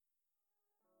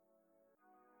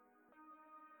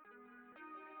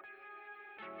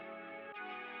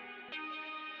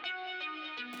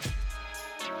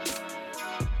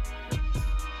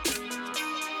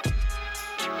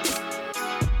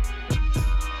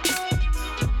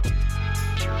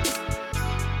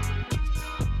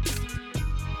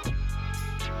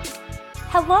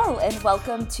Hello and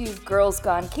welcome to Girls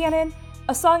Gone Canon,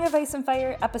 A Song of Ice and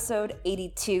Fire, episode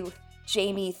 82,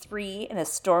 Jaime 3 in a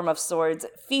Storm of Swords,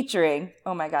 featuring,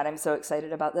 oh my god, I'm so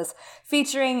excited about this,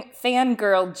 featuring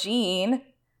fangirl Jean.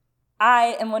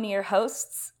 I am one of your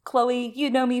hosts, Chloe. You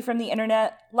know me from the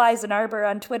internet, Liza Narber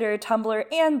on Twitter, Tumblr,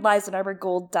 and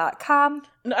LizaNarberGold.com.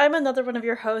 And I'm another one of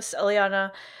your hosts,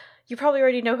 Eliana. You probably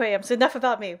already know who I am, so enough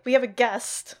about me. We have a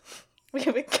guest. We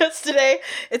have a guest today.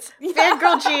 It's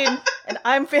Fangirl Jean, and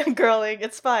I'm fangirling.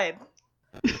 It's fine.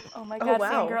 Oh my god,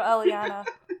 wow. Fangirl Eliana.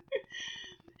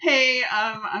 Hey,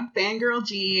 I'm Fangirl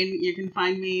Jean. You can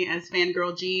find me as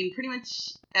Fangirl Jean pretty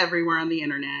much everywhere on the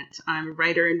internet. I'm a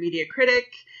writer and media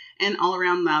critic and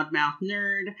all-around loudmouth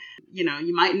nerd. You know,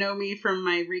 you might know me from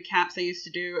my recaps I used to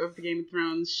do of the Game of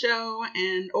Thrones show,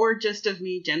 or just of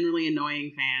me generally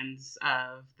annoying fans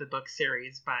of the book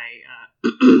series by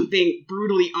being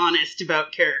brutally honest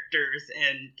about characters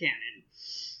and canon.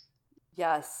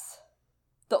 Yes.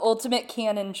 The ultimate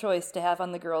canon choice to have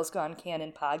on the Girls Gone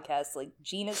Canon podcast. Like,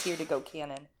 Jean is here to go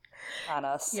canon on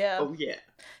us. Yeah. Oh, yeah.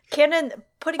 Canon,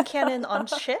 putting canon on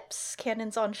ships.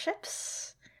 Cannons on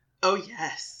ships. Oh,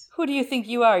 yes. Who do you think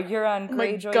you are? You're on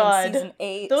Greyjoy in season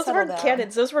 8. Those Settle weren't down.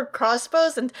 cannons, those were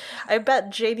crossbows, and I bet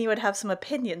Jamie would have some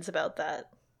opinions about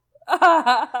that.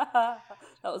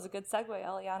 That was a good segue,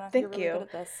 Eliana. Thank You're really you. good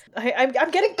at this.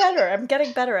 I'm getting better. I'm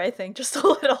getting better, I think, just a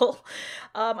little.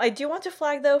 I do want to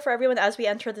flag, though, for everyone as we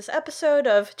enter this episode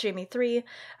of Jaime 3,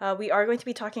 we are going to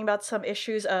be talking about some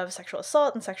issues of sexual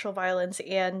assault and sexual violence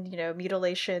and,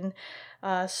 mutilation.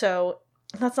 So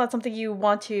if that's not something you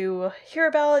want to hear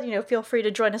about, feel free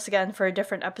to join us again for a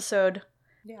different episode.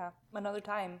 Yeah, another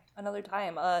time.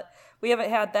 We haven't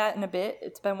had that in a bit.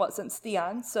 It's been, since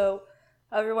Theon, so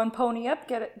everyone pony up,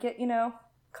 get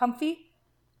comfy.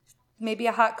 Maybe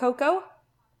a hot cocoa?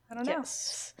 I don't know.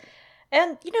 Yes.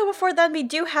 And, before then, we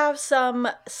do have some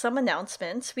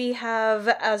announcements. We have,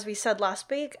 as we said last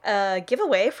week, a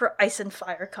giveaway for Ice and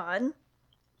Fire Con.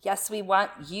 Yes, we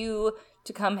want you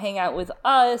to come hang out with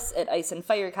us at Ice and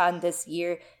Fire Con this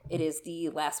year. It is the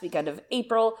last weekend of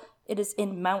April. It is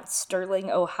in Mount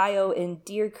Sterling, Ohio, in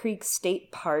Deer Creek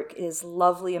State Park. It is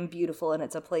lovely and beautiful, and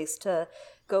it's a place to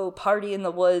go party in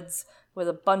the woods with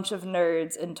a bunch of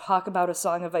nerds and talk about A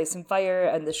Song of Ice and Fire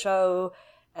and the show.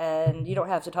 And you don't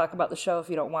have to talk about the show if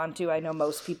you don't want to. I know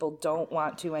most people don't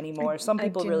want to anymore. Some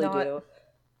people really do.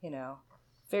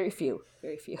 Very few.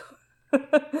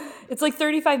 It's like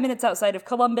 35 minutes outside of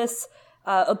Columbus.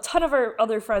 A ton of our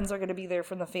other friends are going to be there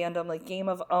from the fandom, like Game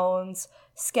of Owns,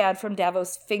 Scad from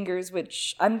Davos Fingers,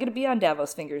 which I'm going to be on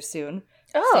Davos Fingers soon.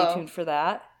 Oh. Stay tuned for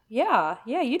that. Yeah,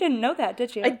 you didn't know that,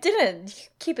 did you? I didn't.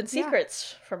 Keeping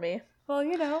secrets from me.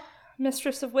 Well,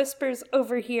 Mistress of Whispers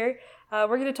over here. We're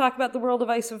going to talk about the world of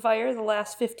Ice and Fire, the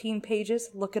last 15 pages.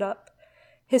 Look it up.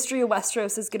 History of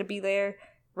Westeros is going to be there.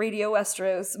 Radio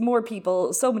Westeros, more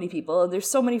people, so many people. There's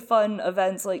so many fun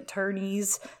events like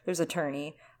tourneys. There's a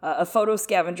tourney. A photo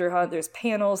scavenger hunt. There's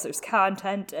panels. There's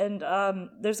content. And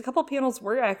there's a couple panels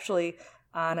we're actually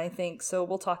on, I think. So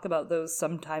we'll talk about those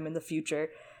sometime in the future.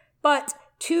 But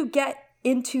to get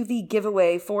into the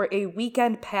giveaway for a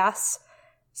weekend pass,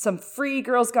 some free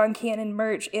Girls Gone Canon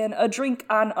merch, and a drink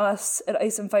on us at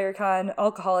Ice and Fire Con,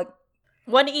 alcoholic.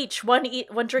 One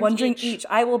drink each.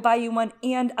 I will buy you one,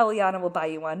 and Eliana will buy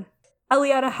you one.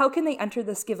 Eliana, how can they enter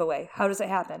this giveaway? How does it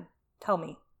happen? Tell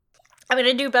me. I'm going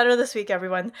to do better this week,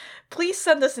 everyone. Please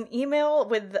send us an email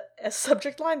with a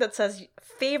subject line that says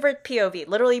favorite POV.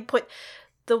 Literally put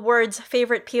the words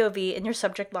favorite POV in your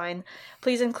subject line.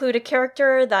 Please include a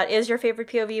character that is your favorite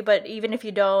POV, but even if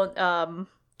you don't,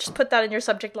 just put that in your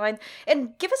subject line.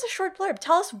 And give us a short blurb.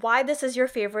 Tell us why this is your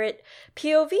favorite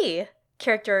POV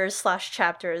characters /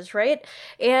 chapters, right?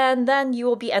 And then you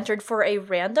will be entered for a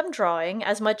random drawing,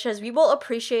 as much as we will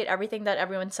appreciate everything that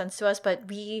everyone sends to us, but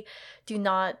we do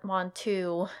not want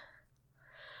to...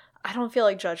 I don't feel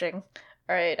like judging.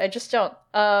 All right, I just don't.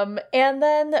 And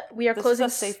then we are closing...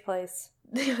 This is a safe place.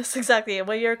 Yes, exactly.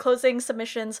 We are closing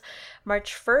submissions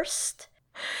March 1st.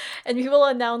 And we will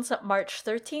announce March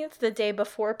 13th, the day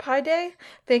before Pi Day.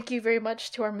 Thank you very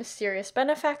much to our mysterious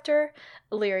benefactor,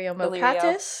 Illyrio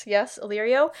Mopatis. Yes,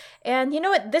 Illyrio. And you know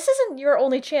what? This isn't your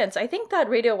only chance. I think that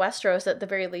Radio Westeros, at the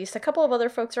very least, a couple of other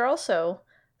folks are also...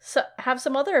 have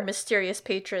some other mysterious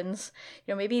patrons.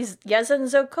 Maybe Yezen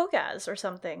Zokogaz or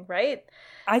something, right?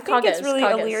 I think it's really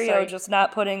Illyrio just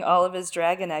not putting all of his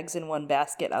dragon eggs in one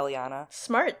basket, Eliana.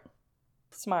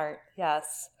 Smart,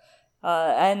 yes.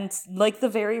 And like the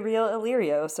very real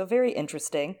Illyrio, so very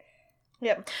interesting.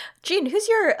 Yeah. Jean, who's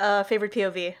your favorite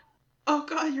POV? Oh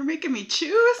God, you're making me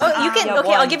choose. Oh, you can. Yeah, Okay,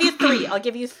 one. I'll give you 3. I'll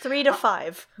give you 3 to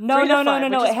 5. No. 3 to 5,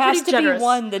 which It is has pretty to generous. be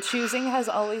 1. The choosing has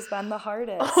always been the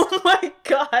hardest. Oh my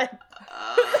god.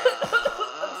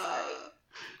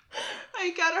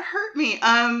 You gotta hurt me.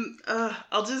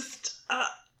 I'll just.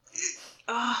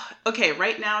 Okay,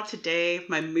 right now, today,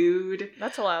 my mood.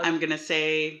 That's allowed. I'm gonna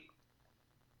say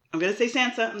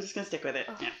Sansa. I'm just gonna stick with it.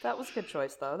 Yeah. That was a good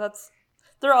choice, though.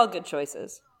 They're all good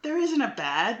choices. There isn't a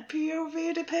bad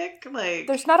POV to pick. Like,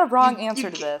 There's not a wrong answer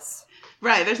to this.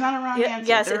 right? There's not a wrong answer.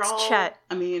 Yes, They're it's all, Chet.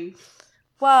 I mean,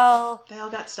 Well, they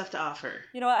all got stuff to offer.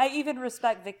 you know, I even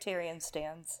respect Victorian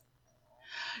stands.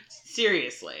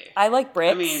 Seriously. I like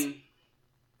bricks, I mean,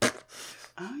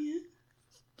 oh yeah.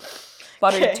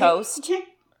 buttered Okay. toast,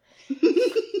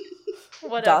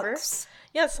 Whatever. ducks.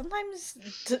 Yeah, sometimes.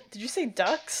 Did you say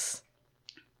ducks?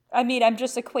 I mean, I'm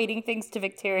just equating things to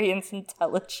Victorian's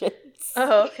intelligence.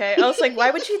 Oh, okay. I was like, why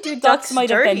would you do Ducks ducks might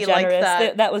have been dirty like generous.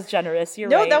 that? That was generous. You're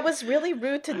No, right. that was really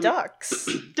rude to ducks.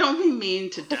 Don't be mean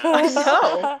to ducks. I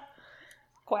know.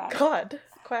 Quack. God.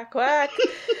 Quack, quack.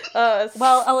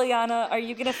 Well, Eliana, are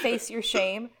you gonna face your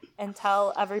shame and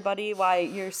tell everybody why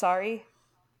you're sorry?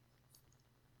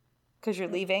 Because you're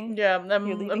leaving? yeah, You're I'm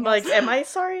leaving like, us? am I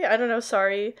sorry? I don't know,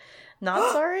 sorry.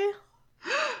 Not sorry?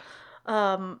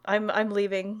 I'm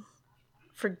leaving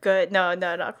for good. No,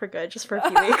 not for good, just for a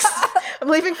few weeks. I'm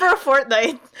leaving for a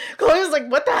fortnight. Chloe was like,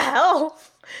 what the hell?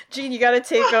 Jean, you gotta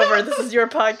take over. This is your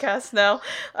podcast now.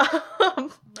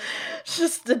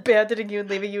 Just abandoning you and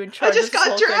leaving you in charge. I just of this got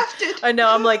whole thing. drafted. I know,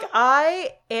 I'm like,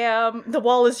 I am The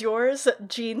Wall is Yours,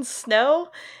 Jean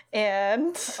Snow,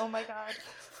 and Oh my god.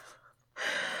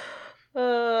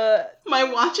 My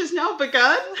watch has now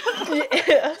begun.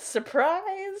 yeah,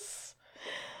 surprise.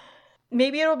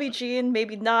 Maybe it'll be Jean,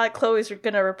 maybe not. Chloe's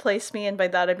gonna replace me, and by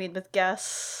that I mean with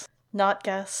guess. Not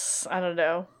guess. I don't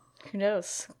know. Who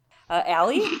knows?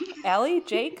 Allie? Allie?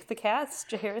 Jake? The cats?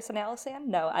 Jaehaerys and Alysanne?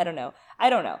 No, I don't know.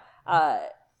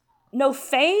 No,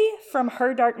 Faye from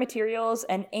Her Dark Materials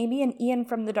and Amy and Ian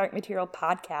from the Dark Material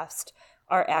podcast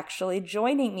are actually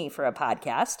joining me for a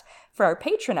podcast for our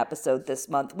patron episode this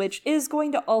month, which is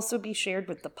going to also be shared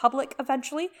with the public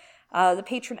eventually. The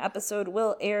patron episode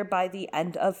will air by the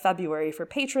end of February for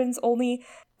patrons only,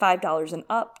 $5 and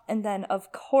up, and then,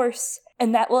 of course,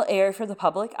 and that will air for the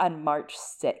public on March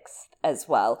 6th as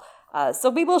well. So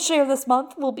we will share this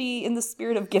month. We'll be in the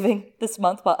spirit of giving this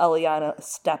month while Eliana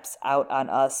steps out on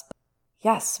us.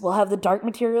 Yes, we'll have the Dark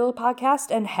Material podcast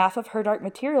and half of Her Dark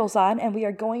Materials on, and we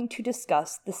are going to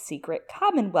discuss The Secret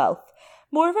Commonwealth.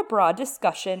 More of a broad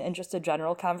discussion and just a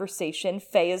general conversation.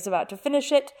 Faye is about to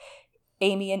finish it.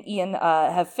 Amy and Ian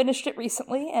have finished it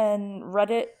recently and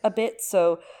read it a bit,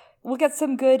 so we'll get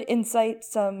some good insight,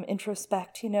 some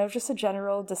introspect, just a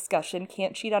general discussion.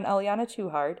 Can't cheat on Eliana too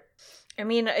hard. I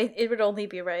mean, it would only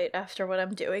be right after what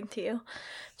I'm doing to you,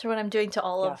 after what I'm doing to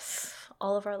all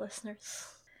of our listeners.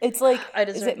 It's like, I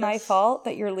is deserve it my this. fault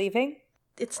that you're leaving?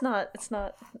 It's not.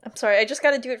 I'm sorry. I just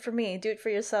gotta do it for me. Do it for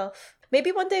yourself.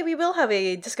 Maybe one day we will have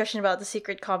a discussion about the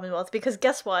Secret Commonwealth, because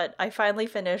guess what? I finally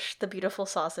finished The Beautiful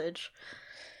Sausage.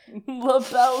 La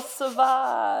Belle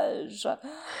Sauvage.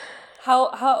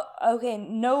 How, okay,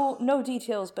 no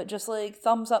details, but just like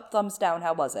thumbs up, thumbs down,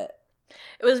 how was it?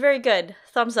 It was very good.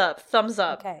 Thumbs up. Thumbs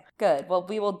up. Okay, good. Well,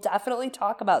 we will definitely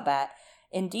talk about that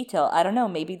in detail. I don't know,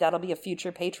 maybe that'll be a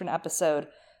future patron episode.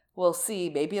 We'll see.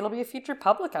 Maybe it'll be a future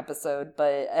public episode,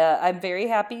 but I'm very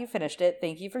happy you finished it.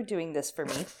 Thank you for doing this for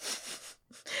me.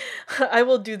 I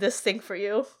will do this thing for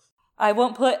you. I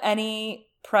won't put any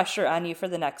pressure on you for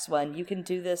the next one. You can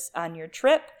do this on your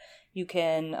trip. You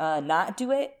can not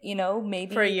do it,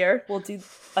 maybe For a year. We'll do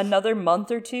another month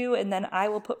or two, and then I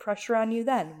will put pressure on you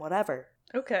then, whatever.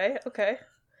 Okay.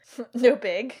 No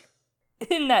big.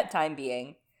 In that time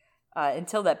being,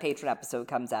 until that patron episode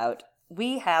comes out,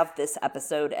 we have this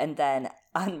episode, and then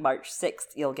on March 6th,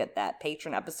 you'll get that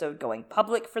patron episode going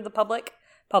public for the public.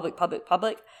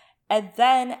 And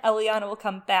then Eliana will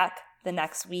come back the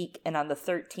next week, and on the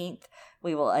 13th,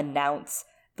 we will announce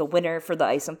the winner for the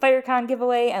Ice and Fire Con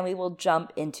giveaway, and we will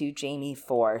jump into Jaime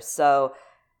 4. So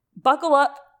buckle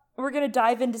up. We're going to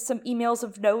dive into some emails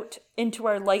of note into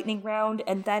our lightning round,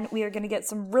 and then we are going to get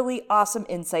some really awesome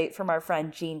insight from our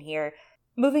friend Jean here.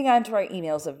 Moving on to our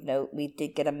emails of note, we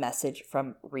did get a message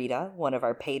from Rita, one of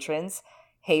our patrons.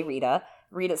 Hey Rita.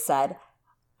 Rita said,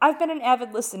 I've been an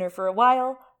avid listener for a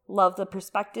while. Love the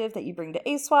perspective that you bring to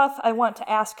Aswath. I want to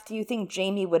ask, do you think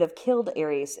Jaime would have killed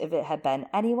Aerys if it had been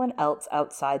anyone else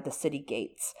outside the city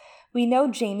gates? We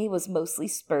know Jaime was mostly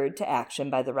spurred to action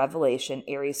by the revelation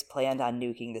Aerys planned on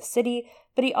nuking the city,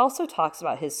 but he also talks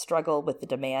about his struggle with the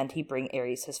demand he bring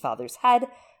Aerys his father's head.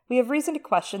 we have reason to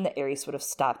question that Aerys would have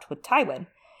stopped with Tywin.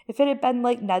 If it had been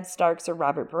like Ned Stark's or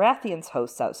Robert Baratheon's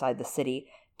hosts outside the city,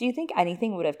 do you think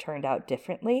anything would have turned out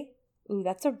differently? Ooh,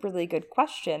 that's a really good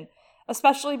question.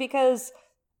 Especially because,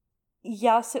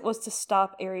 yes, it was to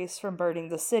stop Aerys from burning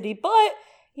the city, but,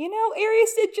 you know,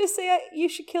 Aerys did just say, you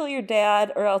should kill your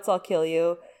dad or else I'll kill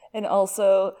you. And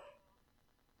also,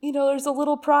 you know, there's a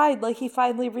little pride, like he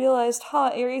finally realized,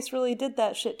 Aerys really did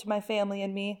that shit to my family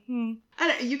and me.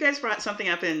 You guys brought something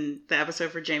up in the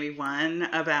episode for Jaime 1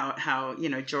 about how, you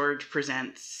know, George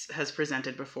has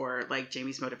presented before, like,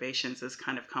 Jaime's motivations as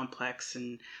kind of complex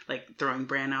and, like, throwing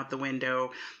Bran out the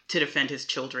window to defend his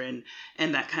children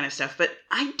and that kind of stuff. But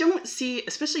I don't see,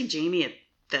 especially Jaime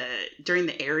during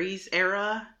the Aerys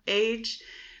era age,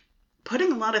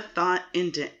 putting a lot of thought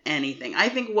into anything. I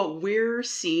think what we're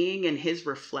seeing in his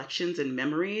reflections and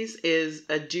memories is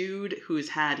a dude who's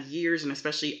had years, and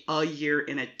especially a year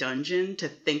in a dungeon, to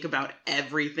think about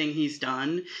everything he's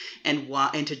done and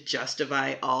to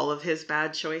justify all of his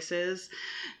bad choices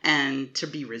and to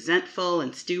be resentful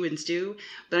and stew.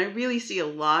 But I really see a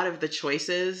lot of the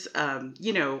choices,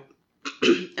 you know,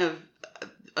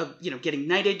 of you know, getting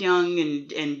knighted young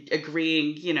and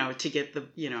agreeing, you know, to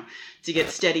get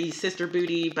steady sister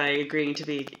booty by agreeing to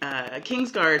be a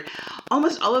Kingsguard.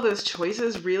 Almost all of those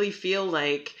choices really feel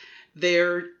like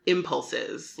they're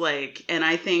impulses. Like, and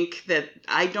I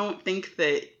don't think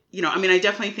that, you know, I mean, I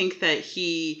definitely think that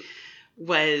he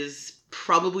was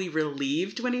probably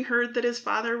relieved when he heard that his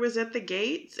father was at the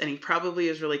gates, and he probably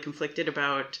is really conflicted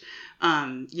about,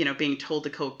 you know, being told to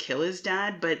go kill his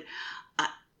dad. But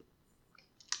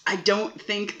I don't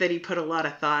think that he put a lot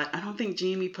of thought. I don't think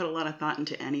Jaime put a lot of thought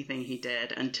into anything he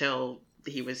did until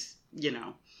he was, you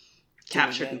know,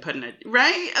 captured and put in a,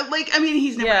 right? Like, I mean,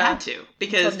 he's never had to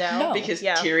because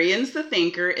Tyrion's the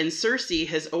thinker and Cersei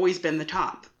has always been the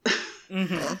top.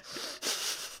 Mm-hmm.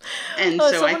 And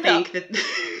so I think that.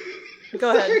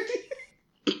 Go ahead.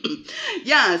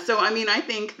 Yeah. So, I mean, I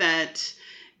think that,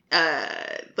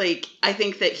 I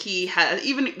think that he has,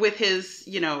 even with his,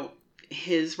 you know,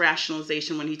 his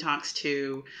rationalization when he talks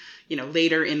to, you know,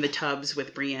 later in the tubs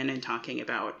with Brienne and talking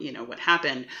about, you know, what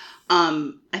happened.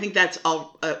 I think that's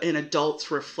all an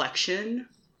adult's reflection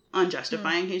on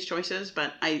justifying his choices.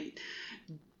 But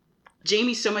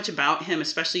Jaime's so much about him,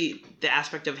 especially the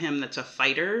aspect of him that's a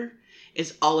fighter,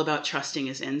 is all about trusting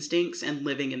his instincts and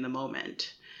living in the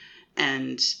moment.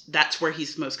 And that's where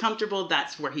he's most comfortable.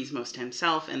 That's where he's most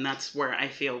himself. And that's where I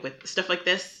feel with stuff like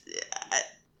this,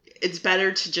 it's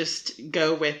better to just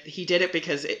go with he did it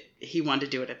because he wanted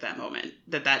to do it at that moment.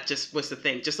 That just was the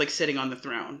thing. Just like sitting on the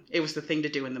throne. It was the thing to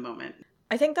do in the moment.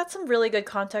 I think that's some really good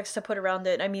context to put around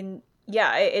it. I mean,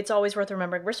 yeah, it's always worth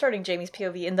remembering. We're starting Jaime's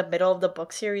POV in the middle of the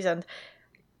book series and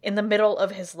in the middle of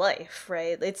his life,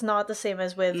 right? It's not the same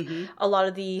as with a lot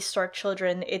of the Stark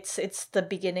children. It's the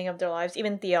beginning of their lives.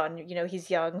 Even Theon, you know,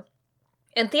 he's young.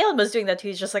 And Theon was doing that too.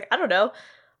 He's just like, I don't know.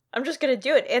 I'm just going to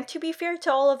do it. And to be fair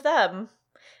to all of them,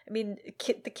 I mean,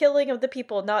 the killing of the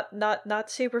people,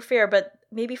 not super fair, but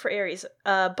maybe for Aerys.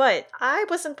 But I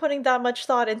wasn't putting that much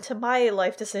thought into my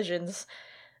life decisions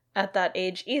at that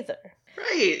age either.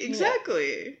 Right,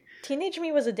 exactly. You know, teenage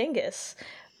me was a dingus.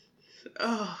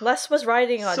 Oh, Les was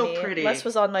riding on so me. Pretty, Les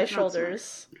was on my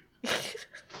shoulders.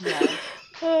 Yeah.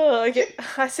 Oh,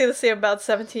 I say the same about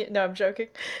 17. No, I'm joking.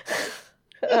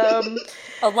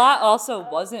 A lot also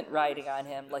wasn't riding on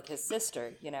him, like his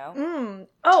sister, you know?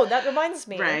 Oh, that reminds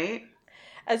me. Right.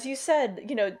 As you said,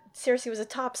 you know, Cersei was a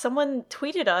top. Someone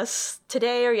tweeted us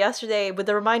today or yesterday with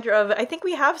a reminder of, I think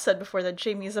we have said before that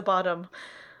Jaime is a bottom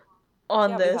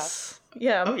on this.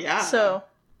 Yeah. Oh, yeah. So.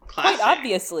 Classic. Quite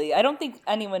obviously. I don't think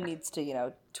anyone needs to, you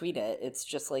know, tweet it. It's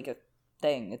just like a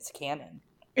thing. It's canon.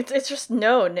 It's just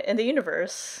known in the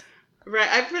universe. Right.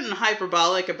 I've been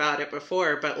hyperbolic about it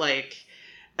before, but like,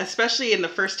 especially in the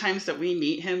first times that we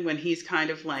meet him when he's kind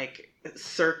of like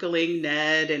circling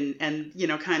Ned and you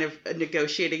know, kind of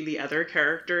negotiating the other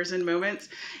characters in moments,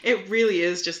 it really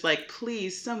is just like,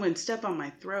 please, someone step on my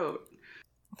throat.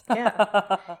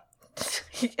 Yeah.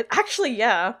 Actually,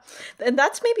 yeah. And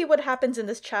that's maybe what happens in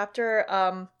this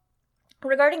chapter.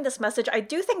 Regarding this message, I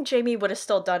do think Jaime would have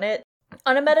still done it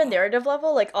on a meta-narrative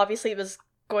level. Like, obviously it was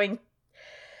going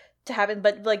to happen,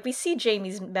 but like we see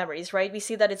Jaime's memories, right? We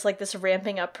see that it's like this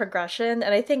ramping up progression,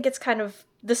 and I think it's kind of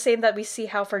the same that we see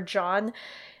how for Jon,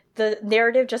 the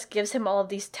narrative just gives him all of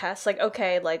these tests, like,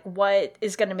 okay, like what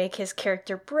is going to make his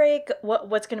character break,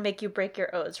 what's going to make you break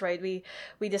your oaths, right?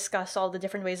 We discussed all the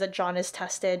different ways that Jon is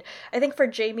tested. I think for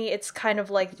Jaime it's kind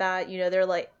of like that, you know, they're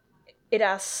like, it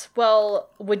asks, well,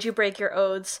 would you break your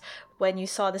oaths when you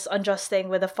saw this unjust thing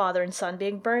with a father and son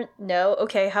being burnt? No.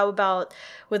 Okay, how about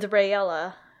with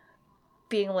Rhaella?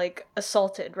 being like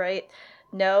assaulted, right?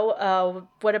 No.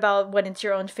 What about when it's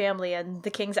your own family and the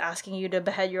king's asking you to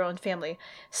behead your own family?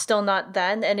 Still not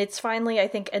then. And it's finally, I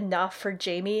think, enough for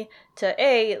Jaime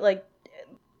to, like,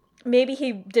 maybe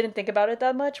he didn't think about it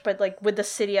that much, but like with the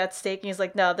city at stake, and he's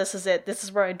like, no, this is it. This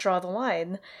is where I draw the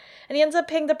line. And he ends up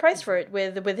paying the price for it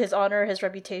with his honor, his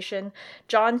reputation.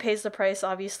 Jon pays the price,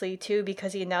 obviously, too,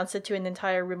 because he announced it to an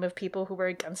entire room of people who were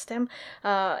against him.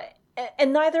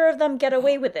 And neither of them get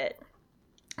away with it.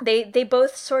 They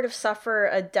both sort of suffer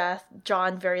a death,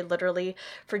 Jon very literally.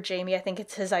 For Jaime, I think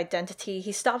it's his identity.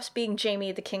 He stops being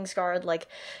Jaime the Kingsguard, like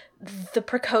the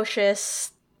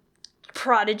precocious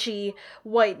prodigy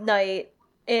white knight,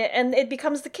 and it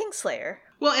becomes the Kingslayer.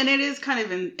 Well, and it is kind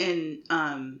of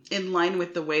in line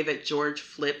with the way that George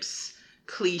flips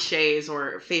cliches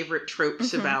or favorite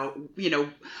tropes about,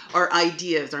 our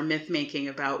ideas, our myth making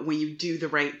about when you do the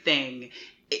right thing,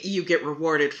 you get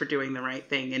rewarded for doing the right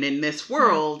thing. And in this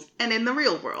world and in the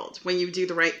real world, when you do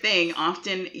the right thing,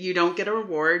 often you don't get a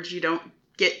reward. You don't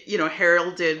get,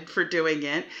 heralded for doing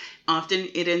it. Often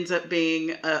it ends up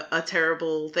being a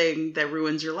terrible thing that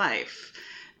ruins your life.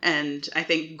 And I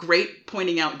think great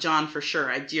pointing out Jon for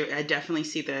sure. I definitely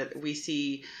see that we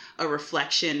see a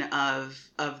reflection of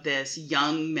this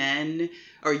young men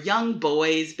or young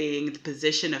boys being in the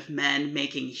position of men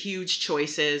making huge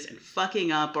choices and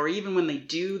fucking up, or even when they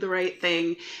do the right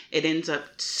thing, it ends up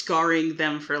scarring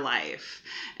them for life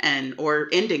or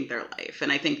ending their life.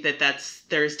 And I think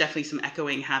there's definitely some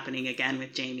echoing happening again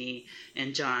with Jaime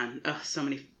and Jon. Oh, so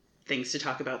many things to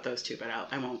talk about those two, but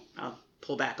I'll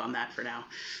pull back on that for now.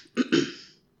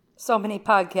 So many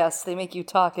podcasts, they make you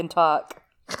talk and talk.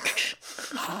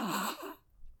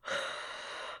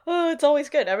 Oh, it's always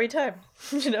good every time.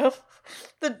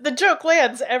 The joke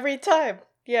lands every time.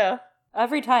 Yeah.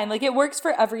 Every time. Like, it works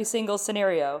for every single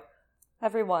scenario.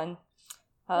 Everyone.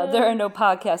 There are no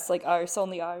podcasts like ours,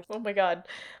 only ours. Oh my god.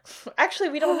 Actually,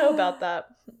 we don't know about that.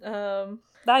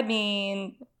 I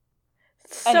mean...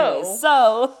 Anyway,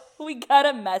 so we got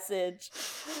a message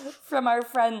from our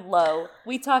friend Lo.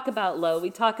 We talk about Lo. We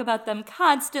talk about them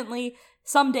constantly.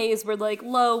 Some days we're like,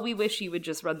 Lo, we wish you would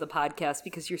just run the podcast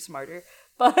because you're smarter.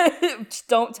 But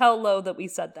don't tell Lo that we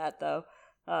said that, though.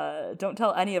 Don't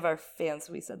tell any of our fans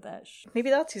we said that. Maybe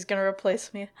that's who's going to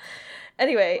replace me.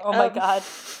 Anyway. Oh my god.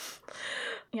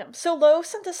 Yeah. So Lo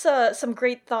sent us some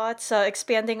great thoughts,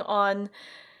 expanding on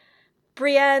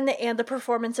Brienne and the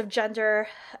performance of gender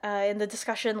in the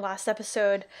discussion last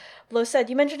episode. Lo said,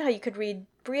 you mentioned how you could read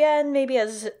Brienne maybe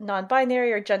as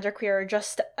non-binary or genderqueer, or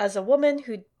just as a woman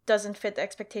who doesn't fit the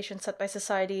expectations set by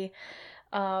society.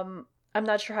 I'm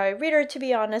not sure how I read her, to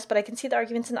be honest, but I can see the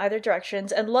arguments in either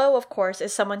directions. And Lo, of course,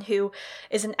 is someone who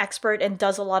is an expert and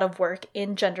does a lot of work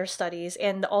in gender studies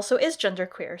and also is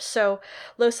genderqueer. So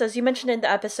Lo says, you mentioned in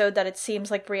the episode that it seems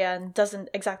like Brienne doesn't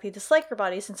exactly dislike her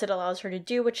body since it allows her to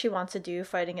do what she wants to do,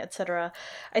 fighting, etc.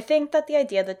 I think that the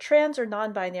idea that trans or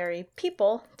non-binary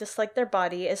people dislike their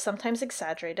body is sometimes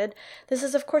exaggerated. This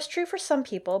is, of course, true for some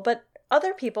people, but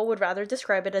other people would rather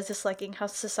describe it as disliking how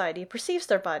society perceives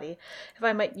their body. If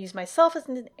I might use myself as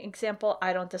an example,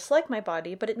 I don't dislike my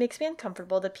body, but it makes me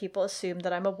uncomfortable that people assume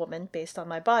that I'm a woman based on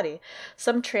my body.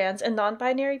 Some trans and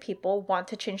non-binary people want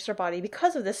to change their body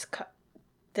because of this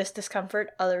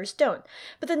discomfort, others don't.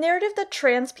 But the narrative that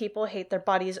trans people hate their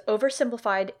body is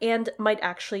oversimplified and might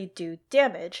actually do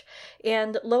damage.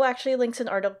 And Lo actually links an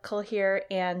article here,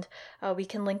 and we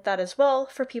can link that as well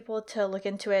for people to look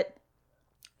into it.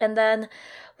 And then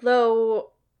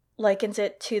Lo likens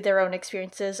it to their own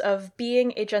experiences of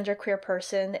being a genderqueer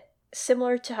person,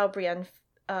 similar to how Brienne,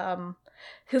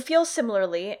 who feels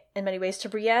similarly in many ways to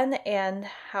Brienne, and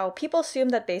how people assume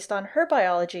that based on her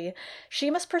biology,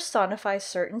 she must personify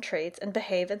certain traits and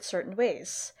behave in certain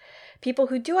ways. People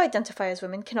who do identify as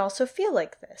women can also feel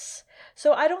like this.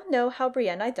 So I don't know how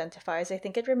Brienne identifies. I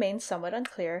think it remains somewhat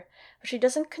unclear. But she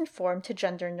doesn't conform to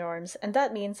gender norms, and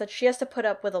that means that she has to put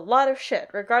up with a lot of shit,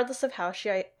 regardless of how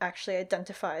she actually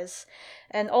identifies.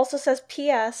 And also says,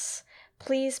 P.S.,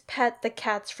 please pet the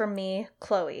cats from me,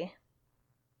 Chloe.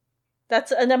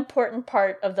 That's an important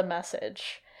part of the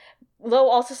message. Lo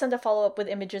also sent a follow-up with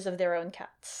images of their own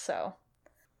cats, so.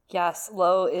 Yes,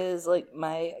 Lo is like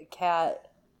my cat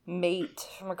mate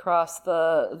from across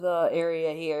the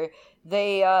area here.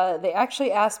 They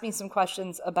actually asked me some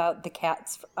questions about the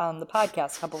cats on the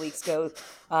podcast a couple weeks ago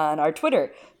on our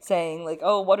Twitter, saying like,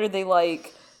 oh, what are they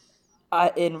like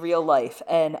in real life?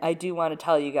 And I do want to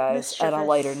tell you guys on a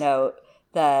lighter note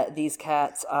that these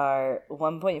cats are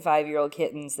 1.5-year-old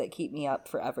kittens that keep me up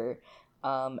forever.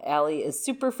 Allie is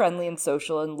super friendly and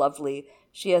social and lovely.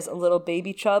 She has a little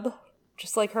baby chub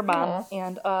just like her mom, Aw.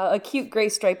 and a cute gray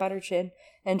stripe on her chin.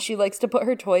 And she likes to put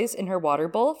her toys in her water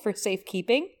bowl for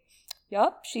safekeeping.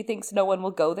 Yup, she thinks no one will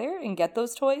go there and get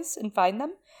those toys and find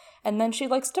them. And then she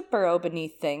likes to burrow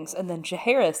beneath things. And then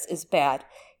Jaehaerys is bad.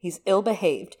 He's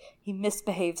ill-behaved. He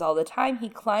misbehaves all the time. He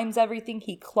climbs everything.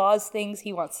 He claws things.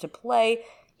 He wants to play.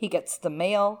 He gets the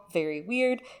mail. Very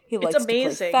weird. He likes to play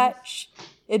fetch.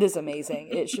 It is amazing.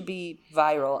 It should be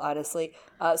viral, honestly.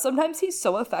 Sometimes he's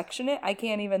so affectionate, I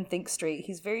can't even think straight.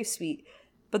 He's very sweet.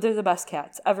 But they're the best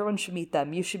cats. Everyone should meet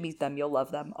them. You should meet them. You'll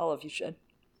love them. All of you should.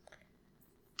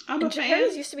 I'm a And fan.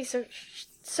 Jaehaerys used to be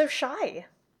so shy.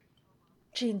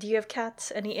 Jean, do you have cats?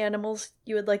 Any animals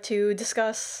you would like to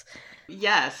discuss?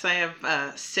 Yes, I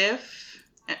have Sif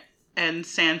and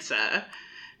Sansa.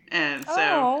 And so,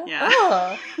 Oh. yeah.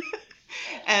 Oh.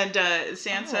 And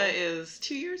Sansa is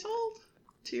 2 years old.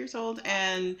 2 years old.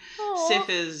 And Sif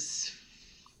is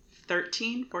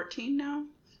 13, 14 now.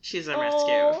 She's a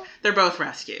rescue. Aw. They're both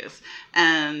rescues.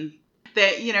 And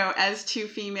they, as two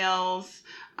females,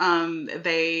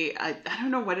 I don't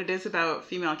know what it is about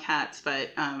female cats, but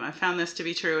I found this to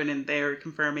be true, and they're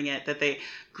confirming it, that they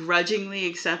grudgingly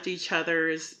accept each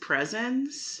other's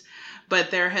presence.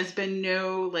 But there has been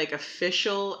no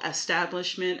official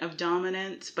establishment of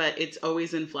dominance, but it's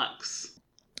always in flux.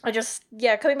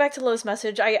 Coming back to Lo's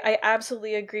message, I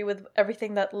absolutely agree with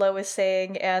everything that Lo is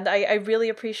saying, and I really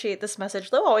appreciate this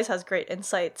message. Lo always has great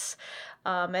insights,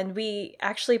 and we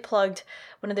actually plugged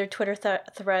one of their Twitter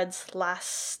threads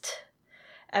last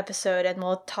episode, and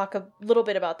we'll talk a little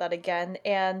bit about that again.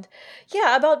 And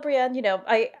yeah, about Brienne,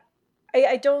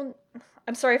 I don't...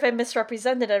 I'm sorry if I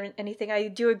misrepresented anything. I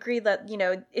do agree that,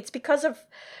 it's because of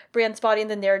Brienne's body and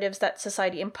the narratives that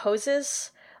society imposes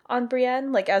on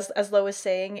Brienne, as Lo was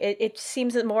saying, it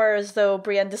seems more as though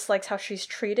Brienne dislikes how she's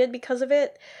treated because of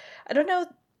it. I don't know,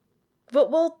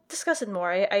 but we'll discuss it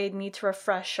more. I need to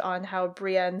refresh on how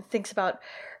Brienne thinks about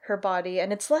her body,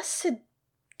 and it's less to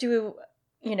do,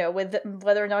 with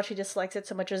whether or not she dislikes it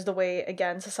so much as the way,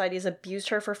 again, society has abused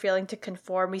her for failing to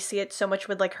conform. We see it so much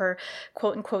with, her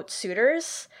quote-unquote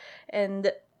suitors,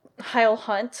 and Hyle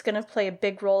Hunt's gonna play a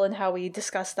big role in how we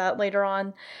discuss that later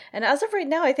on. And as of right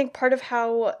now, I think part of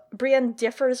how Brienne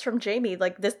differs from Jaime,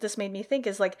 this made me think,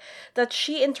 is that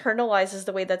she internalizes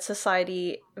the way that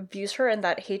society views her and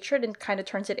that hatred and kind of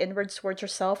turns it inwards towards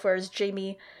herself, whereas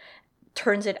Jaime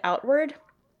turns it outward.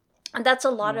 And that's a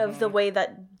lot of the way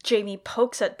that Jaime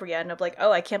pokes at Brienne of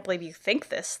oh, I can't believe you think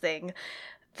this thing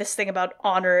about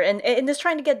honor, and is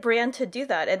trying to get Brienne to do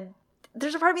that. And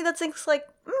there's a part of me that thinks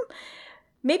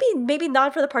maybe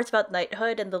not for the parts about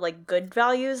knighthood and the good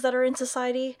values that are in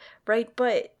society, right?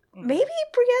 But maybe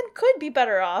Brienne could be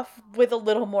better off with a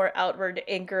little more outward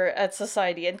anger at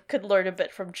society and could learn a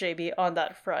bit from Jaime on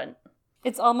that front.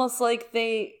 It's almost like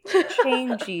they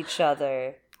change each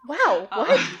other. Wow,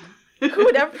 what? Who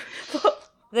would ever...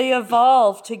 They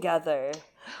evolve together.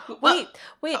 Wait,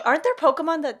 aren't there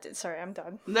Pokemon that... Sorry, I'm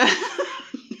done.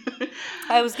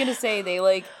 I was gonna say,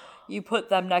 they you put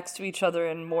them next to each other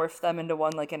and morph them into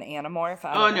one, like an Animorph.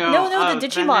 I don't know. No, the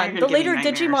Digimon. The later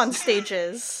Digimon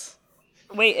stages.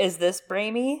 Wait, is this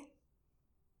Braimy?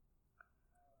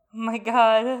 Oh my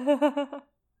god.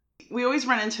 We always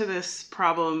run into this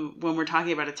problem when we're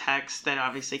talking about a text that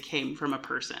obviously came from a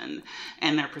person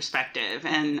and their perspective.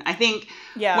 And I think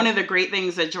one of the great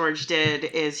things that George did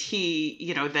is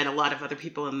he, that a lot of other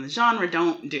people in the genre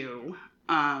don't do,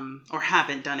 or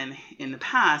haven't done in the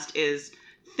past, is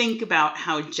think about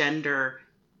how gender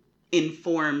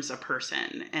informs a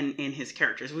person and in his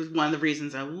characters. One of the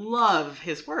reasons I love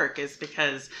his work is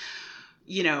because,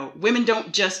 women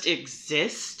don't just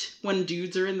exist when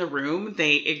dudes are in the room.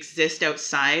 They exist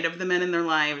outside of the men in their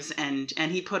lives. And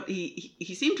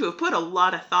he seemed to have put a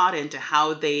lot of thought into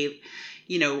how they,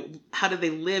 how do they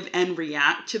live and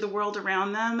react to the world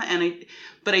around them.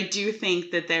 But I do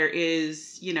think that there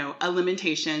is, a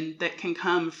limitation that can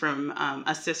come from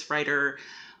a cis writer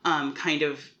kind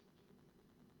of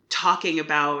talking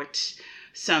about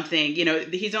something,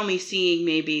 he's only seeing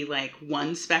maybe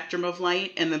one spectrum of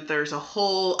light, and that there's a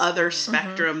whole other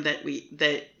spectrum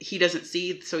that he doesn't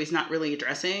see, so he's not really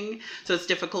addressing. So it's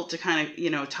difficult to kind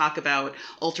of, talk about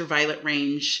ultraviolet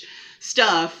range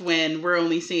stuff when we're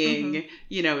only seeing,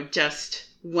 just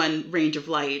one range of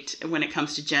light when it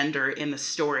comes to gender in the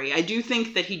story. I do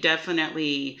think that he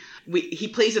definitely he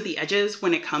plays at the edges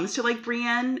when it comes to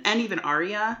Brienne and even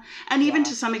Arya, and even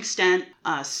to some extent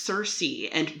Cersei,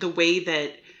 and the way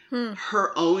that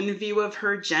her own view of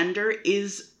her gender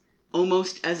is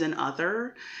almost as an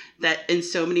other, that in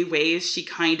so many ways she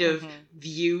kind of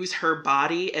views her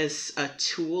body as a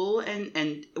tool,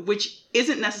 and which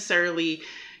isn't necessarily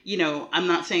I'm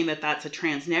not saying that that's a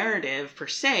trans narrative per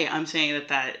se. I'm saying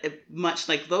that much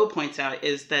like Lo points out,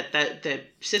 is that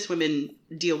cis women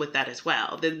deal with that as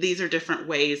well. These are different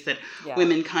ways that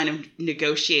women kind of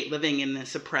negotiate living in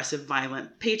this oppressive,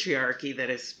 violent patriarchy that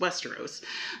is Westeros.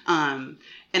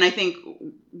 And I think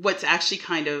what's actually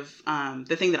kind of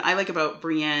the thing that I like about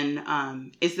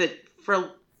Brienne is that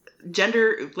for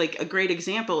gender, like a great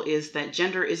example is that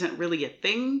gender isn't really a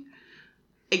thing,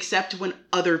 except when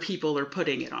other people are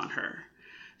putting it on her.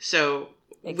 So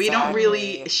we don't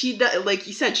really, like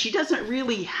you said, she doesn't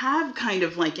really have kind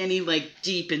of like any like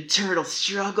deep internal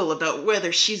struggle about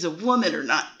whether she's a woman or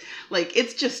not. Like,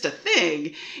 it's just a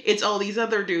thing. It's all these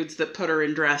other dudes that put her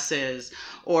in dresses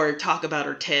or talk about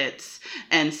her tits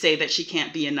and say that she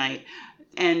can't be a knight.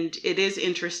 And it is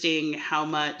interesting how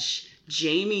much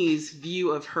Jaime's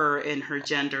view of her and her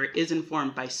gender is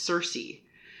informed by Cersei.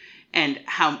 And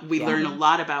how we learn a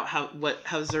lot about how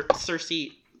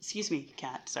Cersei, excuse me,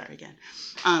 cat, sorry again.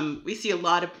 We see a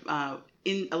lot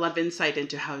of insight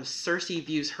into how Cersei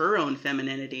views her own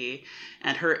femininity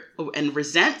and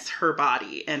resents her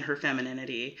body and her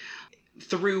femininity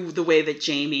through the way that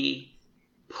Jaime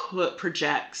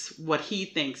projects what he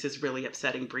thinks is really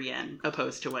upsetting Brienne,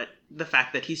 opposed to the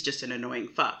fact that he's just an annoying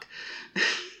fuck.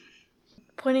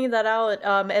 Pointing that out,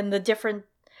 and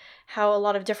how a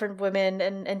lot of different women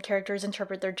and characters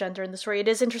interpret their gender in the story. It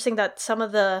is interesting that some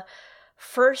of the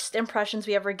first impressions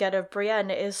we ever get of Brienne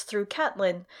is through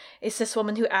Catelyn. It's this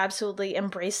woman who absolutely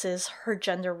embraces her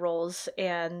gender roles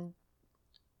and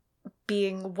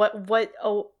being what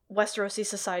Westerosi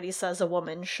society says a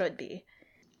woman should be.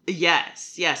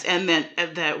 Yes. And then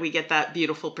that we get that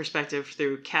beautiful perspective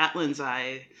through Catelyn's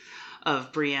eye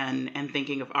of Brienne and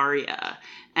thinking of Arya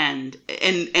and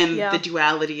the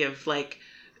duality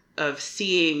of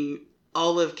seeing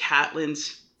all of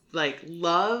Catelyn's like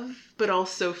love, but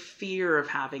also fear of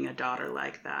having a daughter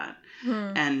like that.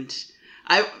 And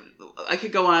I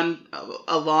could go on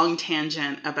a long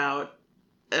tangent about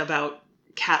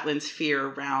Catelyn's fear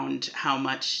around how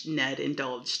much Ned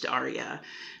indulged Arya,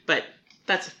 but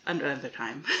that's another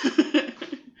time.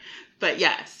 But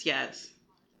yes.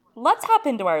 Let's hop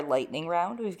into our lightning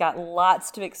round. We've got lots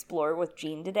to explore with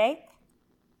Jean today.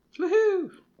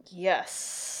 Woohoo!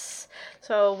 Yes.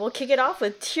 So we'll kick it off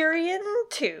with Tyrion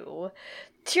 2.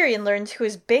 Tyrion learns who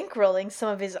is bankrolling some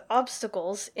of his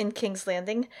obstacles in King's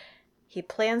Landing. He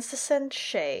plans to send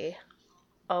Shae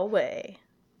away.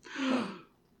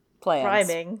 Plans.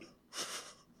 Rhyming.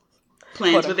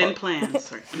 Plans within plans.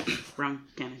 Sorry. Wrong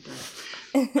canon.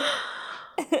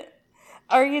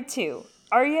 Arya 2.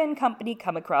 Arya and company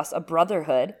come across a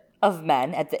brotherhood of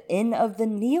men at the Inn of the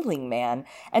Kneeling Man,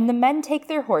 and the men take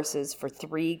their horses for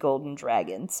 3 golden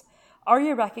dragons.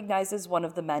 Arya recognizes one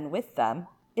of the men with them.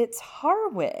 It's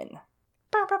Harwin.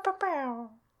 Bow, bow, bow, bow.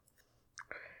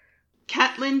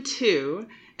 Catelyn 2.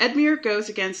 Edmure goes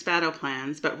against battle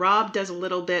plans, but Robb does a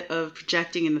little bit of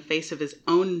projecting in the face of his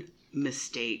own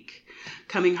mistake,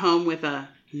 coming home with a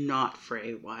not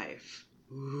Frey wife.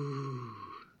 Ooh.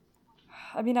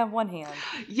 I mean, on one hand.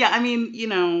 Yeah, I mean,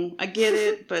 I get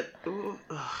it, but...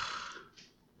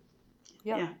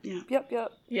 Yep. Yeah.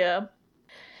 Yeah.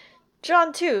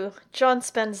 Jon 2. Jon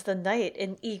spends the night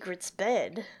in Ygritte's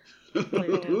bed.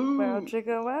 Where'd you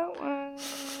go out?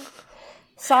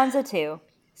 Sansa 2.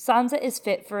 Sansa is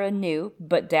fit for a new,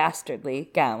 but dastardly,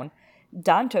 gown.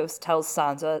 Dantos tells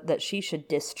Sansa that she should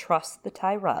distrust the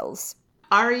Tyrells.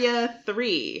 Arya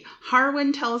 3.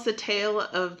 Harwin tells the tale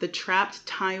of the trapped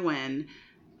Tywin.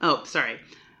 Oh, sorry.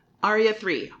 Arya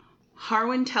 3.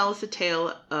 Harwin tells the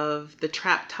tale of the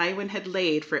trap Tywin had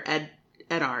laid for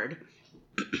Eddard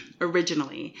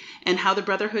originally, and how the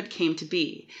Brotherhood came to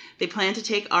be. They plan to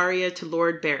take Arya to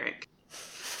Lord Beric.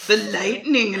 The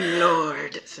Lightning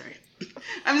Lord. Sorry.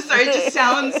 I'm sorry, it just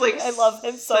sounds like... I love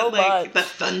him so much. The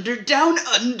Thunder Down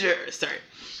Under. Sorry.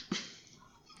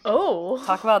 Oh.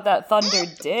 Talk about that thunder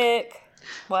dick.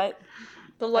 What?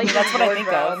 The Lightning that's what I Lord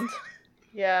think round. of.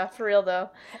 Yeah, for real though.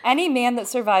 Any man that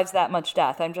survives that much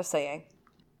death, I'm just saying.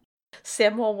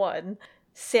 Samwell 1.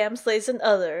 Sam slays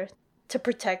another to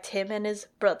protect him and his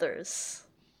brothers.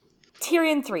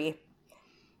 Tyrion 3.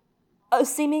 A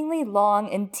seemingly long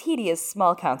and tedious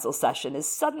small council session is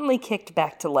suddenly kicked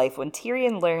back to life when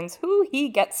Tyrion learns who he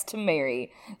gets to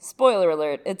marry. Spoiler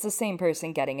alert, it's the same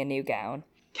person getting a new gown.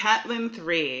 Catelyn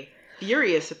 3.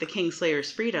 Furious at the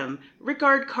Kingslayer's freedom,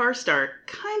 Rickard Karstark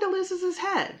kinda loses his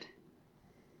head.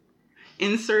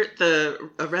 Insert the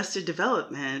Arrested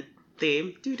Development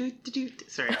theme.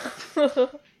 Sorry.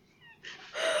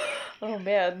 Oh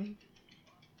man.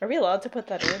 Are we allowed to put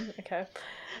that in? Okay.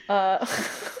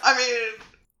 I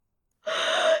mean...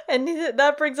 And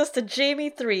that brings us to Jaime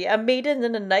 3, a maiden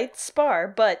and a knight spar,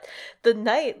 but the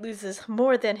knight loses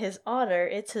more than his honor.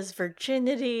 It's his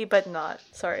virginity, but not.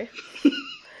 Sorry.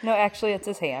 No, actually, it's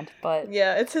his hand, but...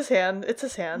 Yeah, it's his hand. It's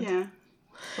his hand. Yeah.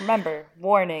 Remember,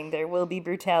 warning, there will be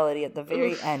brutality at the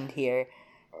very end here.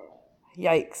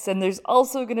 Yikes. And there's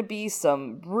also going to be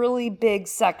some really big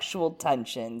sexual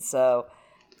tension, so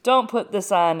don't put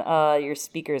this on your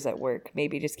speakers at work.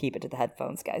 Maybe just keep it to the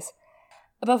headphones, guys.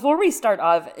 Before we start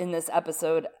off in this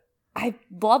episode, I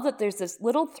love that there's this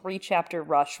little 3-chapter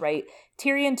rush, right?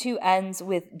 Tyrion 2 ends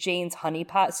with Jaime's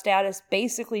honeypot status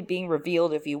basically being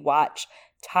revealed if you watch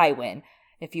Tywin.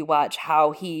 If you watch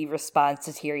how he responds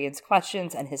to Tyrion's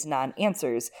questions and his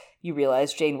non-answers, you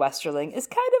realize Jeyne Westerling is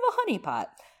kind of a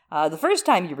honeypot. The first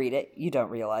time you read it, you don't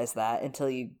realize that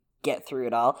until you get through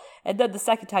it all. And then the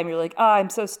second time you're like, I'm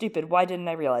so stupid, why didn't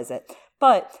I realize it?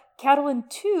 But Catelyn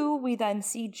 2, we then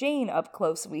see Jeyne up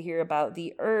close. We hear about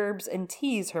the herbs and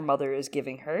teas her mother is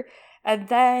giving her. And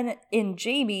then in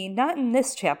Jaime, not in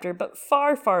this chapter, but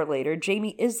far, far later,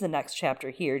 Jaime is the next chapter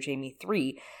here, Jaime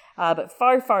 3. But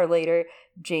far, far later,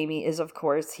 Jaime is, of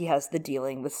course, he has the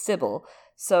dealing with Sybil.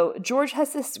 So George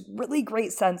has this really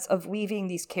great sense of weaving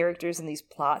these characters and these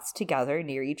plots together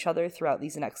near each other throughout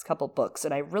these next couple books.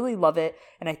 And I really love it.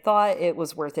 And I thought it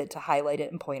was worth it to highlight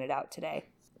it and point it out today.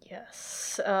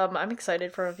 Yes. I'm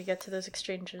excited for when we get to those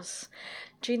exchanges.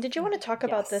 Jean, did you want to talk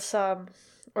about this,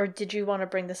 or did you want to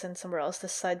bring this in somewhere else,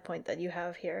 this side point that you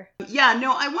have here? Yeah,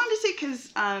 no, I wanted to say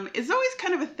because it's always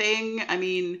kind of a thing. I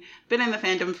mean, been in the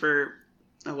fandom for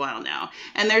a while now,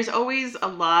 and there's always a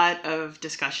lot of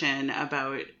discussion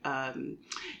about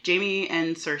Jaime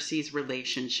and Cersei's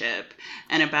relationship,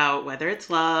 and about whether it's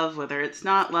love, whether it's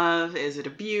not love, is it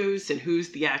abuse, and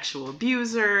who's the actual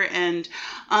abuser. And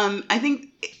I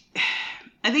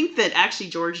think that actually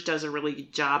George does a really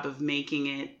good job of making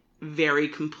it very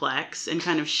complex and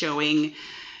kind of showing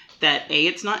that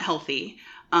it's not healthy.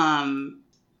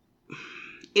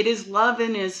 It is love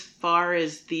in as far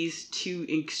as these two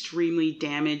extremely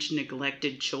damaged,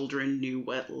 neglected children knew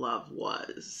what love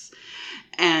was.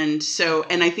 And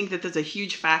I think that that's a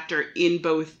huge factor in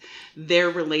both their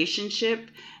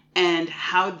relationship and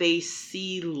how they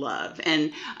see love.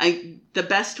 And the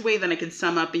best way that I can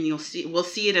sum up, and we'll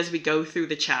see it as we go through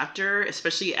the chapter,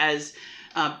 especially as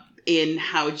in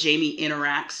how Jaime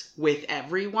interacts with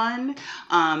everyone,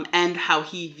 and how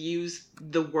he views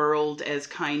the world as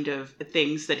kind of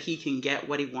things that he can get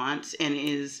what he wants, and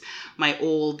is my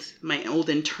old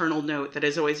internal note that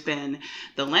has always been,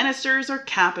 the Lannisters are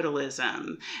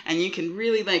capitalism. And you can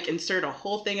really insert a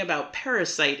whole thing about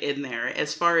Parasite in there,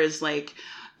 as far as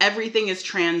everything is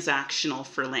transactional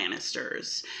for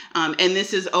Lannisters. And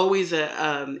this is always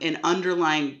an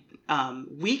underlying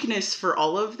weakness for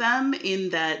all of them, in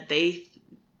that they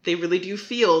really do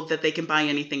feel that they can buy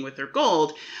anything with their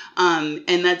gold.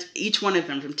 And that's each one of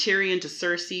them, from Tyrion to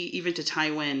Cersei, even to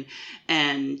Tywin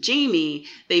and Jaime,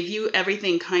 they view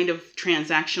everything kind of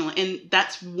transactional. And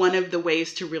that's one of the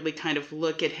ways to really kind of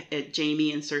look at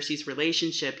Jaime and Cersei's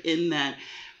relationship, in that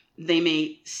they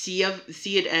may see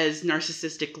it as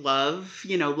narcissistic love,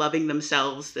 loving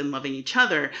themselves and loving each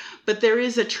other, but there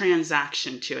is a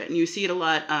transaction to it. And you see it a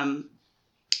lot. I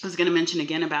was going to mention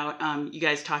again about you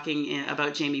guys talking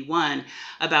about Jaime 1,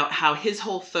 about how his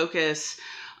whole focus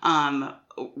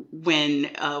when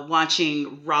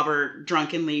watching Robert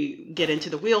drunkenly get into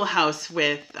the wheelhouse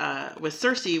with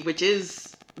Cersei, which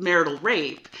is marital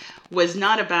rape, was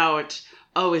not about,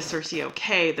 oh, is Cersei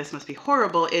okay? This must be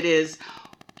horrible. It is,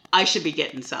 I should be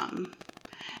getting some.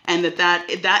 And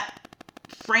that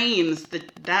frames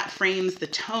the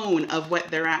tone of what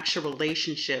their actual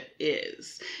relationship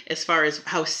is, as far as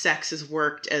how sex is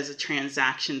worked as a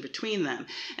transaction between them.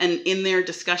 And in their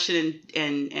discussion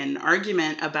and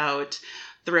argument about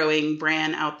throwing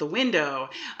Bran out the window,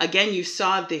 again, you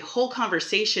saw the whole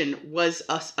conversation was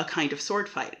a kind of sword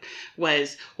fight.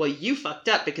 Was, well, you fucked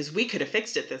up because we could have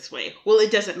fixed it this way. Well,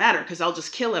 it doesn't matter because I'll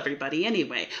just kill everybody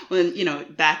anyway. Well,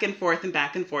 back and forth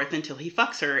until he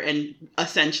fucks her and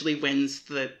essentially wins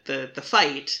the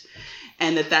fight.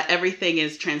 And that everything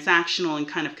is transactional and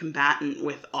kind of combatant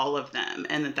with all of them.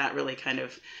 And that really kind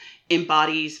of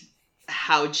embodies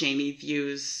how Jaime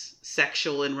views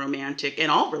sexual and romantic and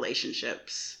all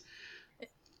relationships.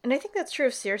 And I think that's true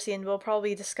of Cersei, and we'll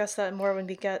probably discuss that more when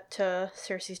we get to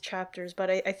Cersei's chapters, but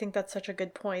I think that's such a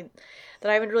good point that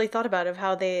I haven't really thought about, of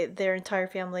how their entire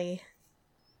family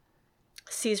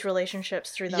sees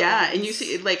relationships through that. Yeah, and you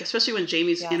see, especially when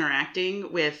Jaime's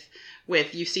interacting with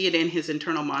with, you see it in his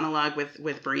internal monologue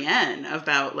with Brienne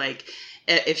about like,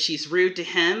 if she's rude to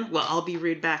him, well, I'll be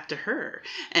rude back to her,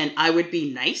 and I would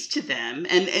be nice to them,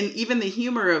 and even the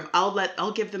humor of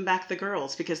I'll give them back the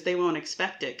girls because they won't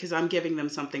expect it because I'm giving them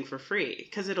something for free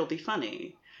because it'll be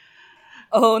funny.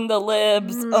 Own the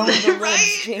libs, own the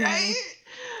libs, Jamie. Right?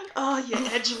 Oh, you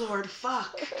edgelord,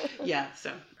 fuck. Yeah,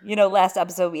 so. You know, last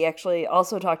episode we actually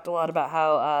also talked a lot about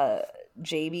how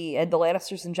Jamie and the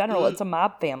Lannisters in general, it's a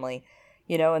mob family,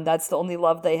 you know, and that's the only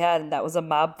love they had, and that was a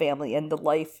mob family, and the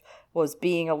life was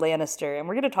being a Lannister. And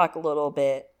we're going to talk a little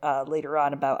bit later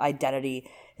on about identity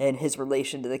and his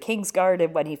relation to the Kingsguard,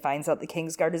 and when he finds out the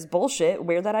Kingsguard is bullshit,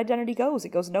 where that identity goes. It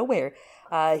goes nowhere.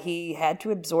 He had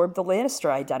to absorb the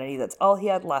Lannister identity. That's all he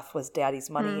had left was Daddy's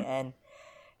money, and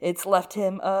it's left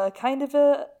him kind of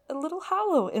a little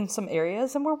hollow in some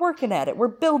areas, and we're working at it. We're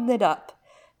building it up.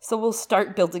 So we'll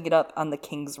start building it up on the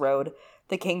King's Road.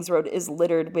 The King's Road is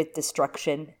littered with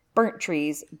destruction, burnt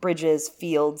trees, bridges,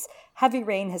 fields. Heavy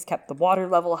rain has kept the water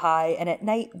level high, and at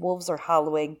night wolves are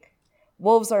howling.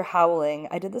 Wolves are howling.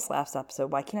 I did this last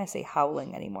episode. Why can't I say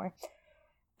howling anymore?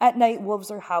 At night,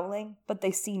 wolves are howling, but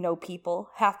they see no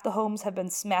people. Half the homes have been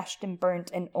smashed and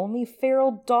burnt, and only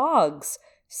feral dogs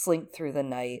slink through the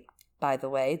night. By the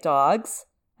way, dogs.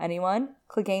 Anyone?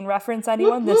 Clegane reference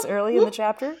anyone this early in the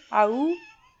chapter? Ow.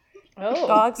 Oh.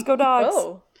 Dogs, go dogs.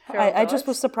 Oh. I just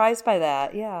was surprised by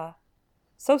that, yeah.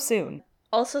 So soon.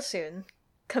 Also soon,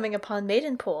 coming upon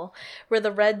Maidenpool, where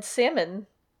the red salmon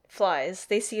flies.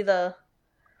 They see the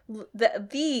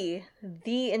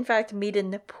in fact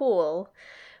Maiden Pool,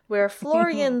 where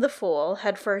Florian the Fool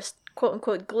had first quote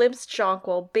unquote glimpsed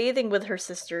Jonquil bathing with her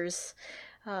sisters,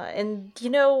 and you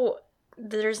know,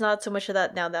 there's not so much of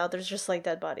that now. There's just like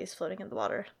dead bodies floating in the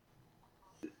water.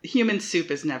 Human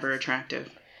soup is never attractive.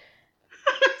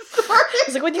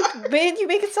 It's like when you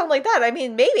make it sound like that. I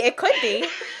mean, maybe it could be.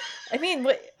 I mean,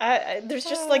 there's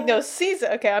just like no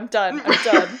season. Okay, I'm done.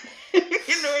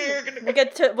 You know you're gonna.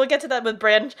 We'll get to that with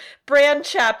brand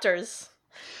chapters.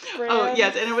 Oh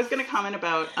yes, and I was going to comment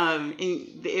about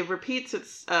it repeats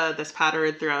this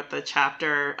pattern throughout the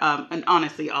chapter, and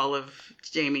honestly, all of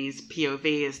Jaime's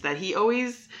POV is that he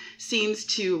always seems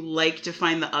to like to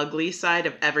find the ugly side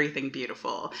of everything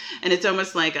beautiful, and it's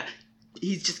almost like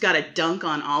he's just got a dunk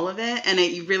on all of it, and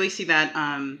you really see that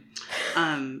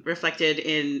reflected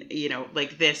in, you know,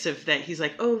 like this of that he's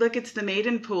like, oh look, it's the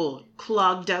Maiden Pool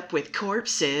clogged up with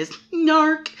corpses,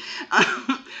 narc,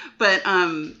 but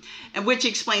and which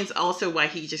explains also why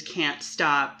he just can't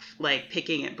stop like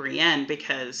picking at Brienne,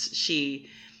 because she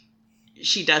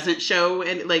doesn't show,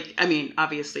 and like, I mean,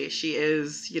 obviously she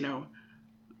is, you know,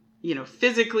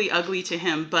 physically ugly to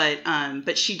him,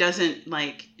 but she doesn't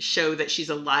like show that she's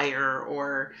a liar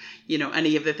or, you know,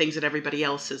 any of the things that everybody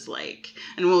else is like.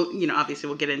 And we'll, you know, obviously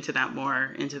we'll get into that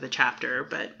more into the chapter,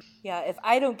 but yeah, if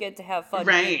I don't get to have fun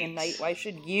right. at night, why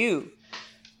should you?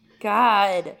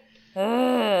 God.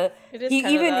 It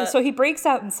is So he breaks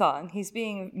out in song. He's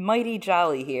being mighty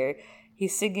jolly here.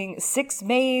 He's singing 6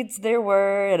 maids there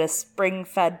were in a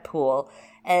spring-fed pool,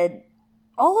 and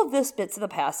all of this bits of the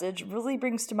passage really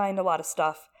brings to mind a lot of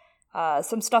stuff.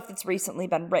 Some stuff that's recently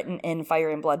been written in Fire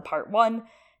and Blood Part 1,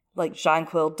 like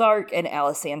Jonquil Dark and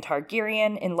Alysanne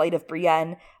Targaryen in light of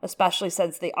Brienne, especially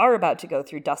since they are about to go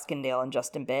through Duskendale in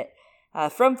just a bit.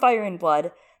 From Fire and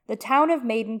Blood, the town of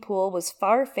Maidenpool was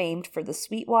far famed for the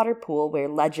Sweetwater Pool where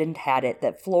legend had it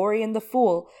that Florian the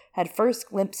Fool had first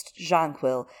glimpsed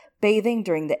Jonquil bathing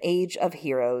during the Age of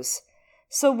Heroes.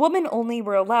 So women only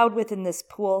were allowed within this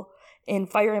pool. In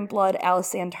Fire and Blood,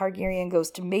 Alysanne Targaryen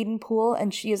goes to Maidenpool,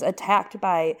 and she is attacked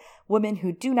by women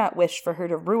who do not wish for her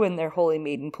to ruin their holy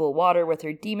Maidenpool water with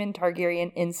her demon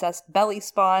Targaryen incest belly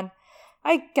spawn.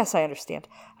 I guess I understand.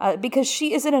 Because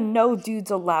she is in a no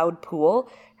dudes allowed pool,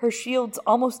 her shields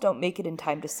almost don't make it in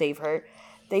time to save her.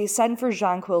 They send for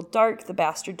Jonquil Dark, the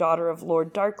bastard daughter of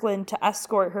Lord Darkland, to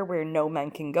escort her where no men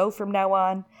can go from now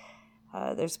on.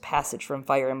 There's a passage from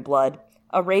Fire and Blood.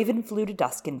 A raven flew to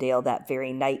Duskendale that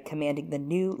very night, commanding the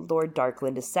new Lord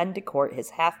Darkland to send to court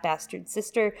his half-bastard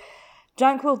sister,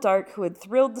 Jonquil Dark, who had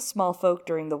thrilled the small folk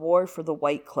during the War for the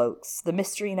White Cloaks, the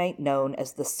mystery knight known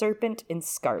as the Serpent in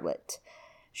Scarlet.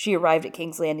 She arrived at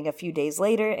King's Landing a few days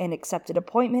later and accepted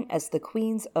appointment as the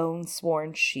Queen's own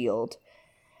sworn shield.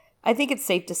 I think it's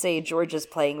safe to say George is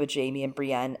playing with Jaime and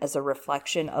Brienne as a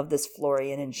reflection of this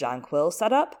Florian and Jonquil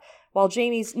setup, while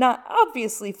Jaime's not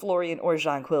obviously Florian or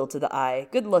Jonquil to the eye.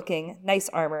 Good-looking, nice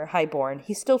armor, high-born,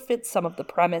 he still fits some of the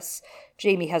premise.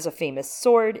 Jaime has a famous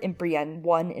sword, and Brienne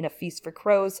won in a feast for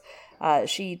crows.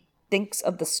 She thinks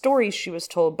of the stories she was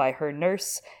told by her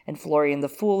nurse, and Florian the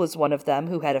Fool is one of them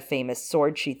who had a famous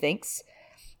sword, she thinks.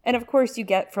 And of course you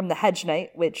get from the Hedge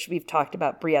Knight, which we've talked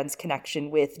about Brienne's connection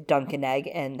with Duncan Egg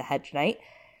and the Hedge Knight,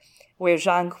 where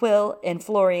Jonquil and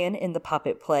Florian in the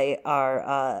puppet play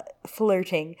are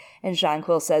flirting, and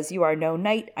Jonquil says, "You are no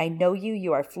knight, I know you,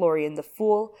 you are Florian the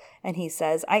fool," and he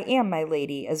says, "I am, my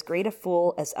lady, as great a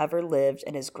fool as ever lived,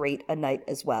 and as great a knight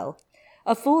as well.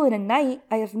 A fool and a knight,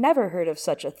 I have never heard of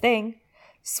such a thing.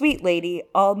 Sweet lady,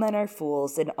 all men are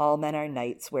fools, and all men are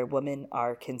knights where women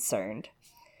are concerned."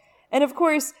 And of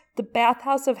course, the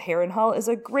bathhouse of Harrenhal is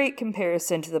a great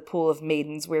comparison to the Pool of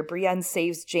Maidens, where Brienne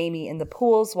saves Jaime in the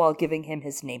pools while giving him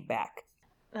his name back.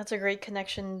 That's a great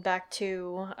connection back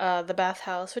to the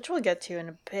bathhouse, which we'll get to in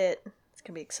a bit. It's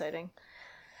going to be exciting.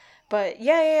 But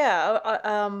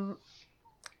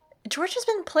George has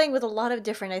been playing with a lot of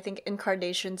different, I think,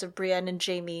 incarnations of Brienne and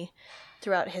Jaime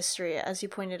throughout history, as you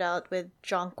pointed out, with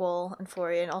Jonquil and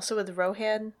Florian, also with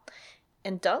Rohan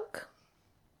and Dunk.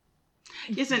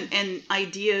 Yes, and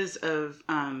ideas of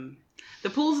the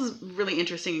pools is really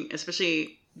interesting,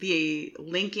 especially the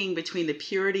linking between the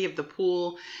purity of the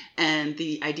pool and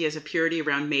the ideas of purity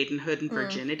around maidenhood and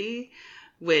virginity,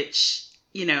 which,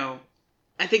 you know,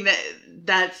 I think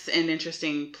that's an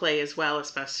interesting play as well,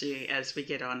 especially as we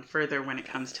get on further when it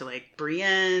comes to like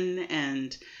Brienne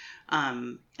and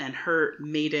her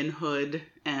maidenhood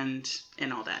and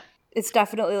all that. It's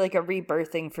definitely like a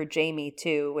rebirthing for Jaime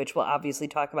too, which we'll obviously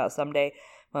talk about someday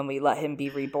when we let him be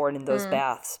reborn in those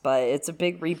baths. But it's a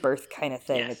big rebirth kind of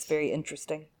thing. Yes. It's very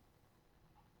interesting.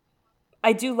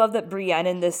 I do love that Brienne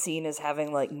in this scene is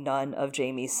having like none of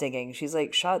Jaime's singing. She's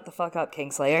like, "Shut the fuck up,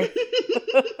 Kingslayer."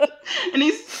 And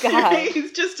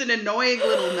he's just an annoying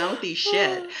little mouthy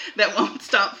shit that won't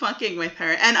stop fucking with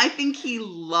her. And I think he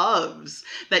loves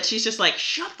that she's just like,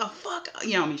 "Shut the fuck up."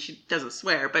 You know, I mean, she doesn't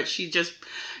swear, but she just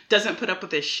doesn't put up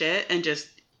with his shit and just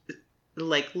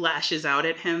like lashes out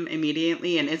at him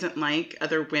immediately and isn't like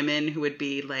other women who would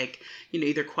be like, you know,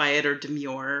 either quiet or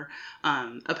demure,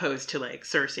 opposed to like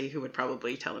Cersei, who would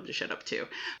probably tell him to shut up too.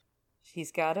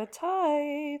 He's got a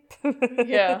type.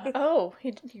 Yeah. Oh,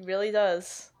 he really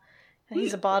does. And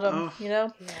he's a bottom, you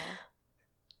know? Yeah.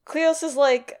 Cleos is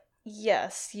like,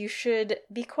 "Yes, you should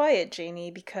be quiet,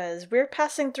 Jaime, because we're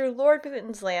passing through Lord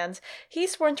Bootton's lands.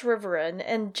 He's sworn to Riverrun."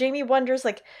 And Jaime wonders,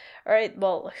 like, all right,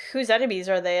 well, whose enemies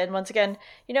are they? And once again,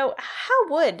 you know, how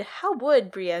would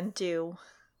Brienne do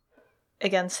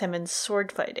against him in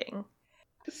sword fighting?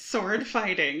 Sword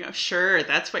fighting, sure,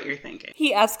 that's what you're thinking.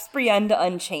 He asks Brienne to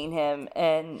unchain him,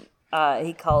 and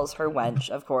he calls her wench,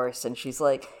 of course, and she's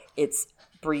like, "It's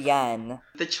Brienne."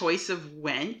 The choice of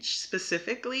wench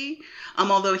specifically,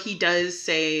 although he does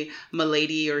say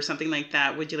 "milady" or something like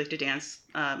that, "would you like to dance,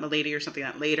 milady," or something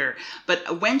like that later. But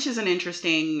a wench is an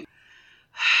interesting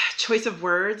choice of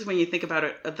words when you think about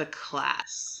it, the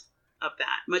class of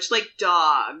that. Much like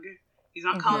dog, he's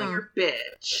not calling her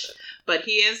bitch, but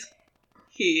he is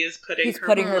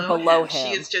putting her below him.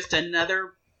 She is just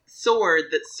another sword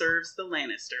that serves the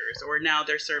Lannisters, or now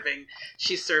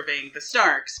she's serving the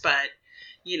Starks, but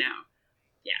you know,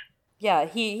 yeah. Yeah,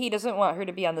 he doesn't want her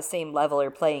to be on the same level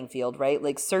or playing field, right?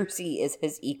 Like, Cersei is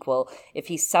his equal. If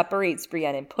he separates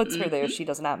Brienne and puts her there, she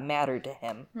does not matter to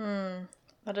him.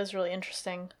 That is really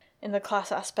interesting in the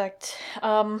class aspect.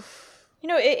 You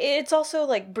know, it's also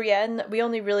like Brienne, we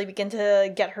only really begin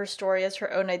to get her story as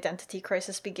her own identity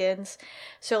crisis begins.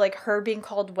 So like her being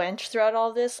called wench throughout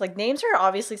all this, like names are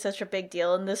obviously such a big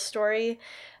deal in this story.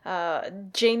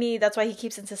 Jaime, that's why he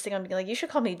keeps insisting on being like, "You should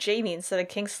call me Jaime instead of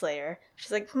Kingslayer."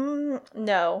 She's like,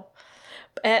 no.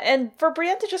 And for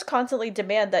Brienne to just constantly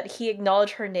demand that he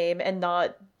acknowledge her name and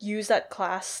not use that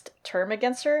classed term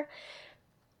against her,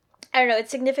 I don't know,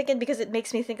 it's significant because it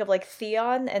makes me think of, like,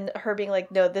 Theon and her being like,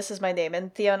 "No, this is my name,"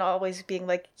 and Theon always being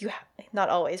like, not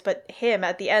always, but him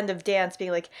at the end of Dance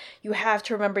being like, "You have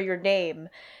to remember your name."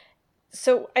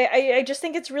 So I just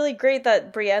think it's really great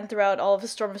that Brienne, throughout all of the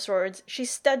Storm of Swords, she's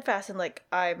steadfast in, like,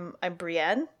 I'm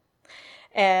Brienne.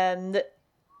 And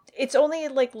it's only,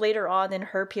 like, later on in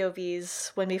her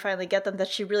POVs, when we finally get them, that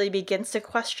she really begins to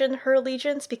question her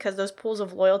allegiance, because those pools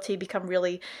of loyalty become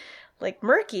really, like,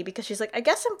 murky, because she's like, "I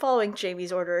guess I'm following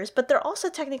Jaime's orders, but they're also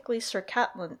technically Sir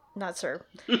Catelyn," not Sir.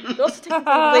 They're also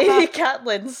technically Lady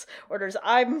Catelyn's orders.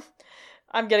 I'm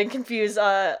getting confused.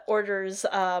 Orders.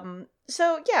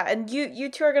 So yeah, and you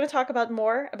two are going to talk about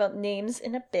more about names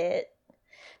in a bit.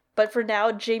 But for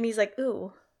now, Jaime's like,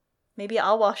 "Ooh, maybe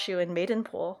I'll wash you in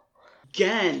Maidenpool."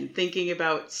 Again, thinking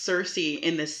about Cersei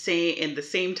in the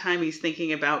same time he's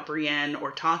thinking about Brienne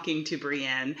or talking to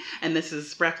Brienne, and this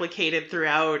is replicated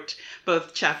throughout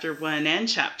both chapter 1 and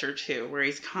chapter 2, where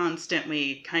he's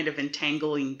constantly kind of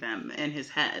entangling them in his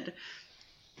head.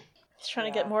 He's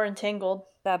trying to get more entangled.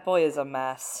 That boy is a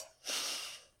mess.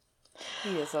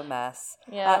 He is a mess.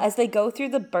 Yeah. As they go through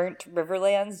the burnt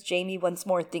Riverlands, Jaime once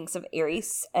more thinks of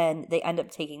Aerys, and they end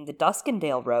up taking the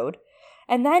Duskendale Road.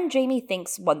 And then Jaime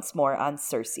thinks once more on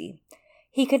Cersei.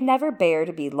 He could never bear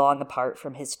to be long apart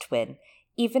from his twin.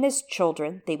 Even as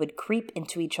children, they would creep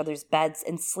into each other's beds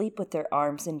and sleep with their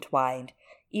arms entwined,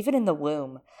 even in the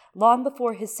womb. Long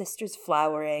before his sister's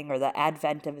flowering or the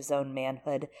advent of his own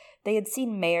manhood, they had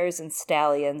seen mares and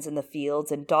stallions in the fields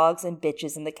and dogs and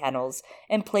bitches in the kennels,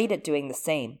 and played at doing the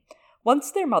same. Once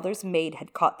their mother's maid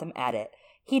had caught them at it.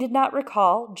 He did not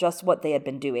recall just what they had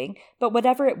been doing, but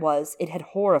whatever it was, it had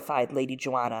horrified Lady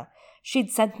Joanna. She'd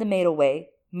sent the maid away,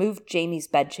 moved Jaime's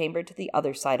bedchamber to the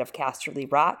other side of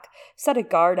Casterly Rock, set a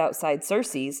guard outside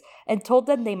Cersei's, and told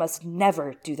them they must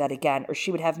never do that again, or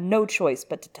she would have no choice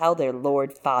but to tell their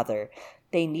lord father.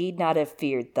 They need not have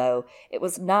feared, though. It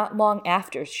was not long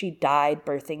after she died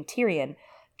birthing Tyrion.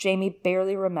 Jaime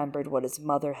barely remembered what his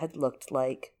mother had looked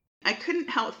like. I couldn't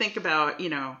help think about,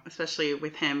 especially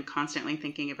with him constantly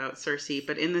thinking about Cersei,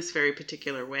 but in this very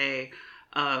particular way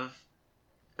of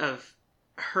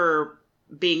her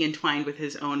being entwined with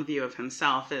his own view of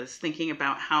himself, is thinking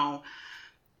about how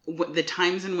the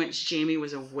times in which Jaime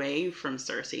was away from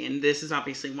Cersei, and this is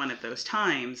obviously one of those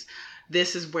times,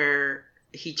 this is where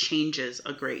he changes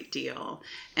a great deal.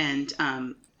 And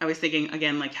I was thinking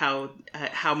again, like how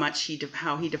he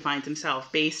defines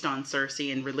himself based on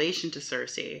Cersei in relation to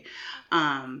Cersei,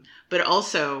 but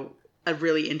also a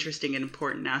really interesting and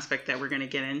important aspect that we're going to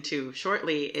get into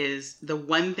shortly is the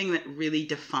one thing that really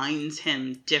defines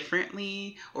him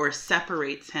differently or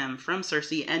separates him from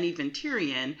Cersei and even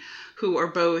Tyrion, who are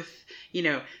both,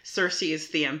 Cersei is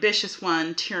the ambitious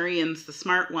one, Tyrion's the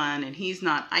smart one, and he's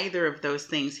not either of those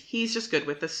things. He's just good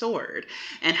with the sword,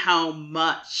 and how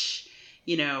much,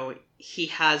 he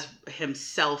has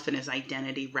himself and his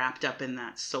identity wrapped up in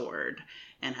that sword,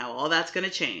 and how all that's going to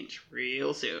change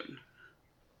real soon.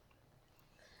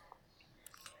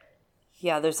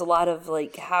 Yeah, there's a lot of,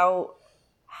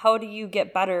 how do you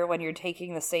get better when you're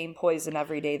taking the same poison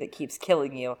every day that keeps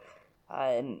killing you?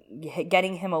 And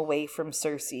getting him away from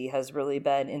Cersei has really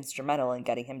been instrumental in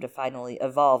getting him to finally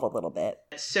evolve a little bit.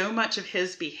 So much of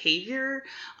his behavior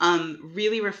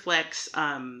really reflects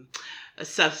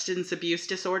substance abuse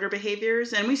disorder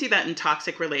behaviors. And we see that in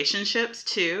toxic relationships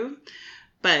too.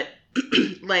 But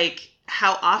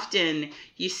how often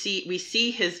we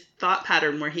see his thought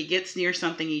pattern where he gets near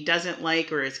something he doesn't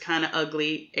like or is kind of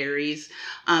ugly, Aerys,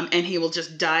 and he will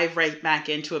just dive right back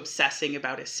into obsessing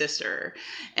about his sister,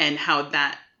 and how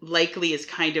that likely is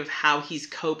kind of how he's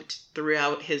coped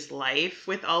throughout his life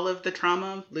with all of the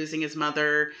trauma, losing his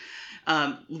mother,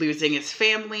 losing his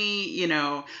family,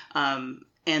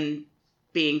 and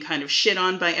being kind of shit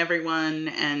on by everyone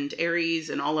and Aerys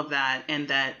and all of that, and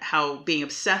that how being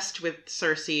obsessed with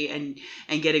Cersei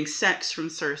and getting sex from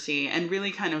Cersei and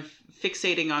really kind of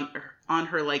fixating on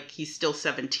her like he's still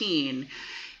 17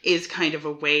 is kind of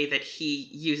a way that he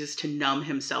uses to numb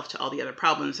himself to all the other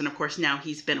problems. And of course now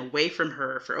he's been away from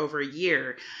her for over a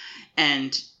year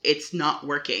and it's not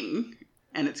working,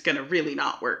 and it's going to really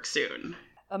not work soon.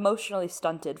 Emotionally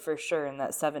stunted for sure in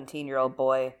that 17-year-old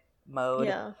boy mode.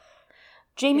 Yeah.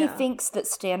 Jaime thinks that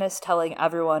Stannis telling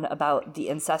everyone about the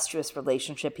incestuous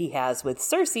relationship he has with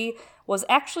Cersei was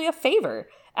actually a favor.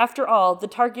 After all, the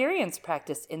Targaryens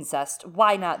practice incest.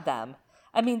 Why not them?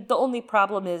 I mean, the only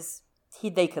problem is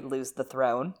they could lose the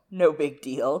throne. No big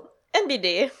deal.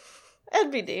 NBD.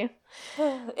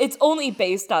 It's only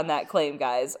based on that claim,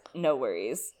 guys. No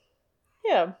worries.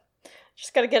 Yeah.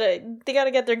 Just gotta they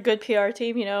gotta get their good PR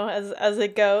team, as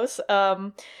it goes.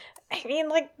 I mean,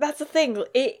 that's the thing.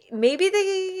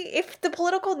 If the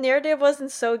political narrative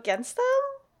wasn't so against them,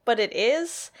 but it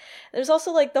is. There's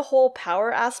also, the whole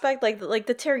power aspect. Like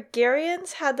the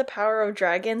Targaryens had the power of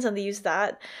dragons, and they used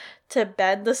that to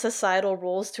bend the societal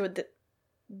rules to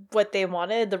what they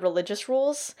wanted, the religious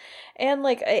rules. And,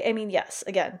 I mean, yes,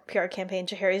 again, PR campaign.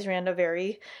 Jaehaerys ran a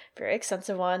very, very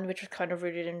extensive one, which was kind of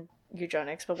rooted in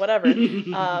eugenics, but whatever.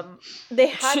 They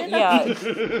had enough.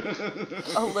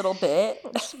 A little bit.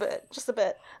 Just a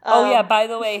bit. By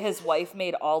the way, his wife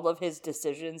made all of his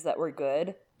decisions that were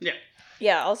good.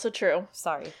 Yeah, also true.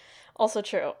 Sorry. Also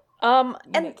true.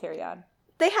 And carry on.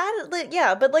 They had,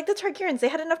 but the Targaryens, they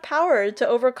had enough power to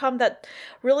overcome that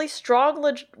really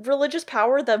strong religious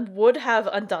power that would have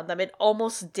undone them. It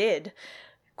almost did.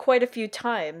 Quite a few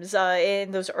times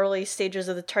in those early stages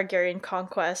of the Targaryen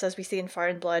conquest, as we see in Fire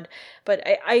and Blood. But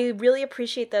I really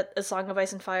appreciate that A Song of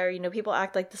Ice and Fire, people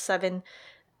act like the seven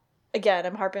again,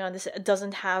 I'm harping on this, it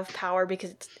doesn't have power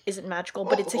because it isn't magical,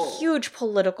 but it's a huge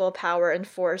political power and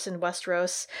force in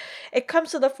Westeros. It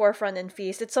comes to the forefront in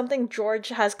Feast. It's something George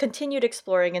has continued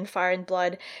exploring in Fire and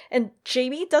Blood, and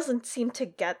Jaime doesn't seem to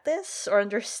get this or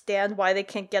understand why they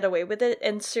can't get away with it,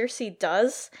 and Cersei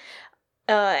does.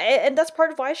 And that's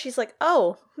part of why she's like,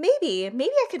 oh, maybe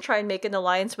I can try and make an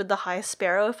alliance with the High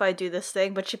Sparrow if I do this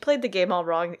thing, but she played the game all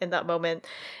wrong in that moment.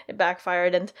 It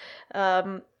backfired, and,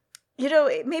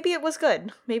 maybe it was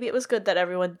good. Maybe it was good that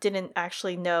everyone didn't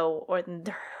actually know, or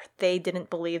they didn't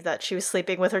believe that she was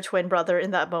sleeping with her twin brother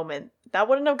in that moment. That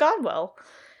wouldn't have gone well.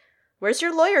 Where's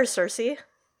your lawyer, Cersei?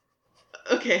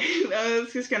 Okay, I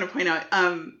was just going to point out,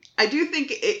 I do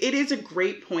think it is a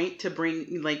great point to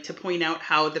point out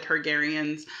how the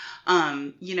Targaryens,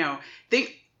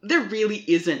 there really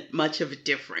isn't much of a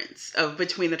difference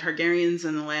between the Targaryens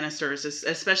and the Lannisters,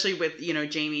 especially with,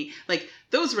 Jaime. Like,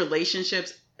 those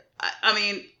relationships, I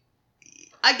mean,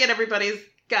 I get everybody's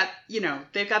got,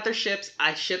 they've got their ships.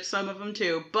 I ship some of them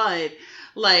too, but,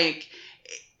 like,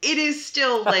 it is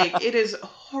still, like, it is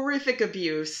horrific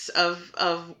abuse of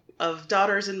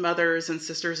daughters and mothers and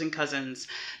sisters and cousins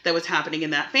that was happening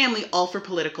in that family, all for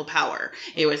political power.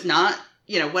 It was not,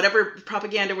 whatever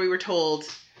propaganda we were told,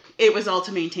 it was all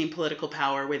to maintain political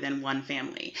power within one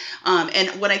family. And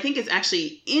what I think is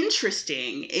actually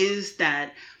interesting is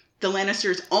that the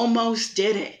Lannisters almost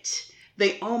did it.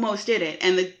 They almost did it.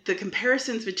 And the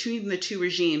comparisons between the two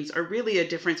regimes are really a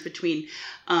difference between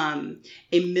a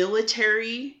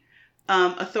military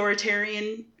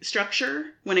authoritarian structure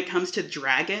when it comes to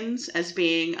dragons as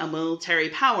being a military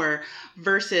power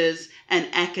versus an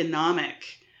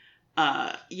economic,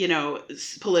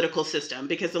 political system.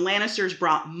 Because the Lannisters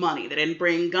brought money. They didn't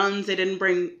bring guns.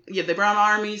 They brought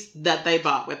armies that they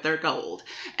bought with their gold.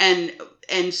 And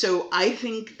so I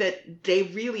think that they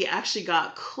really actually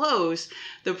got close.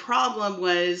 The problem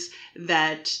was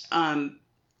that,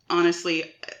 honestly,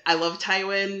 I love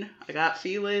Tywin. I got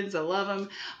feelings. I love him.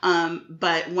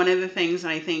 But one of the things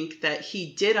I think that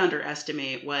he did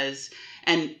underestimate was,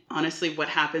 and honestly, what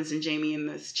happens in Jaime in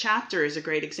this chapter is a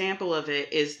great example of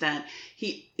it, is that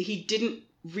he didn't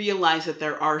realize that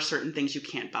there are certain things you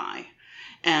can't buy,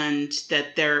 and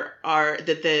that there are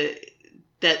that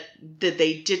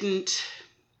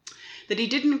he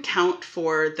didn't account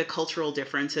for the cultural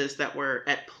differences that were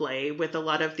at play with a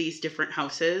lot of these different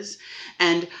houses.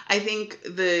 And I think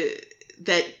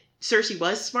that Cersei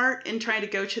was smart in trying to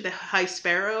go to the High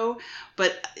Sparrow,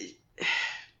 but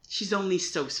she's only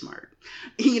so smart.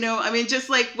 Just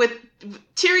like with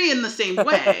Tyrion the same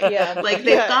way. Yeah. Like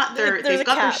they've got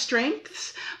their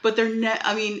strengths, but they're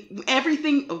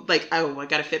everything, like, oh, I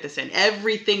gotta fit this in.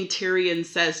 Everything Tyrion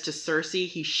says to Cersei,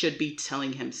 he should be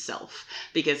telling himself,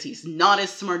 because he's not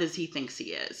as smart as he thinks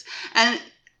he is. And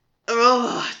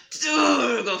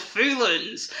the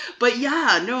feelings. But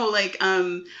yeah, no, like,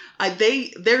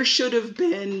 there should have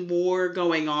been more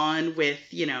going on with,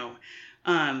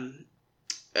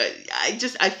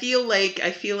 I feel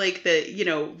like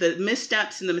the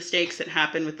missteps and the mistakes that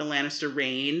happen with the Lannister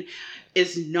reign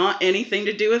is not anything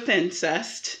to do with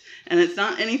incest, and it's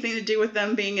not anything to do with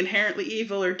them being inherently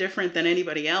evil or different than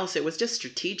anybody else. It was just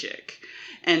strategic.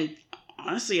 And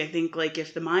honestly, I think, like,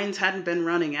 if the mines hadn't been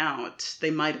running out, they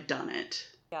might have done it.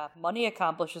 Yeah, money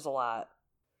accomplishes a lot.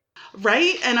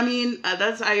 Right? And I mean,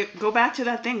 I go back to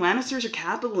that thing. Lannisters are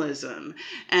capitalism.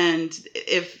 And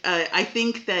I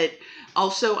think that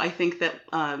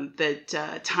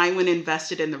Tywin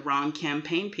invested in the wrong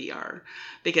campaign PR,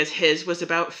 because his was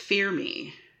about fear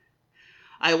me.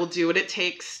 I will do what it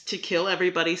takes to kill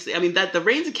everybody. I mean, that the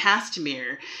Rains of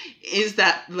Castamere is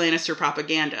that Lannister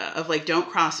propaganda of, like, don't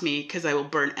cross me because I will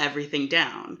burn everything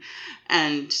down.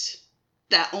 And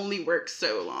that only works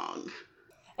so long.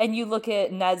 And you look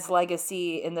at Ned's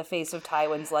legacy in the face of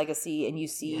Tywin's legacy, and you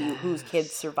see whose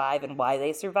kids survive and why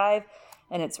they survive.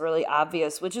 And it's really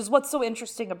obvious, which is what's so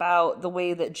interesting about the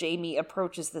way that Jaime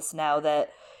approaches this now, that,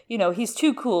 he's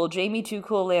too cool. Jaime too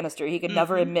cool Lannister. He could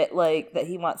never admit, like, that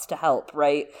he wants to help,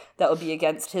 right? That would be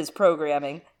against his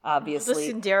programming,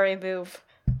 obviously. The Sindari move.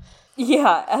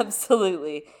 Yeah,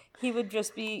 absolutely. He would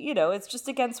just be, it's just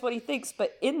against what he thinks.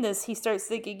 But in this, he starts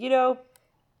thinking,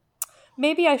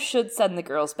 maybe I should send the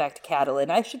girls back to Catelyn.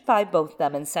 I should find both of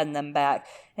them and send them back.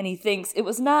 And he thinks it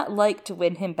was not like to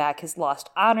win him back his lost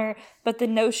honor, but the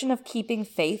notion of keeping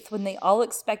faith when they all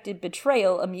expected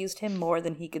betrayal amused him more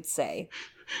than he could say.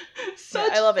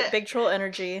 I love it. Big troll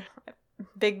energy.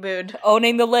 Big mood.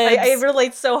 Owning the lids. I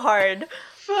relate so hard.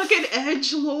 Fucking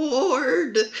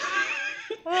edgelord.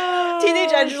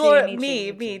 Teenage edgelord.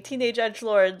 Me. Teenage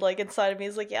edgelord, like, inside of me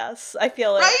is like, yes, I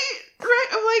feel it. Right? Right,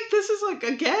 I'm like, this is like,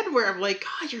 again, where I'm like,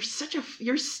 God,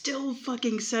 you're still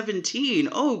fucking 17.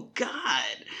 Oh, God.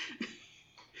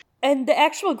 And the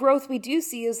actual growth we do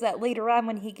see is that later on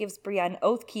when he gives Brienne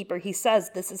Oathkeeper, he says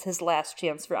this is his last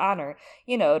chance for honor,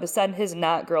 to send his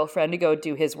not girlfriend to go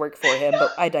do his work for him,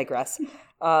 but I digress.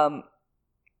 Jaime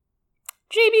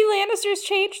Lannister's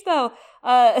changed, though.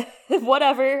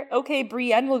 Whatever. Okay,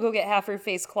 Brienne will go get half her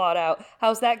face clawed out.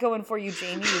 How's that going for you,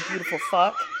 Jaime, you beautiful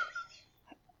fuck?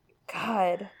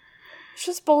 God. It's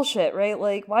just bullshit, right?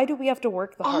 Like, why do we have to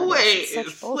work the hardest? Always. It's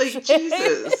such bullshit. Like,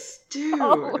 Jesus. Dude.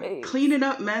 Always. Cleaning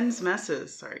up men's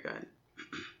messes. Sorry, go ahead.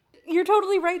 You're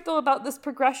totally right, though, about this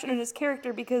progression in his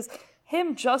character, because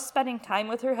him just spending time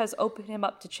with her has opened him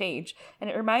up to change. And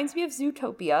it reminds me of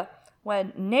Zootopia,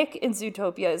 when Nick in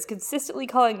Zootopia is consistently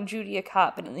calling Judy a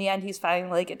cop, and in the end he's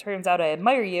finally like, it turns out I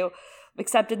admire you.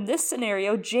 Except in this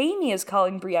scenario, Jaime is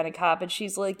calling Brienne a cop, and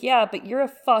she's like, yeah, but you're a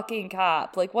fucking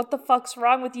cop. Like, what the fuck's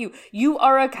wrong with you? You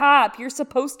are a cop. You're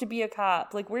supposed to be a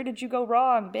cop. Like, where did you go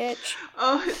wrong, bitch?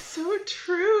 Oh, it's so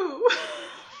true.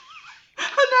 And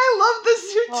I love the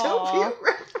Zootopia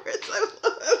reference. I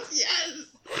love it. Yes.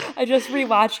 I just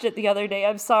rewatched it the other day.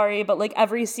 I'm sorry, but like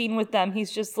every scene with them,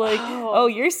 he's just like, oh,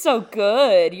 you're so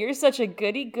good. You're such a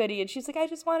goody goody. And she's like, I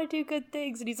just want to do good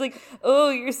things. And he's like, oh,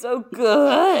 you're so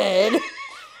good.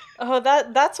 Oh,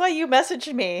 that's why you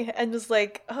messaged me and was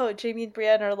like, oh, Jaime and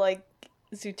Brienne are like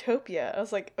Zootopia. I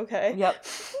was like, okay. Yep.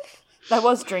 I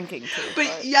was drinking too.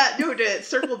 But yeah, no, to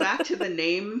circle back to the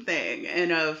name thing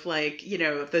and of like,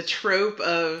 the trope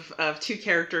of two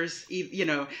characters,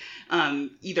 either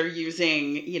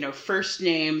using, first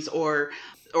names or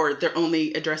they're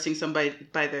only addressing somebody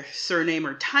by their surname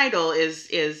or title is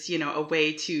a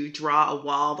way to draw a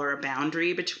wall or a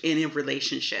boundary in a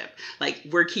relationship. Like,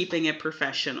 we're keeping it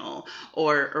professional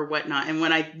or whatnot. And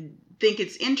when I think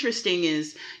it's interesting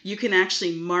is you can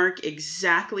actually mark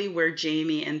exactly where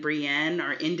Jaime and Brienne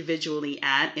are individually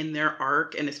at in their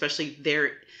arc, and especially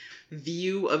their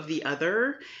view of the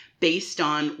other, based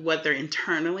on what they're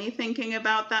internally thinking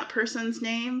about that person's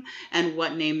name and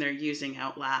what name they're using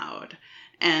out loud.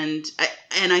 And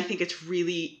I think it's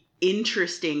really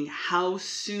interesting how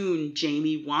soon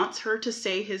Jaime wants her to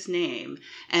say his name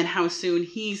and how soon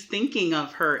he's thinking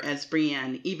of her as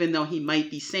Brienne, even though he might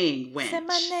be saying wench.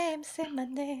 Say my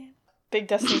name. Big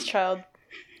Destiny's Child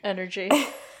energy.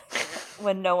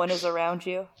 When no one is around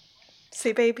you.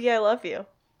 Say, baby, I love you.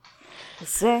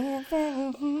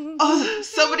 Oh,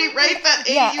 somebody write that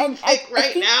AU fic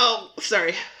right now.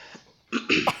 Sorry.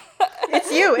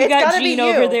 It's you. It's got gotta Jean be you.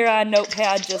 over there on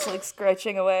Notepad just like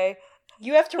scratching away.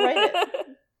 You have to write it.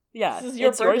 Yeah, this is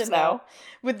your burden yours now.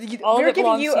 We're It giving you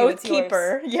belongs to you,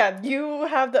 Oathkeeper. Yeah, you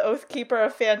have the Oathkeeper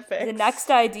of fanfics. The next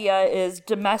idea is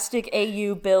domestic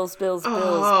AU bills, Brainy.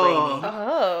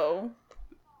 Oh.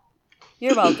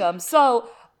 You're welcome. So,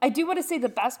 I do want to say the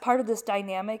best part of this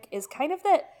dynamic is kind of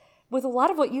that, with a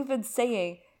lot of what you've been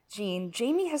saying, Jean,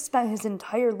 Jaime has spent his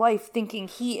entire life thinking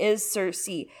he is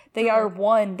Cersei. They are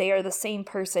one. They are the same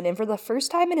person. And for the first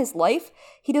time in his life,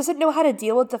 he doesn't know how to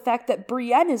deal with the fact that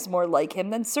Brienne is more like him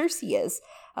than Cersei is.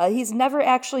 He's never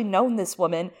actually known this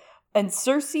woman. And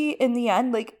Cersei, in the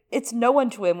end, like, it's no one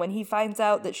to him when he finds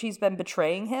out that she's been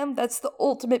betraying him. That's the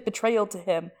ultimate betrayal to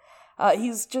him.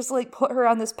 He's just, like, put her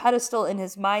on this pedestal in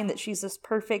his mind that she's this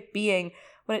perfect being.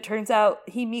 When it turns out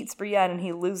he meets Brienne and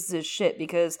he loses his shit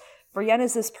because Brienne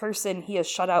is this person he has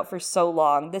shut out for so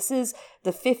long. This is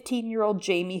the 15-year-old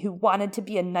Jaime who wanted to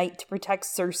be a knight to protect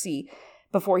Cersei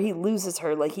before he loses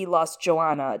her like he lost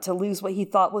Joanna, to lose what he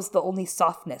thought was the only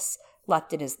softness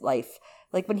left in his life.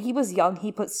 Like, when he was young,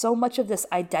 he put so much of this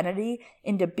identity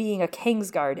into being a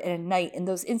Kingsguard and a knight, and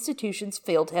those institutions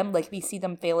failed him, like we see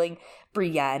them failing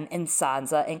Brienne and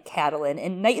Sansa and Catelyn,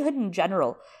 and knighthood in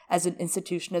general as an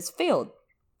institution has failed.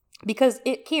 Because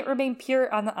it can't remain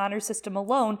pure on the honor system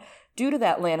alone due to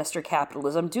that Lannister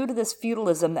capitalism, due to this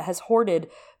feudalism that has hoarded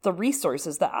the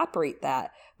resources that operate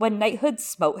that. When knighthood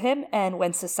smote him, and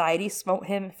when society smote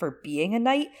him for being a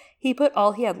knight, he put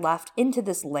all he had left into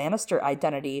this Lannister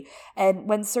identity. And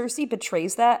when Cersei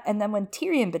betrays that, and then when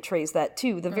Tyrion betrays that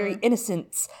too, the very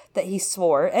innocence that he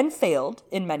swore and failed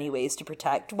in many ways to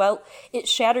protect, well, it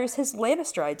shatters his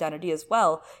Lannister identity as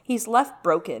well. He's left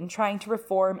broken, trying to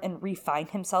reform and refine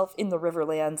himself in the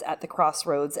Riverlands at the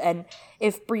crossroads. And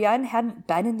if Brienne hadn't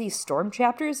been in these Storm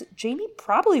chapters, Jaime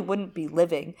probably wouldn't be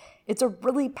living. It's a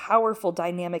really powerful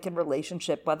dynamic in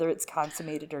relationship, whether it's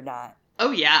consummated or not.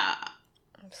 Oh, yeah.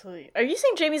 Absolutely. Are you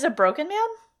saying Jaime's a broken man?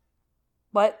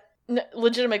 What? No,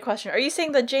 legitimate question. Are you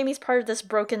saying that Jaime's part of this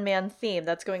broken man theme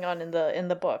that's going on in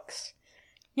the books?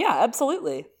 Yeah,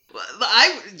 absolutely.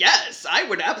 I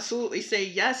would absolutely say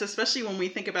yes, especially when we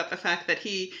think about the fact that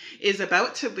he is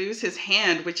about to lose his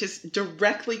hand, which is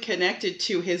directly connected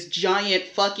to his giant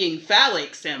fucking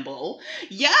phallic symbol.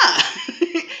 Yeah.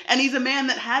 And he's a man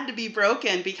that had to be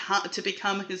broken to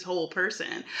become his whole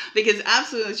person. Because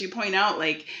absolutely, as you point out,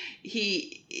 like,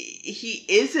 he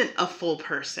isn't a full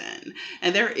person.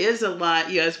 And there is a lot,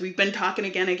 as we've been talking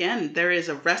again, there is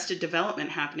arrested development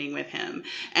happening with him.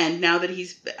 And now that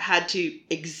he's had to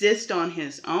exist on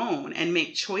his own and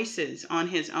make choices on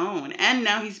his own, and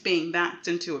now he's being backed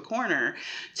into a corner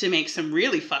to make some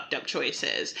really fucked up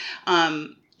choices.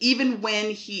 Even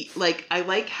when I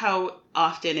like how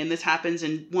often, and this happens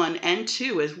in 1 and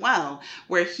 2 as well,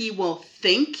 where he will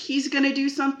think he's going to do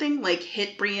something, like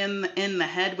hit Brienne in the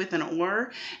head with an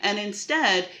oar, and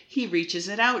instead he reaches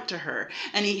it out to her.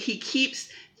 And he keeps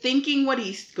thinking what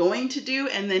he's going to do,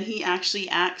 and then he actually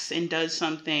acts and does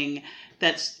something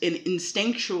that's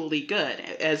instinctually good,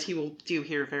 as he will do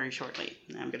here very shortly.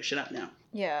 I'm going to shut up now.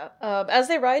 Yeah. As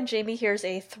they ride, Jaime hears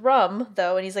a thrum,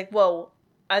 though, and he's like, whoa,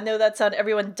 I know that sound,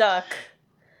 everyone duck.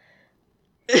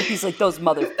 He's like, those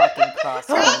motherfucking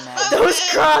crossbowmen. Those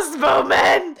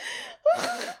crossbowmen!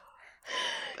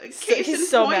 He's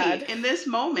so mad. In this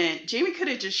moment, Jaime could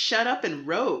have just shut up and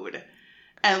rode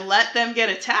and let them get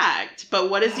attacked. But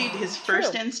what is he? His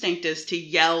first instinct is to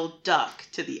yell duck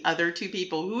to the other 2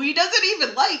 people who he doesn't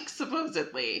even like,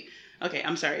 supposedly. Okay,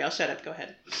 I'm sorry. I'll shut up. Go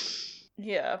ahead.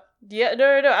 Yeah. Yeah,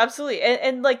 no, absolutely.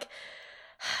 And like,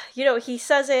 he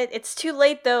says it. It's too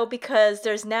late, though, because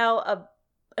there's now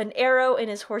an arrow in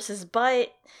his horse's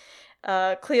butt.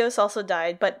 Cleos also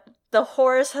died, but the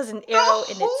horse has an arrow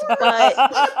in its butt.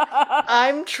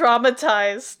 I'm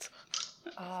traumatized.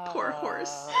 Poor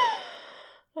horse.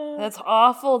 That's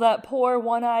awful, that poor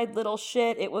one-eyed little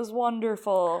shit. It was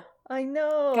wonderful. I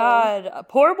know. God,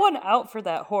 pour one out for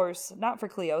that horse. Not for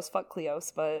Cleos, fuck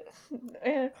Cleos, but...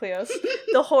 Yeah, Cleos.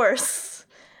 The horse.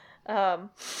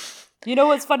 You know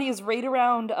what's funny is right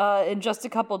around, in just a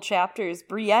couple chapters,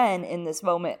 Brienne, in this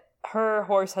moment, her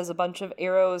horse has a bunch of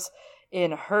arrows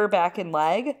in her back and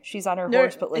leg. She's on her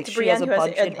horse, but like she has a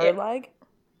bunch in her leg.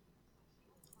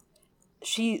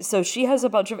 She has a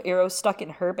bunch of arrows stuck in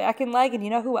her back and leg, and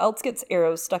you know who else gets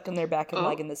arrows stuck in their back and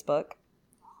leg in this book?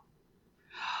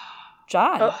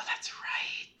 Jon. Oh, that's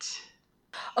right.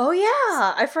 Oh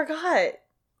yeah, I forgot.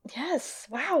 Yes,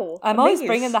 wow. I'm always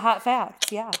bringing the hot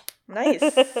facts, yeah.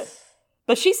 Nice.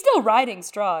 But she's still riding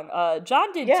strong.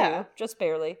 Jon did too, just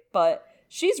barely, but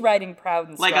she's riding proud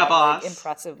and strong, like a boss,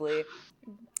 impressively.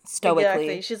 Stoically.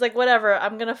 Exactly. She's like, whatever,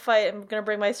 I'm gonna fight, I'm gonna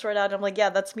bring my sword out. And I'm like, yeah,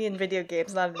 that's me in video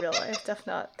games, not in real life. Def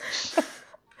not.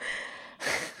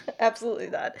 Absolutely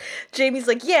not. Jaime's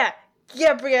like, yeah,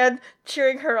 Brienne,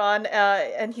 cheering her on,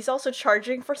 and he's also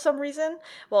charging for some reason.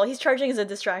 Well, he's charging as a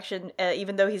distraction,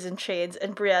 even though he's in chains,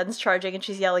 and Brienne's charging, and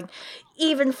she's yelling,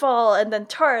 even fall, and then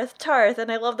Tarth,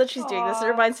 and I love that she's doing this. It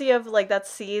reminds me of, like, that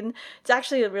scene. It's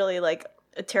actually really, like,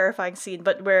 a terrifying scene,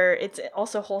 but where it's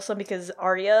also wholesome because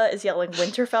Arya is yelling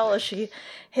Winterfell as she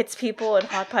hits people, and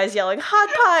Hot Pie's yelling hot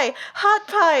pie,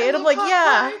 and I'm like,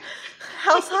 yeah,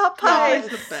 how's hot pie? It's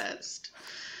the best.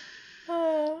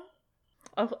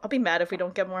 I'll be mad if we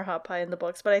don't get more hot pie in the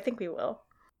books, but I think we will.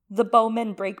 The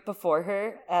bowmen break before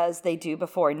her, as they do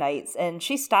before knights, and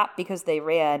she stopped because they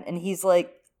ran, and he's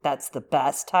like, that's the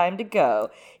best time to go.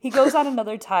 He goes on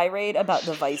another tirade about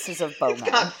the vices of bowmen.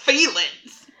 He's got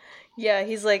feelings. Yeah,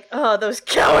 he's like, oh, those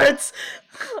cowards.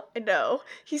 I know.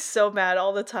 He's so mad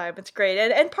all the time. It's great.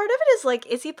 And part of it is like,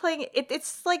 is he playing it?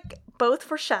 It's like both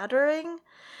foreshadowing,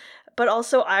 but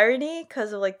also irony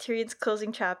because of like Tyrion's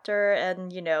closing chapter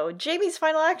and, Jaime's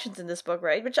final actions in this book,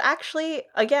 right? Which actually,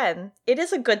 again, it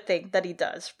is a good thing that he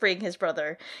does, freeing his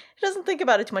brother. He doesn't think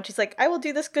about it too much. He's like, I will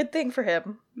do this good thing for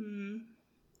him. Mm.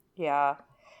 Yeah.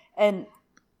 And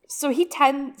so he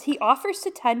offers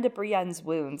to tend to Brienne's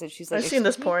wounds, and she's like, I've seen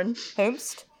this porn.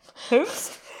 Hoomst.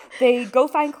 They go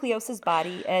find Cleos's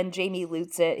body, and Jaime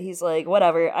loots it. He's like,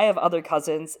 whatever, I have other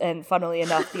cousins, and funnily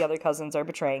enough, the other cousins are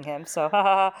betraying him, so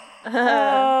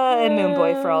and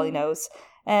Moonboy, for all he knows.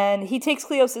 And he takes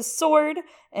Cleos's sword,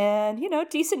 and,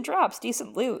 decent drops,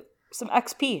 decent loot, some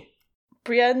XP.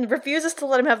 Brienne refuses to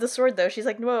let him have the sword, though. She's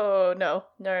like, no.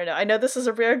 I know this is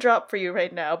a rare drop for you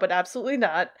right now, but absolutely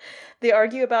not. They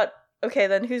argue about, okay,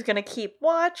 then who's gonna keep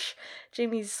watch?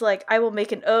 Jaime's like, I will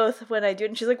make an oath when I do it.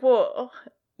 And she's like, whoa,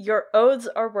 your oaths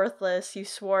are worthless. You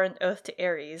swore an oath to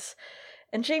Aerys.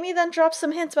 And Jaime then drops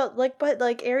some hints about, but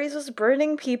Aerys was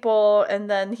burning people,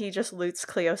 and then he just loots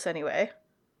Cleos anyway.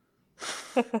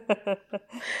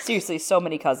 Seriously, so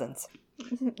many cousins.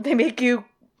 They make you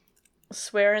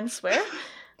swear and swear?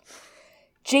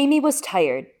 Jaime was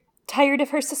tired. Tired of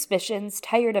her suspicions,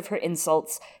 tired of her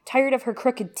insults, tired of her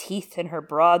crooked teeth and her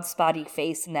broad, spotty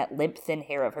face and that limp, thin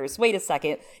hair of hers. Wait a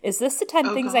second. Is this the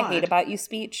 10 things I hate about you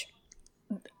speech?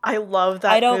 I love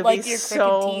that I don't movie like your crooked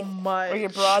so teeth much. or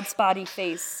your broad, spotty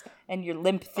face and your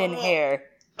limp, thin hair.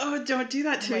 Oh, don't do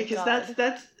that to me, because God.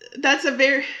 that's a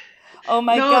very... Oh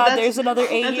my No, god, that's- there's another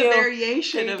AU. That's a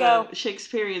variation There you of go. a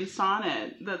Shakespearean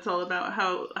sonnet that's all about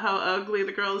how ugly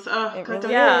the girl is. Oh, It God, really don't is.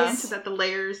 get into that. The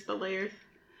layers.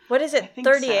 What is I it? think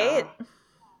 38? so.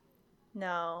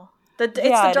 No. It's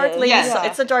Yeah, the it Dark is. Lady. Yeah.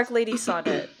 It's the Dark Lady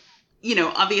sonnet. You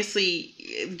know, obviously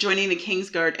joining the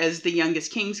Kingsguard as the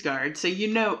youngest Kingsguard, so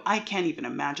I can't even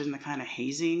imagine the kind of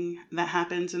hazing that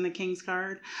happens in the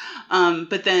Kingsguard.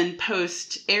 But then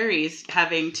post Ares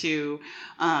having to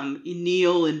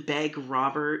kneel and beg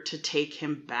Robert to take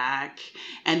him back,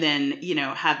 and then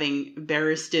having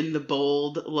Barristan the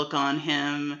Bold look on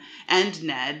him and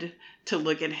Ned to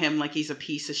look at him like he's a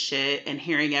piece of shit, and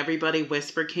hearing everybody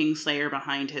whisper Kingslayer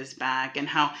behind his back, and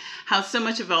how so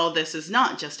much of all this is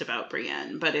not just about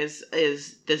Brienne, but is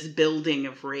this building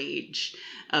of rage,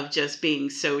 of just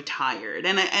being so tired.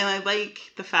 And I like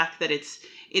the fact that it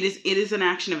is an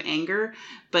action of anger,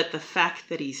 but the fact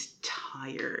that he's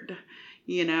tired,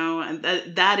 and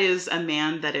that is a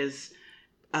man that is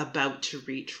about to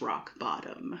reach rock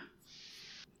bottom.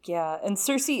 Yeah, and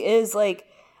Cersei is, like,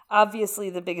 obviously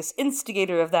the biggest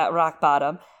instigator of that rock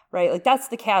bottom, right? Like, that's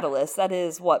the catalyst. That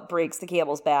is what breaks the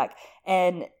camel's back.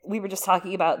 And we were just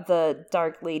talking about the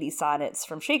Dark Lady sonnets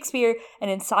from Shakespeare, and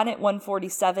in Sonnet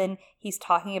 147, he's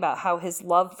talking about how his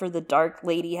love for the Dark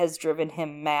Lady has driven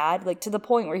him mad, like to the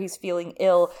point where he's feeling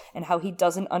ill, and how he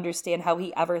doesn't understand how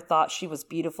he ever thought she was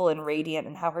beautiful and radiant,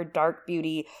 and how her dark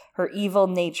beauty, her evil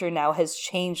nature now has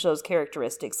changed those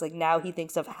characteristics. Like, now he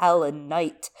thinks of hell and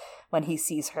night when he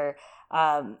sees her.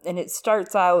 And it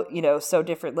starts out, so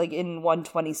different. Like in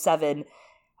 127,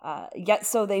 yet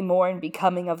so they mourn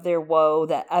becoming of their woe,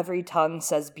 that every tongue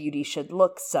says beauty should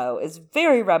look so, is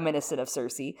very reminiscent of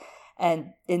Cersei.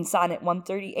 And in Sonnet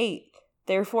 138,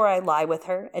 therefore I lie with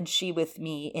her, and she with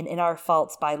me, and in our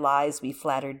faults by lies we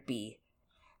flattered be.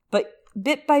 But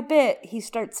bit by bit, he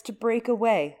starts to break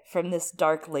away from this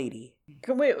Dark Lady.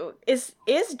 Wait, is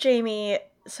Jaime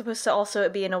supposed to also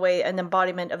be in a way an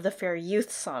embodiment of the fair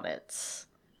youth sonnets?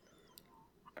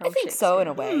 I think so, in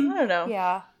a way. I don't know.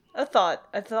 Yeah. A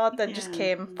thought that just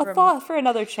came A from... thought for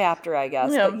another chapter, I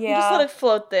guess. Yeah, But yeah. just let it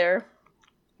float there.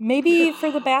 Maybe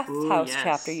for the bathhouse yes.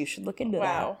 chapter, you should look into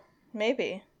Wow.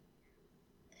 Maybe.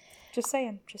 that. Just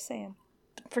saying.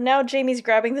 For now, Jaime's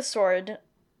grabbing the sword,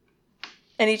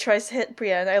 and he tries to hit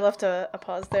Brienne. I left a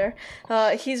pause there.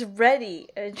 He's ready,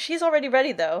 and she's already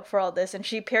ready, though, for all this, and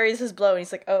she parries his blow, and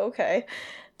he's like, oh, okay.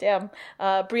 Damn.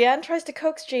 Brienne tries to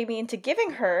coax Jaime into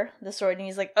giving her the sword, and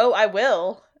he's like, oh, I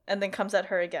will, and then comes at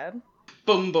her again.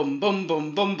 Boom, boom, boom,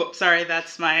 boom, boom, boom. Sorry,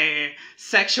 that's my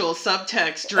sexual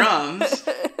subtext drums.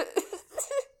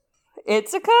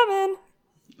 It's a coming.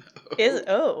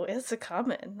 It's a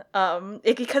common.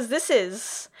 Because this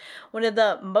is one of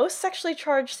the most sexually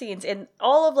charged scenes in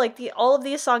all of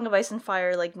the Song of Ice and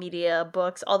Fire media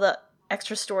books, all the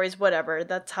extra stories, whatever.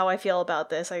 That's how I feel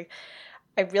about this. I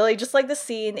really just like the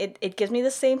scene. It gives me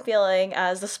the same feeling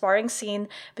as the sparring scene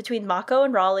between Mako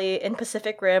and Raleigh in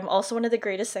Pacific Rim, also one of the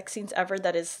greatest sex scenes ever.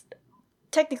 That is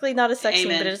technically not a sex scene,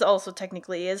 but it is also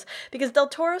technically is, because Del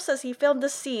Toro says he filmed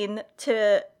this scene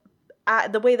to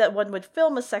the way that one would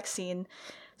film a sex scene.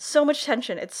 So much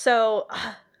tension. It's so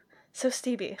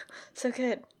steamy. So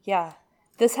good. Yeah.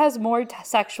 This has more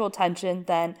sexual tension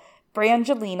than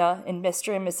Brangelina in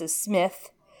Mr. and Mrs.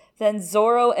 Smith, than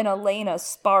Zorro and Elena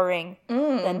sparring,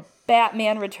 than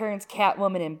Batman Returns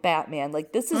Catwoman and Batman.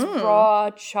 Like, this is raw,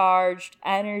 charged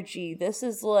energy. This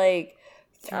is like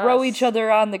throw each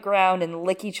other on the ground and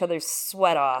lick each other's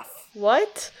sweat off.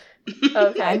 What?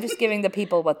 Okay. I'm just giving the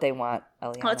people what they want,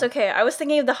 Eliana. Oh, it's okay. I was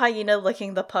thinking of the hyena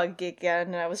licking the pug again,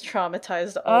 and I was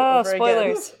traumatized all over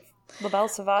spoilers. La Belle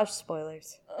Sauvage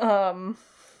spoilers. again.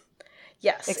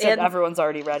 Yes. Except and, everyone's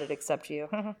already read it except you.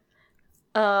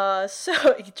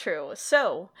 so true.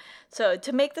 So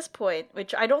to make this point,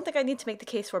 which I don't think I need to make the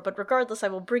case for, but regardless, I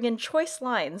will bring in choice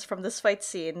lines from this fight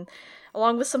scene,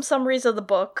 along with some summaries of the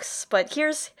books. But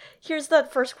here's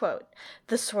that first quote.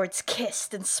 The swords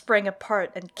kissed and sprang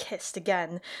apart and kissed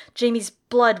again. Jaime's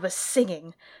blood was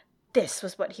singing. This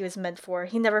was what he was meant for.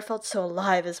 He never felt so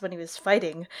alive as when he was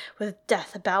fighting, with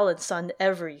death balanced on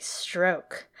every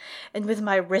stroke. And with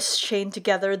my wrists chained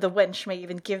together, the wench may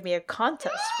even give me a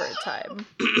contest for a time.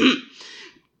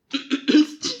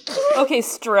 Okay,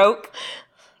 stroke.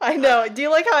 I know. Do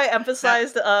you like how I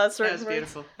emphasized certain That was words?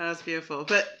 beautiful. That was beautiful.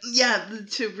 But yeah,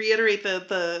 to reiterate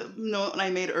the note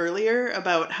I made earlier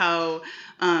about how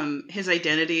his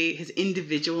identity, his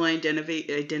individual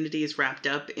identity is wrapped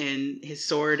up in his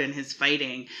sword and his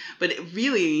fighting. But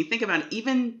really, when you think about it,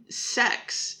 even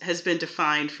sex has been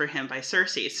defined for him by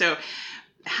Cersei. So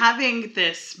having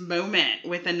this moment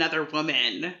with another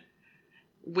woman,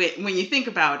 when you think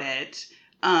about it,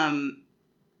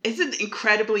 isn't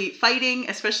incredibly fighting,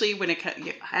 especially when I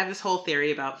have this whole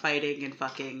theory about fighting and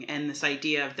fucking, and this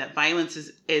idea of that violence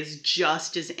is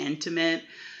just as intimate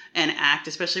an act,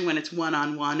 especially when it's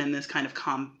one-on-one in this kind of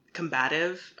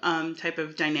combative type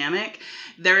of dynamic.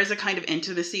 There is a kind of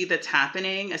intimacy that's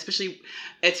happening, especially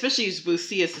as we'll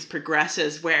see as this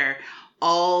progresses, where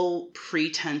all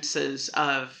pretenses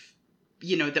of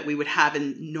that we would have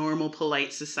in normal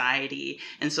polite society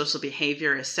and social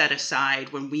behavior is set aside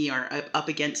when we are up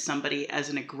against somebody as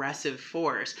an aggressive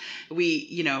force. We,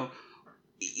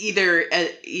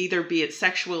 either be it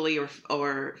sexually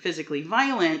or physically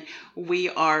violent, we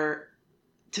are,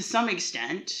 to some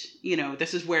extent,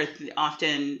 this is where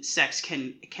often sex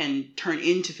can turn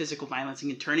into physical violence and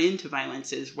can turn into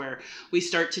violence, is where we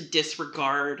start to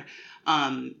disregard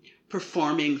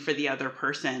performing for the other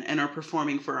person and are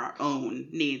performing for our own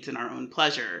needs and our own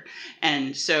pleasure.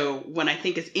 And so what I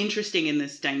think is interesting in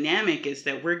this dynamic is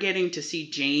that we're getting to see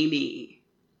Jaime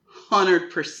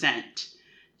 100%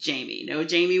 Jaime. No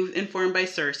Jaime informed by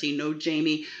Cersei, no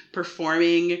Jaime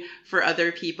performing for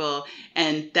other people.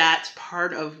 And that's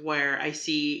part of where I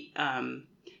see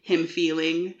him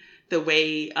feeling the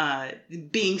way,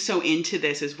 being so into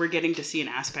this, is we're getting to see an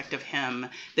aspect of him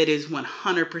that is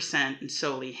 100% and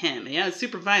solely him. And yeah, it's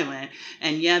super violent.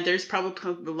 And yeah, there's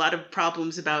probably a lot of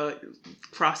problems about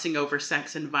crossing over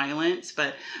sex and violence.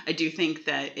 But I do think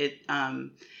that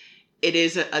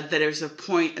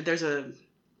there's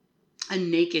a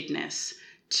nakedness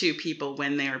to people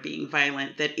when they are being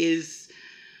violent that is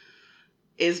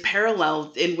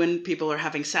paralleled in when people are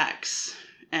having sex.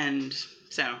 And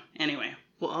so anyway,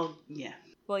 well, yeah.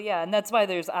 Well, yeah, and that's why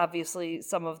there's obviously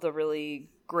some of the really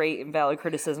great and valid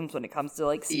criticisms when it comes to,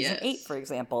 like, season 8, for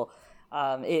example.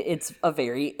 It's a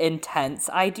very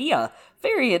intense idea.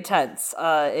 Very intense.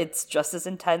 It's just as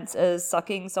intense as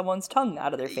sucking someone's tongue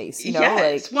out of their face,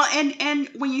 Yes. Well, and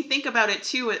when you think about it,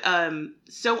 too,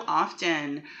 so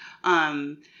often,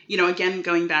 again,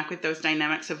 going back with those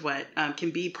dynamics of what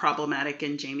can be problematic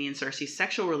in Jaime and Cersei's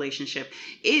sexual relationship,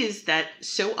 is that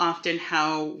so often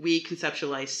how we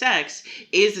conceptualize sex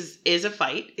is a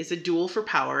fight, is a duel for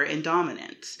power and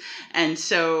dominance. And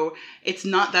so it's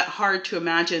not that hard to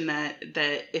imagine that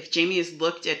if Jaime has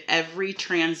looked at every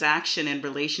transaction and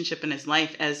relationship in his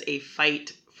life as a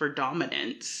fight for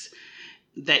dominance,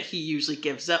 that he usually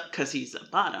gives up because he's a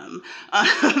bottom,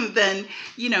 then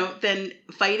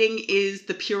fighting is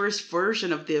the purest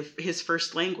version of his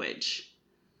first language.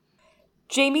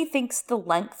 Jaime thinks the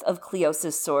length of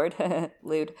Cleos' sword,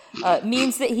 lewd,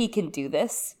 means that he can do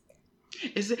this.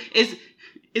 Isn't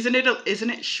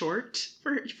it short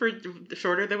for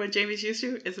shorter than what Jaime's used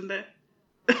to? Isn't that?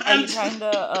 Are you trying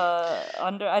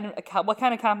to what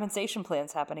kind of compensation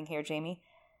plan's happening here, Jaime?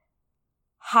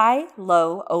 High,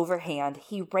 low, overhand,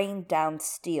 he rained down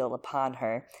steel upon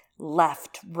her,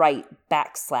 left, right,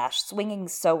 backslash, swinging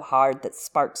so hard that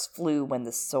sparks flew when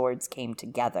the swords came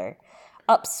together.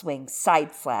 Upswing,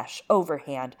 side slash,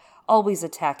 overhand, always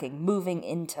attacking, moving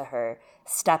into her,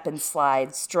 step and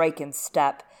slide, strike and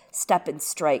step and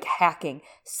strike, hacking,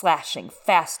 slashing,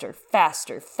 faster,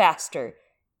 faster, faster,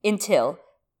 until,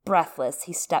 breathless,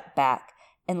 he stepped back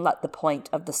and let the point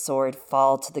of the sword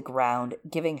fall to the ground,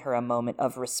 giving her a moment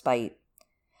of respite.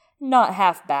 Not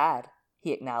half bad,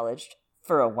 he acknowledged,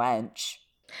 for a wench.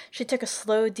 She took a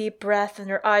slow, deep breath, and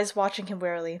her eyes watching him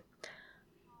warily.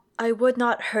 I would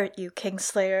not hurt you,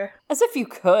 Kingslayer. As if you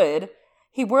could.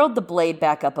 He whirled the blade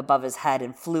back up above his head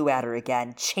and flew at her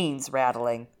again, chains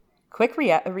rattling. Quick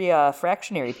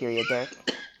fractionary period there.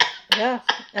 Yeah,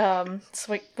 it's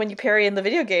like when you parry in the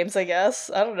video games, I guess.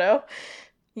 I don't know.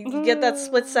 You get that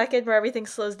split second where everything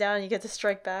slows down and you get to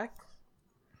strike back.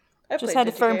 Just had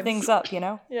to firm things up,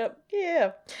 Yep.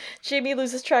 Yeah. Jaime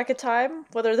loses track of time,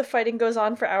 whether the fighting goes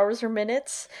on for hours or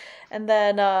minutes. And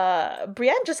then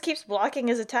Brienne just keeps blocking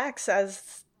his attacks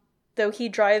as though he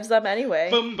drives them anyway.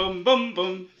 Boom, boom, boom,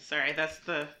 boom. Sorry, that's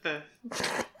the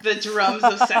drums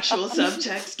of sexual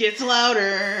subtext gets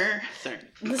louder. Sorry.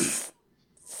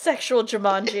 Sexual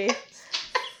Jumanji.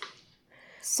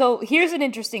 So here's an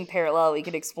interesting parallel we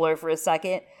could explore for a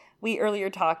second. We earlier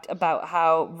talked about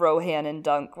how Rohan and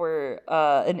Dunk were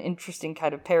an interesting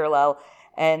kind of parallel.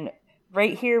 And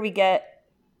right here we get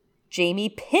Jamie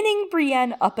pinning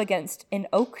Brienne up against an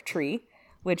oak tree,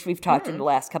 which we've talked in the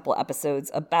last couple episodes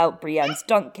about Brienne's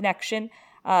Dunk connection.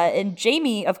 And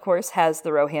Jamie, of course, has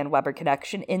the Rohan Weber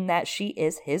connection in that she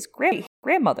is his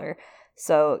grandmother.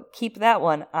 So keep that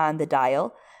one on the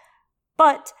dial.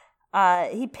 But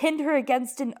he pinned her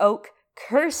against an oak,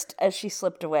 cursed as she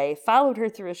slipped away, followed her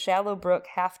through a shallow brook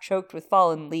half choked with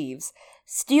fallen leaves.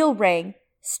 Steel rang,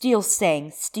 steel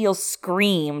sang, steel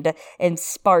screamed and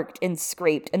sparked and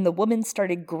scraped, and the woman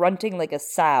started grunting like a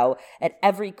sow at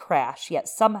every crash, yet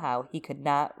somehow he could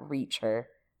not reach her.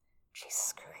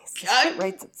 Jesus Christ, this shit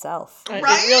writes itself. Right?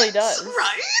 It really does.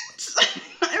 Right?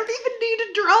 I don't even need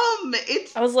a drum.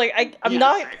 I was like, I'm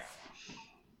not... Sorry.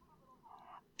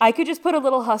 I could just put a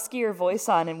little huskier voice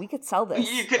on and we could sell this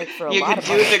for a lot of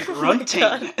money. You could do the grunting.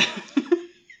 Like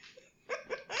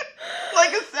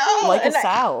a sow. Like a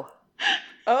sow.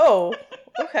 Oh,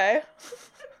 okay.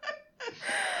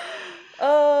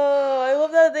 Oh, I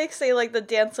love that they say, like, the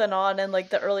dance went on, and, like,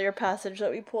 the earlier passage that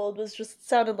we pulled was just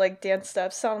sounded like dance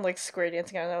steps, sounded like square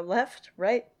dancing. I know, left,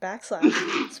 right, backslash.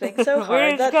 It's making so hard.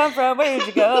 Where'd you come from? Where'd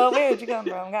you go? Where'd you come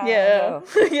from? Yeah.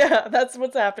 Yeah, that's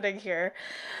what's happening here.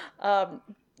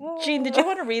 Jean, did you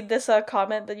want to read this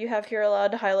comment that you have here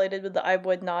aloud, highlighted with the "I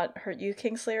would not hurt you,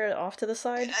 Kingslayer," off to the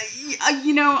side?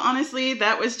 Honestly,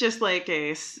 that was just like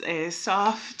a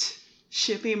soft,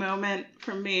 shippy moment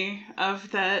from me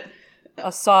of that.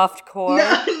 A soft core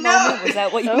moment? Was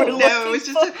that what you were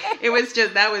looking for? It was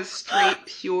just that was straight,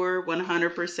 pure,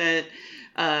 100%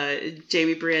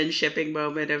 Jamie Brienne shipping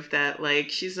moment of that. Like,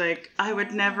 she's like, I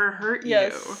would never hurt you.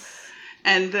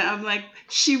 And I'm like,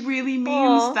 she really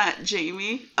means that,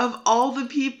 Jamie. Of all the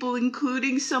people,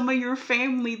 including some of your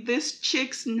family, this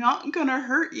chick's not gonna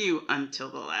hurt you until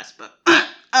the last book. But,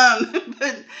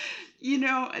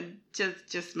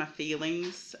 just my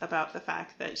feelings about the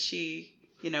fact that she,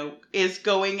 is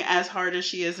going as hard as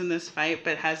she is in this fight,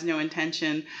 but has no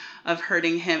intention of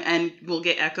hurting him, and will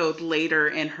get echoed later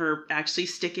in her actually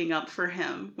sticking up for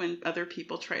him when other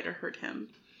people try to hurt him.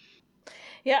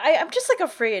 Yeah, I'm just, like,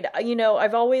 afraid.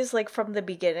 I've always, like, from the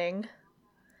beginning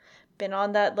been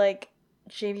on that, like,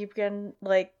 Jamie Brienne,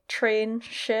 like, train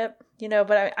ship,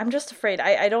 but I'm just afraid.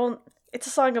 I don't... It's a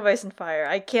Song of Ice and Fire.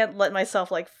 I can't let myself,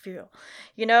 like, feel,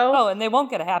 Oh, and they won't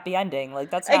get a happy ending.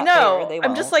 Like, that's not I know. fair. They won't.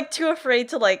 I'm just, like, too afraid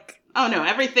to, like... Oh, no,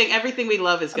 everything we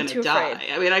love is going to die.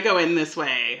 Afraid. I mean, I go in this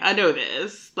way. I know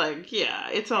this. Like, yeah,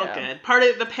 it's all good. Part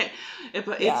of the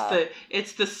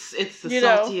it's the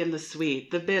salty and the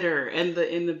sweet, the bitter and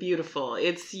the beautiful.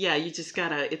 It's you just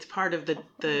gotta. It's part of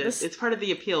it's part of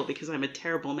the appeal because I'm a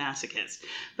terrible masochist.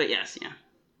 But yes, yeah.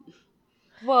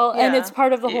 Well, and it's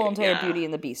part of the whole entire Beauty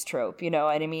and the Beast trope. You know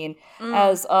what I mean?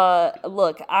 As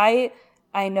look,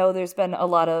 I know there's been a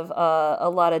lot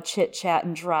of chit chat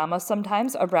and drama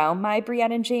sometimes around my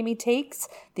Brienne and Jamie takes.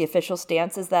 The official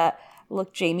stance is that,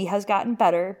 look, Jamie has gotten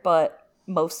better, but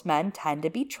most men tend to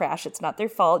be trash. It's not their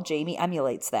fault. Jamie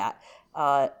emulates that.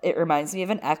 It reminds me of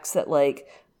an ex that, like,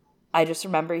 I just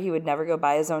remember he would never go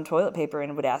buy his own toilet paper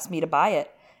and would ask me to buy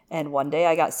it. And one day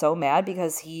I got so mad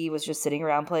because he was just sitting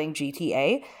around playing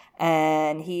GTA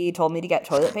and he told me to get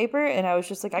toilet paper, and I was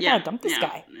just like, I gotta dump this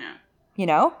guy.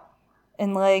 Yeah.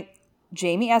 And, like,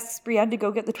 Jamie asks Brienne to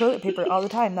go get the toilet paper all the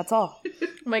time. That's all. Oh,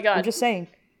 my God. I'm just saying.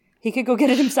 He could go get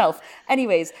it himself.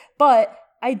 Anyways, but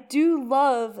I do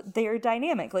love their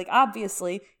dynamic. Like,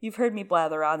 obviously, you've heard me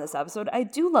blather on this episode. I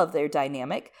do love their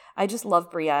dynamic. I just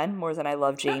love Brienne more than I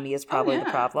love Jamie is probably the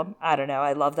problem. I don't know.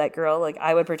 I love that girl. Like,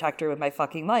 I would protect her with my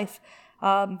fucking life.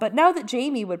 But now that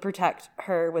Jamie would protect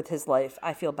her with his life,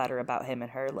 I feel better about him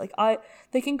and her. Like,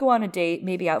 they can go on a date,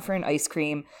 maybe out for an ice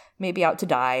cream, maybe out to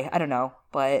die. I don't know,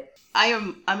 but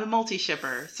I'm a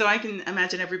multi-shipper, so I can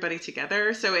imagine everybody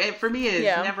together. So for me,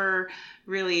 it's never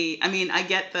really. I mean, I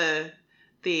get the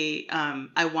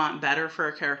I want better for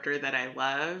a character that I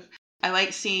love. I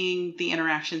like seeing the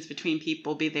interactions between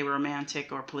people, be they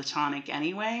romantic or platonic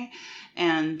anyway,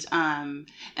 and I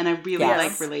really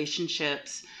like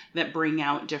relationships that bring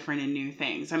out different and new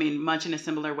things. I mean, much in a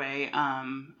similar way,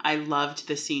 I loved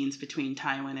the scenes between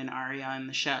Tywin and Arya in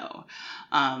the show,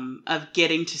 of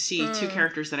getting to see two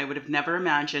characters that I would have never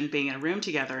imagined being in a room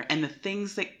together, and the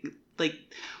things that, like,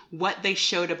 what they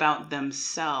showed about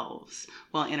themselves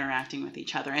while interacting with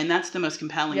each other. And that's the most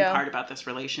compelling part about this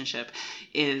relationship,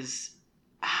 is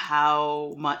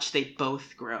how much they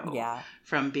both grow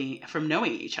from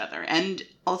knowing each other, and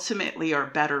ultimately are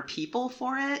better people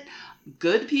for it.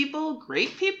 Good people,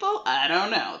 great people, I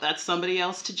don't know. That's somebody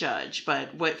else to judge.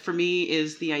 But what for me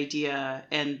is the idea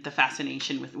and the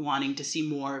fascination with wanting to see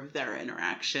more of their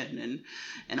interaction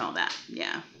and all that.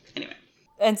 Yeah. Anyway.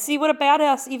 And see what a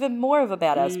badass, even more of a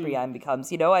badass Brienne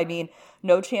becomes, you know? I mean,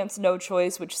 No Chance, No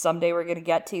Choice, which someday we're going to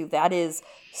get to, that is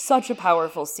such a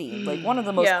powerful scene. Like, one of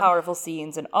the most powerful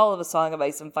scenes in all of A Song of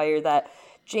Ice and Fire that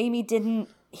Jaime didn't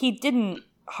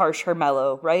harsh her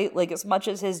mellow, right? Like, as much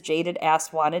as his jaded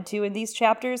ass wanted to in these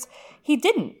chapters, he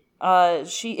didn't.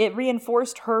 It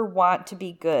reinforced her want to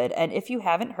be good. And if you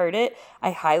haven't heard it,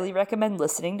 I highly recommend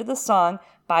listening to the song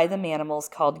by the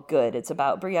Manimals called Good. It's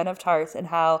about Brienne of Tarth and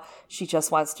how she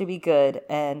just wants to be good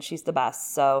and she's the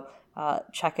best. So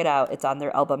check it out. It's on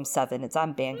their album 7. It's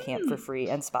on Bandcamp for free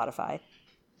and Spotify.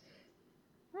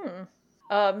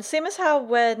 Same as how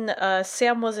when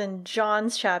Sam was in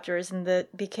John's chapters and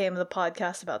that became the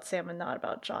podcast about Sam and not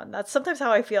about John. That's sometimes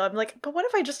how I feel. I'm like, but what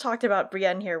if I just talked about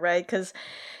Brienne here, right? Because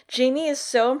Jaime is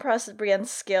so impressed with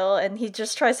Brienne's skill and he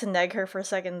just tries to neg her for a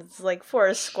second. It's like, for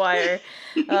a squire.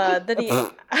 Then he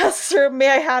asks her, may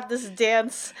I have this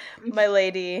dance, my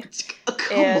lady?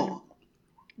 Come on.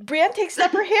 Brienne takes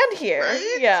up her hand here.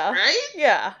 Right? Yeah. Right?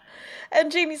 Yeah.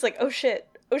 And Jaime's like, oh shit,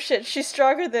 she's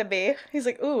stronger than me. He's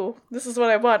like, ooh, this is what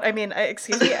I want. I mean,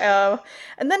 excuse me. And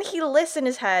then he lists in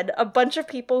his head a bunch of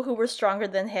people who were stronger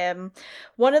than him.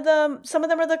 Some of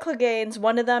them are the Cleganes.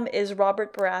 One of them is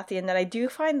Robert Baratheon. And I do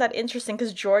find that interesting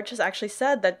because George has actually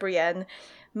said that Brienne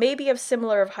may be of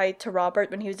similar of height to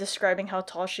Robert when he was describing how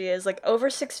tall she is, like over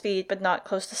 6 feet, but not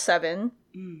close to 7.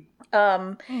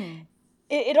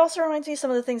 It also reminds me of some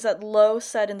of the things that Lo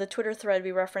said in the Twitter thread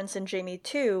we referenced in Jaime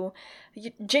 2.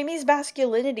 Jaime's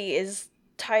masculinity is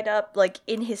tied up, like,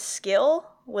 in his skill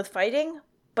with fighting,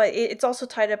 but it's also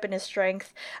tied up in his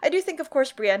strength. I do think, of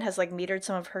course, Brienne has, like, metered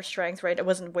some of her strength, right? It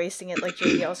wasn't wasting it like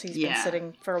Jaime also. He's been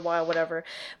sitting for a while, whatever.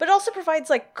 But it also provides,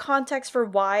 like, context for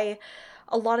why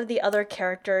a lot of the other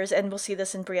characters, and we'll see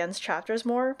this in Brienne's chapters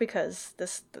more, because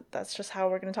that's just how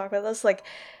we're going to talk about this, like,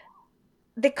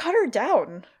 they cut her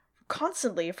down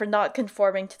constantly for not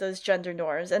conforming to those gender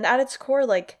norms. And at its core,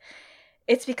 like,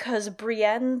 it's because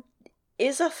Brienne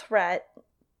is a threat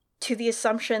to the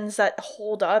assumptions that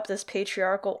hold up this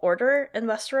patriarchal order in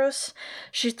Westeros.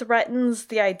 She threatens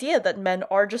the idea that men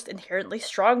are just inherently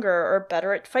stronger or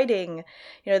better at fighting.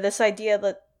 You know, this idea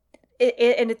that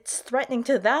and it's threatening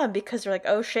to them because they're like,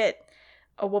 oh shit,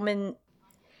 a woman,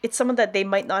 it's someone that they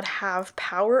might not have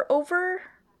power over,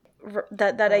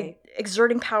 right.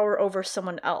 Exerting power over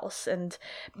someone else. And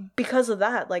because of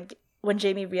that, like, when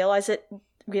Jaime realizes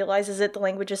it, the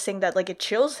language is saying that, like, it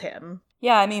chills him.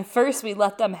 Yeah, I mean, first we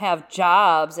let them have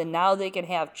jobs, and now they can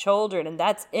have children, and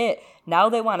that's it. Now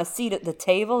they want a seat at the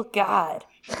table? God.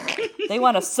 They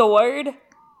want a sword?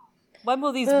 When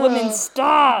will these women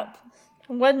stop?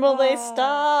 When will they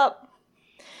stop?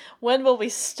 When will we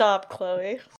stop,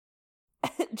 Chloe?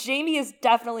 Jaime is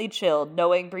definitely chilled,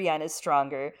 knowing Brienne is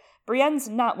stronger. Brienne's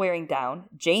not wearing down.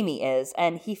 Jaime is,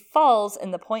 and he falls,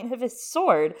 and the point of his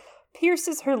sword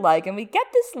pierces her leg, and we get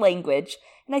this language,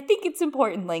 and I think it's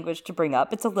important language to bring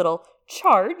up. It's a little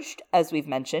charged, as we've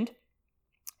mentioned.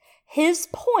 His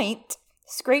point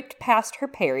scraped past her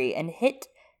parry and hit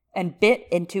and bit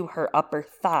into her upper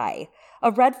thigh.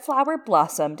 A red flower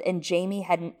blossomed, and Jaime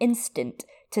had an instant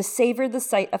to savor the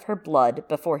sight of her blood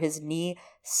before his knee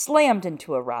slammed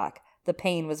into a rock. The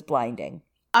pain was blinding.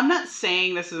 I'm not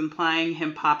saying this is implying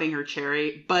him popping her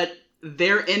cherry, but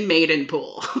they're in maiden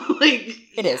pool.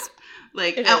 It is.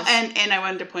 Like, it is. And I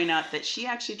wanted to point out that she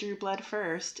actually drew blood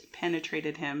first,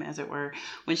 penetrated him, as it were,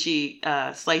 when she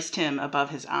sliced him above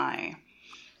his eye.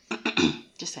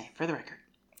 Just saying, for the record.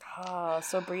 Oh,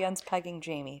 so Brienne's pegging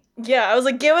Jaime. Yeah, I was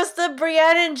like, give us the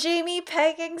Brienne and Jaime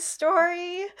pegging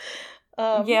story.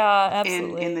 Yeah,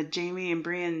 absolutely. In the Jaime and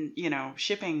Brienne,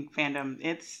 shipping fandom,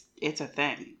 it's a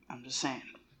thing. I'm just saying.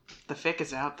 The fic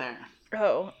is out there.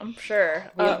 Oh, I'm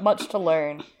sure. We have much to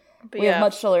learn. We have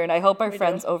much to learn. I hope our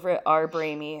friends over at our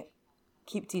Brainy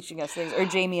keep teaching us things. Or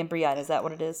Jaime and Brienne, is that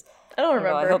what it is? I don't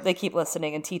remember. I hope they keep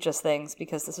listening and teach us things,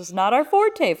 because this is not our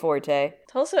forte.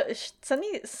 Tell us,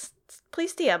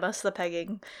 please DM us the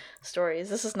pegging stories.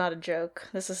 This is not a joke.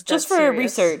 This is just for serious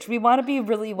research. We want to be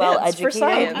really well educated. For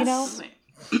science.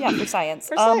 Yeah, for science.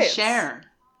 For science. Share.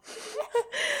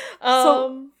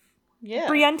 Yeah.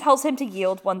 Brienne tells him to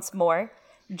yield once more.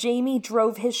 Jaime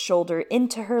drove his shoulder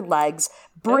into her legs,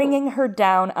 bringing her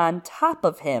down on top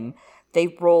of him.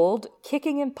 They rolled,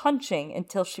 kicking and punching,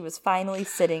 until she was finally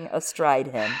sitting astride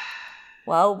him.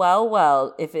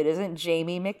 Well, if it isn't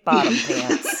Jaime McBottom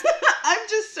Pants.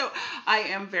 I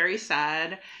am very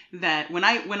sad that when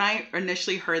I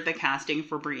initially heard the casting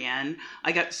for Brienne,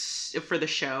 for the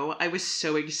show, I was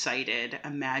so excited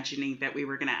imagining that we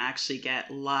were going to actually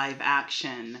get live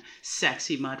action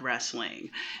sexy mud wrestling.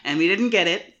 And we didn't get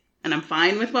it, and I'm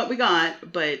fine with what we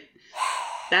got, but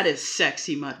That is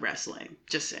sexy mud wrestling.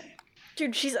 Just saying.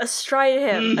 Dude, she's astride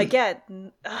him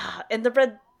again. And the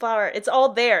red flower, it's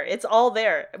all there. It's all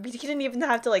there. He didn't even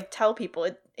have to like tell people.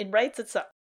 It writes itself.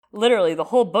 Literally, the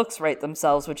whole books write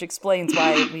themselves, which explains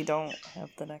why we don't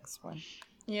have the next one.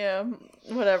 Yeah,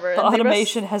 whatever. The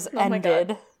automation has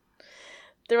ended.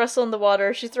 They wrestle in the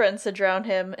water. She threatens to drown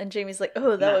him, and Jamie's like,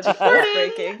 "Oh, that would be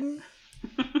heartbreaking."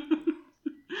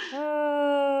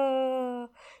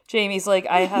 Jamie's like,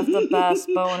 "I have the best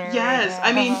boner." Yes,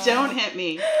 I mean, don't hit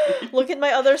me. Look at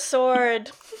my other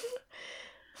sword.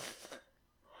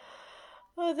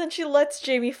 Then she lets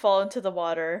Jamie fall into the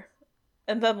water,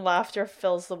 and then laughter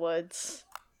fills the woods.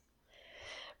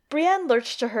 Brienne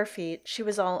lurched to her feet. She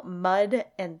was all mud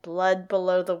and blood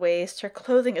below the waist, her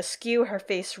clothing askew, her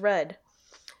face red.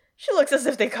 She looks as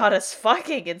if they caught us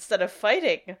fucking instead of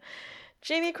fighting.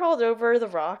 Jamie crawled over the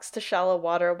rocks to shallow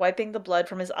water, wiping the blood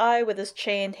from his eye with his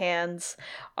chained hands.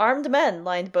 Armed men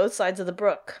lined both sides of the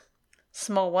brook.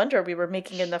 Small wonder we were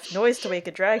making enough noise to wake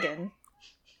a dragon.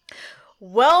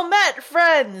 "Well met,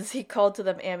 friends," he called to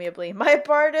them amiably. "My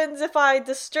pardons if I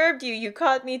disturbed you. You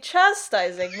caught me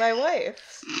chastising my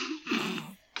wife."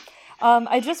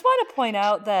 I just want to point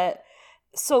out that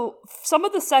so some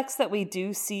of the sex that we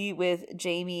do see with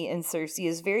Jamie and Cersei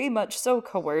is very much so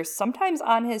coerced, sometimes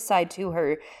on his side to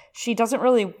her. She doesn't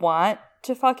really want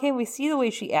to fuck him. We see the way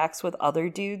she acts with other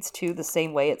dudes too, the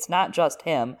same way. It's not just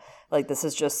him. Like, this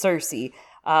is just Cersei.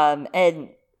 And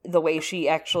the way she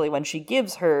actually, when she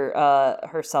gives her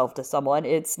herself to someone,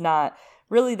 it's not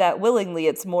really that willingly.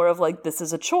 It's more of like, this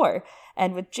is a chore.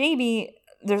 And with Jamie,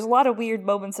 there's a lot of weird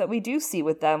moments that we do see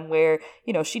with them where,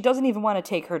 you know, she doesn't even want to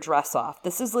take her dress off.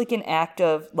 This is like an act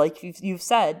of, like you've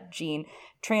said, Jean,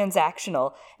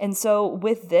 transactional. And so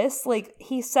with this, like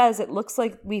he says, it looks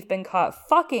like we've been caught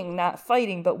fucking, not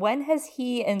fighting. But when has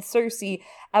he and Cersei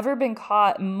ever been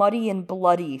caught muddy and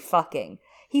bloody fucking?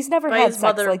 He's never had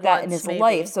sex like that in his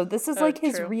life. So this is like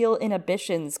his real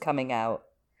inhibitions coming out.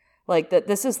 Like that,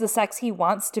 this is the sex he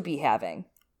wants to be having.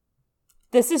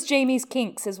 This is Jamie's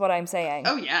kinks, is what I'm saying.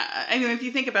 Oh, yeah. I mean, if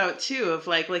you think about, too, of,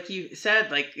 like you said,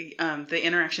 like, the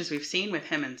interactions we've seen with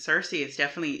him and Cersei is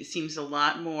definitely seems a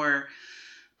lot more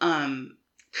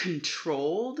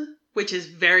controlled, which is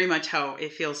very much how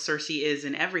it feels Cersei is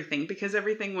in everything, because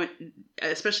everything went,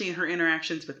 especially in her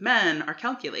interactions with men, are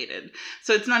calculated.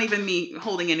 So it's not even me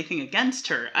holding anything against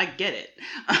her. I get it.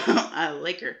 I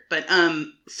like her. But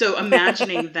so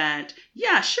imagining that,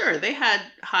 yeah, sure, they had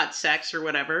hot sex or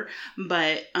whatever,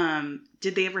 but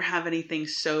did they ever have anything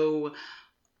so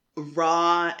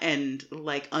raw and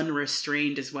like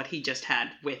unrestrained as what he just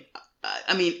had with,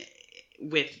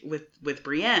 with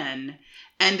Brienne?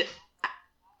 And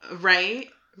right.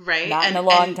 Not in a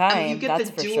long time. You get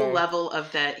that's the dual level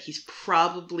of that he's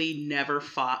probably never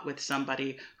fought with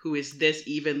somebody who is this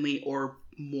evenly or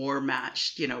more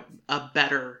matched, you know, a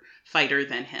better fighter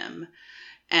than him.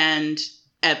 And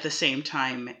at the same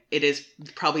time, it is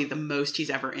probably the most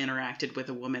he's ever interacted with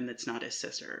a woman that's not his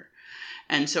sister.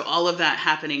 And so all of that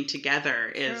happening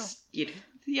together is, you know,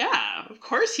 yeah, of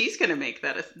course he's going to make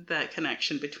that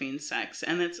connection between sex,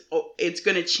 and it's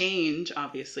going to change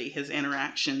obviously his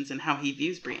interactions and how he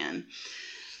views Brienne.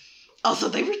 Also,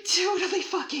 they were totally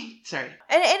fucking sorry,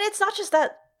 and it's not just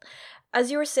that.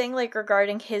 As you were saying, like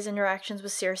regarding his interactions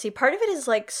with Cersei, part of it is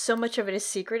like so much of it is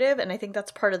secretive, and I think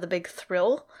that's part of the big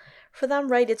thrill for them,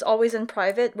 right? It's always in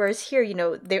private, whereas here, you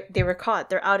know, they were caught.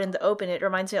 They're out in the open. It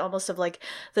reminds me almost of like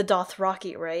the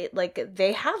Dothraki, right? Like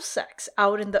they have sex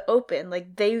out in the open.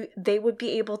 Like they would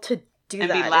be able to do and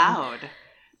that. Be loud.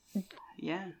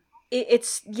 Yeah.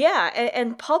 It's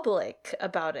and public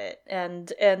about it,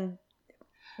 and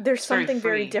there's something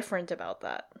very different about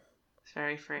that. It's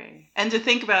very free, and to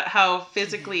think about how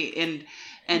physically and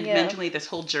mentally this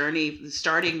whole journey,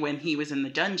 starting when he was in the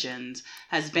dungeons,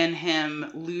 has been him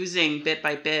losing bit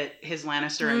by bit his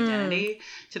Lannister identity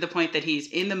to the point that he's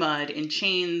in the mud, in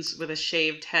chains, with a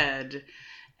shaved head,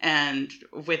 and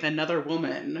with another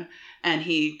woman. And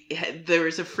there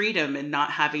is a freedom in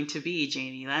not having to be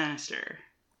Jaime Lannister.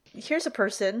 Here's a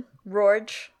person,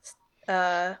 Rorge,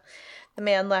 the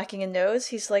man lacking a nose.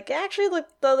 He's like, actually look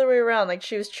the other way around, like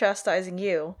she was chastising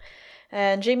you.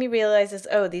 And Jaime realizes,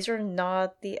 oh, these are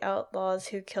not the outlaws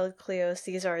who killed Cleos.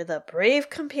 These are the brave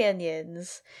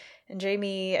companions. And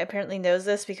Jaime apparently knows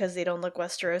this because they don't look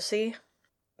Westerosi.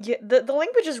 Yeah, the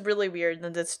language is really weird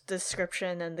in this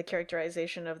description and the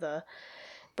characterization of the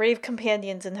brave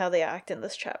companions and how they act in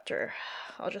this chapter.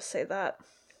 I'll just say that.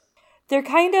 They're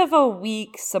kind of a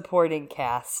weak supporting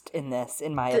cast in this,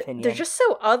 in my opinion. They're just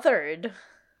so othered.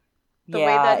 The way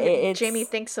that Jaime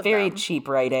thinks of them. Very cheap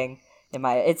writing.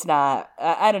 It's not,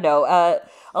 I don't know.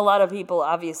 A lot of people,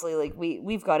 obviously, like,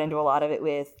 we've got into a lot of it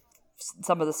with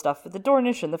some of the stuff with the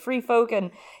Dornish and the Free Folk,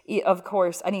 and of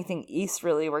course, anything East,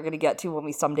 really, we're going to get to when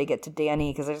we someday get to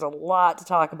Dany, because there's a lot to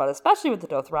talk about, especially with the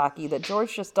Dothraki, that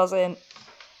George just doesn't,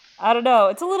 I don't know,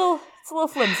 it's a little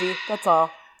flimsy, that's all.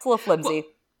 It's a little flimsy.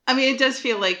 Well, I mean, it does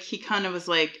feel like he kind of was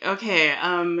like, okay,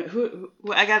 who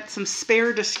I got some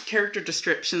spare character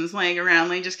descriptions laying around.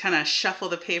 Let me just kind of shuffle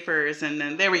the papers, and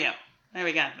then there we go. There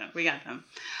we got them.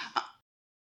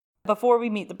 Before we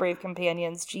meet the Brave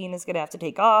Companions, Jean is going to have to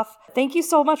take off. Thank you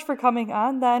so much for coming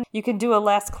on, then. You can do a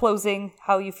last closing,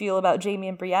 how you feel about Jaime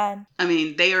and Brienne. I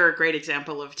mean, they are a great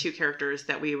example of two characters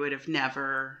that we would have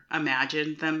never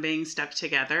imagined them being stuck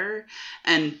together.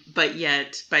 But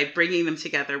yet, by bringing them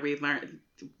together, we learn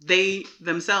they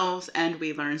themselves, and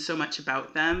we learn so much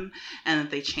about them, and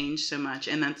that they change so much.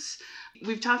 And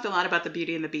we've talked a lot about the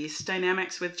Beauty and the Beast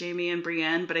dynamics with Jaime and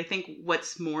Brienne, but I think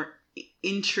what's more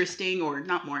interesting, or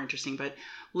not more interesting, but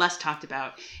less talked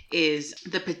about, is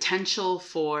the potential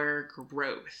for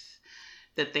growth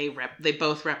that they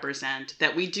both represent,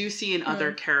 that we do see in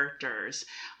other characters,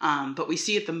 but we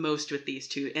see it the most with these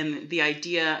two. And the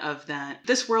idea of that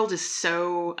this world is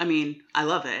so, I mean, I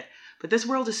love it, but this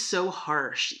world is so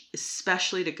harsh,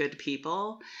 especially to good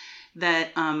people, that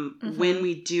when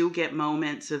we do get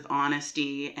moments of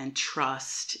honesty and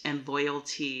trust and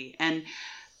loyalty and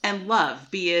love,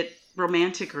 be it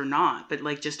romantic or not, but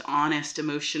like just honest,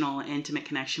 emotional, intimate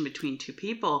connection between two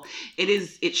people,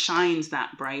 it shines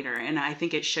that brighter. And I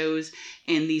think it shows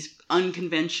in these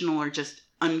unconventional or just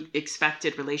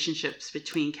unexpected relationships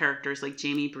between characters like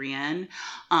Jaime, Brienne,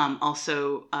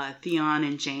 also Theon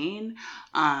and Jane.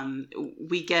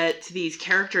 We get these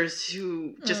characters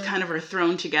who just kind of are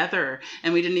thrown together,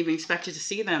 and we didn't even expect to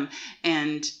see them,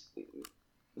 and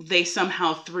they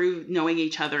somehow, through knowing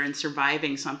each other and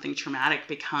surviving something traumatic,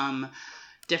 become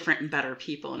different and better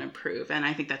people and improve. And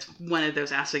I think that's one of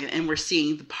those aspects. And we're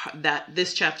seeing that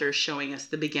this chapter is showing us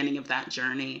the beginning of that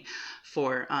journey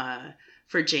for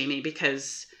Jaime,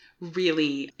 because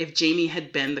really, if Jaime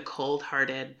had been the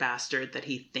cold-hearted bastard that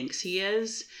he thinks he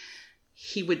is,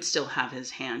 he would still have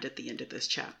his hand at the end of this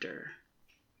chapter.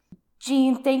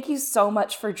 Jean, thank you so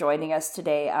much for joining us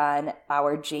today on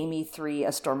our Jaime 3,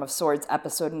 A Storm of Swords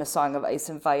episode in A Song of Ice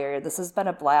and Fire. This has been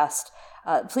a blast.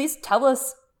 Please tell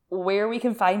us where we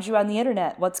can find you on the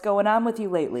internet. What's going on with you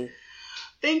lately?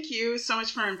 Thank you so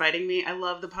much for inviting me. I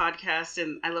love the podcast,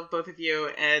 and I love both of you,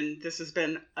 and this has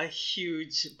been a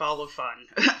huge ball of fun.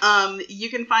 You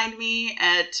can find me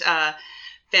at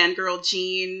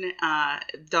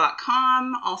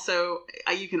fangirljean.com. Also,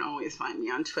 you can always find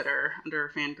me on Twitter under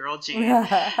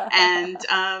fangirljean. And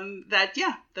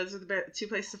those are the two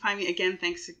places to find me. Again,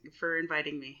 thanks for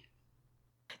inviting me.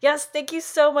 Yes, thank you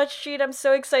so much, Jean. I'm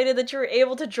so excited that you were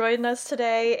able to join us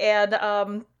today.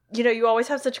 And, you always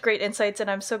have such great insights, and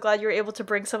I'm so glad you were able to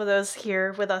bring some of those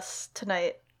here with us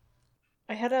tonight.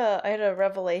 I had a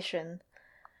revelation.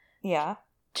 Yeah.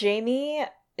 Jaime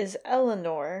is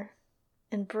Eleanor,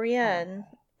 and Brienne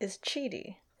is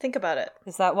Chidi. Think about it.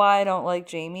 Is that why I don't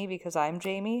like Jaime? Because I'm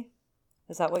Jaime?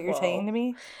 Is that what you're saying to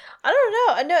me? I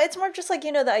don't know. No, it's more just like,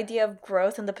 the idea of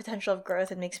growth and the potential of growth.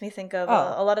 It makes me think of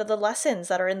a lot of the lessons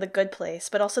that are in The Good Place,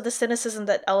 but also the cynicism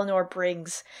that Eleanor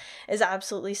brings is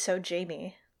absolutely so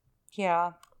Jaime.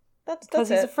 Yeah. That's because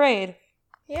he's afraid.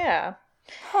 Yeah.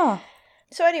 Huh.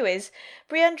 So anyways,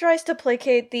 Brienne tries to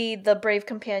placate the Brave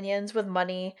Companions with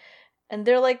money, and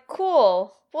they're like,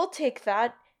 cool, we'll take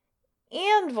that,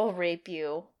 and we'll rape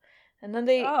you. And then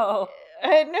they... Oh.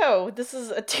 I know, this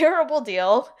is a terrible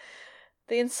deal.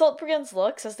 They insult Brienne's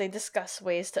looks as they discuss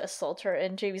ways to assault her,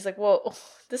 and Jaime's like, whoa,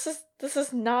 this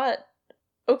is not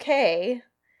okay.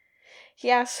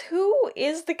 He asks, who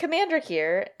is the commander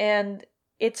here? And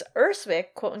it's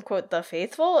Urswick, quote-unquote, the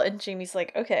faithful, and Jaime's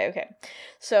like, okay.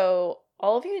 So,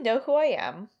 all of you know who I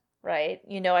am, right?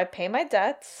 I pay my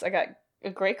debts, I got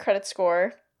a great credit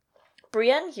score.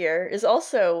 Brienne here is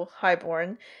also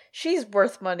highborn. She's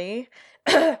worth money.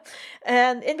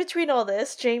 And in between all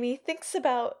this, Jaime thinks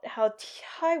about how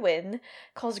Tywin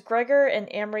calls Gregor and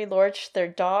Amory Lorch their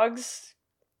dogs.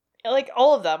 Like,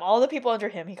 all of them, all the people under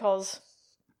him, he calls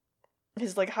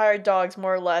his, hired dogs,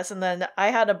 more or less. And then I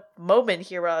had a moment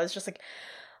here where I was just like,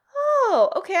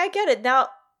 oh, okay, I get it. Now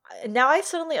I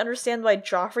suddenly understand why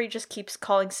Joffrey just keeps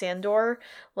calling Sandor,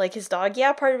 his dog.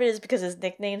 Yeah, part of it is because his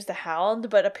nickname's the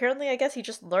Hound, but apparently I guess he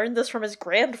just learned this from his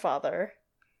grandfather.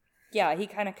 Yeah, he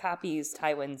kind of copies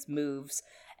Tywin's moves,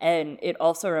 and it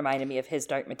also reminded me of his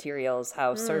Dark Materials,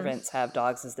 how servants have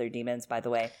dogs as their demons, by the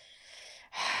way.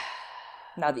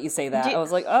 Now that you say that, I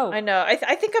was like, oh. I know.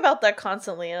 I think about that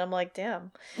constantly, and I'm like,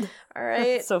 damn. All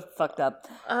right. So fucked up.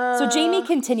 So Jaime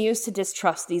continues to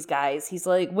distrust these guys. He's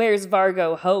like, where's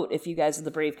Vargo Hoat if you guys are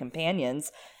the brave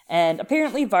companions? And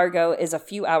apparently Vargo is a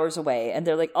few hours away, and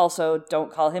they're like, also,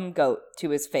 don't call him Goat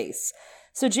to his face.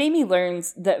 So Jaime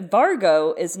learns that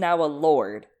Vargo is now a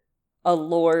lord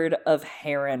of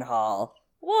Harrenhal.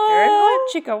 What? Harrenhal?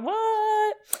 Chica,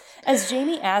 what? As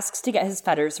Jaime asks to get his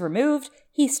fetters removed,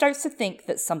 he starts to think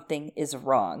that something is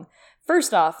wrong.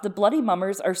 First off, the Bloody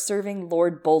Mummers are serving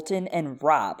Lord Bolton and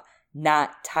Robb,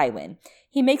 not Tywin.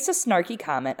 He makes a snarky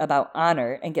comment about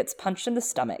honor and gets punched in the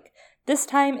stomach. This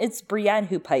time, it's Brienne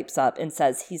who pipes up and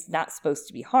says he's not supposed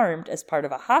to be harmed as part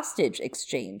of a hostage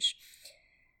exchange.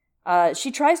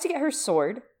 She tries to get her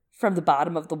sword from the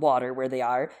bottom of the water where they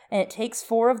are, and it takes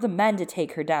 4 of the men to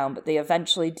take her down, but they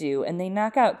eventually do, and they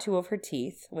knock out 2 of her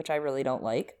teeth, which I really don't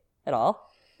like at all.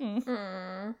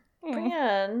 Brienne.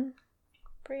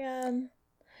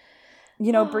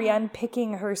 You know, Brienne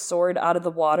picking her sword out of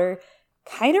the water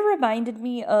kind of reminded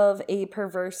me of a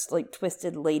perverse, like,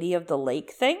 twisted Lady of the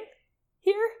Lake thing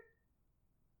here.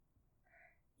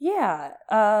 Yeah,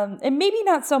 and maybe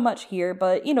not so much here,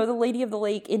 but, you know, the Lady of the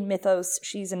Lake in mythos,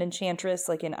 she's an enchantress,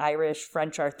 like in Irish,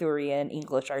 French Arthurian,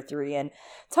 English Arthurian,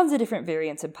 tons of different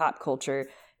variants in pop culture.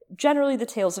 Generally the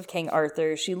tales of King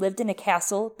Arthur. She lived in a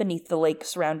castle beneath the lake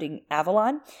surrounding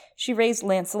Avalon. She raised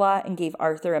Lancelot and gave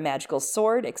Arthur a magical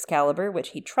sword, Excalibur, which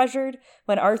he treasured.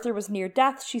 When Arthur was near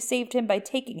death, she saved him by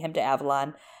taking him to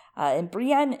Avalon. And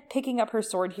Brienne picking up her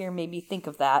sword here made me think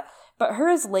of that. But her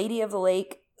as Lady of the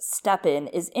Lake step in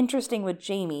is interesting with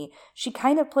Jaime. She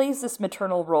kind of plays this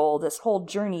maternal role, this whole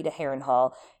journey to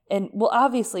Harrenhal, and we'll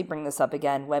obviously bring this up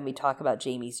again when we talk about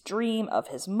Jaime's dream of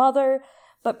his mother,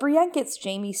 but Brienne gets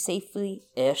Jaime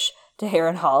safely-ish to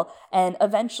Harrenhal, and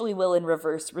eventually will in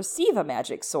reverse receive a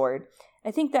magic sword. I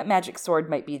think that magic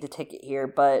sword might be the ticket here,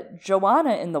 but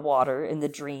Joanna in the water, in the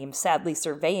dream, sadly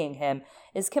surveying him,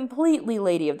 is completely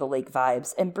Lady of the Lake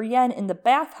vibes, and Brienne in the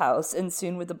bathhouse, and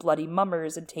soon with the Bloody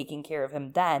Mummers and taking care of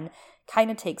him then,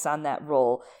 kind of takes on that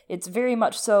role. It's very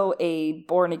much so a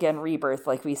born-again rebirth,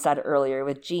 like we said earlier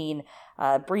with Jean.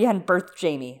 Brienne birthed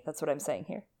Jaime. That's what I'm saying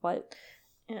here. What?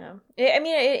 Yeah. I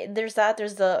mean, there's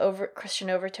the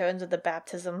Christian overtones of the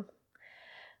baptism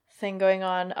thing going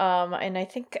on, and I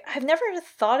think I've never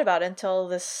thought about until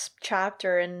this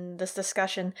chapter and this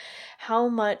discussion how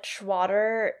much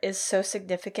water is so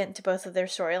significant to both of their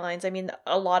storylines. I mean,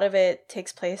 a lot of it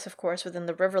takes place, of course, within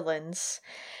the Riverlands,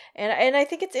 and I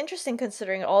think it's interesting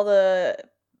considering all the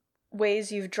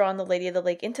ways you've drawn the Lady of the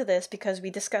Lake into this, because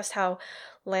we discussed how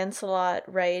Lancelot,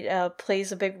 right,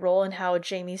 plays a big role in how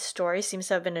Jaime's story seems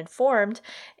to have been informed,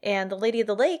 and the Lady of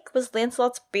the Lake was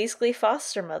Lancelot's basically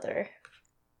foster mother.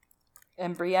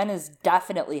 And Brienne is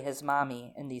definitely his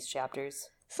mommy in these chapters.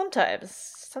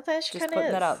 Sometimes she kind of is. Just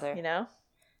putting that out there. You know?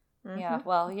 Mm-hmm. Yeah,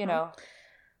 well, you know.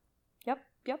 Yep.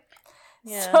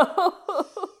 Yeah. So,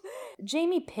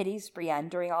 Jaime pities Brienne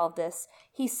during all of this.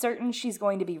 He's certain she's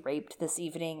going to be raped this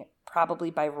evening,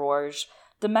 probably by Rorge.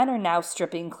 The men are now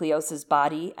stripping Cleos's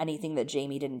body, anything that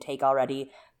Jaime didn't take already,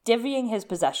 divvying his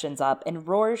possessions up, and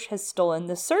Rorge has stolen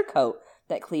the surcoat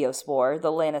that Cleos wore,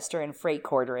 the Lannister and Frey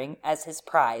quartering, as his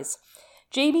prize.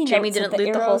 Jaime didn't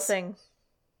loot the whole thing.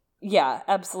 Yeah,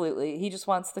 absolutely. He just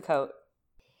wants the coat.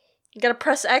 You gotta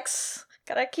press X.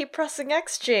 Gotta keep pressing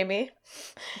X, Jaime.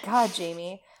 God,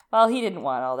 Jaime. Well, he didn't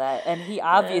want all that. And he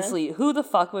obviously... Who the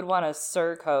fuck would want a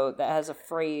surcoat that has a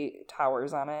Frey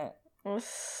towers on it?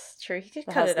 It's true. He could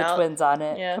that cut has it the out. Twins on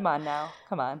it. Yeah. Come on now.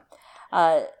 Come on.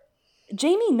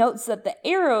 Jaime notes that the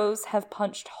arrows have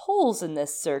punched holes in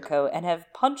this surcoat and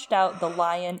have punched out the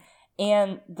lion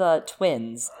and the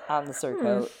twins on the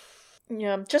surcoat.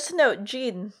 Yeah, just a note,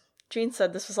 Jean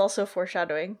said this was also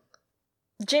foreshadowing.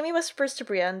 Jaime whispers to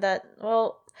Brienne that,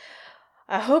 well,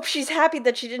 I hope she's happy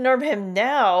that she didn't arm him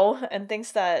now, and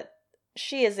thinks that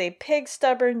she is a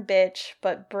pig-stubborn bitch,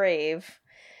 but brave.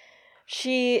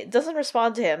 She doesn't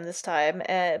respond to him this time,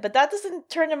 but that doesn't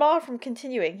turn him off from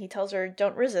continuing. He tells her,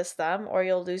 don't resist them, or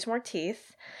you'll lose more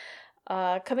teeth.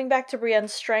 Coming back to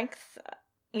Brienne's strength,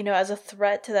 you know, as a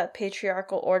threat to that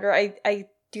patriarchal order, I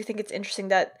do think it's interesting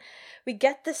that we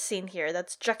get this scene here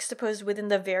that's juxtaposed within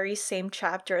the very same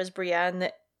chapter as Brienne,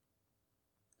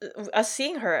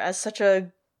 seeing her as such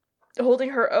a holding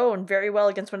her own very well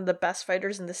against one of the best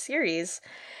fighters in the series,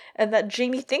 and that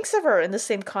Jaime thinks of her in the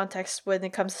same context when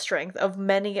it comes to strength of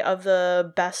many of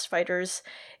the best fighters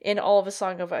in all of A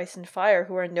Song of Ice and Fire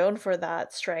who are known for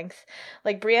that strength.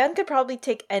 Like, Brienne could probably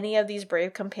take any of these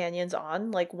brave companions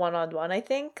on, like, one-on-one, I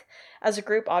think. As a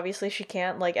group, obviously she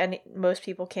can't, like, most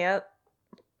people can't.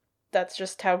 that's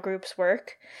just how groups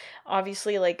work.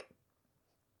 Obviously, like,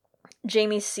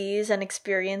 Jaime sees and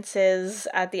experiences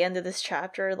at the end of this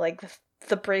chapter, like,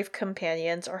 the brave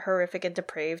companions are horrific and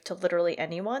depraved to literally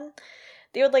anyone.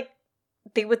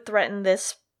 They would threaten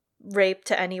this rape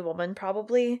to any woman,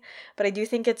 probably, but I do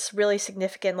think it's really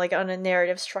significant, like, on a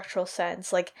narrative structural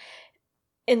sense. Like,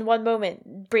 in one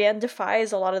moment, Brienne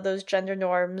defies a lot of those gender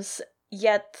norms,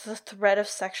 yet the threat of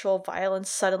sexual violence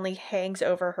suddenly hangs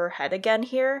over her head again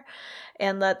here,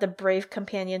 and that the brave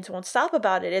companions won't stop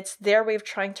about it. It's their way of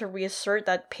trying to reassert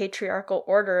that patriarchal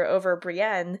order over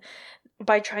Brienne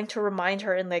by trying to remind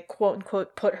her and, like,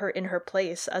 quote-unquote put her in her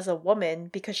place as a woman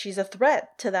because she's a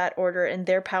threat to that order and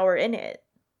their power in it.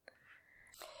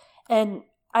 And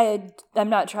I'm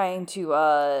not trying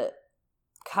to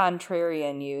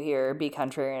contrarian you here, be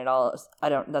contrarian at all.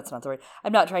 That's not the word.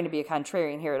 I'm not trying to be a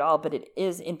contrarian here at all, but it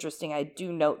is interesting. I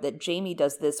do note that Jaime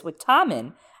does this with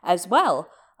Tommen as well.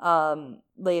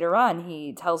 Later on,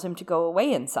 he tells him to go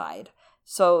away inside.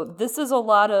 So this is a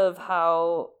lot of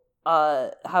how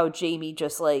Jaime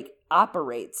just, like,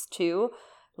 operates too.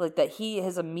 Like, that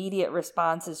his immediate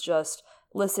response is just,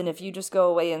 listen, if you just go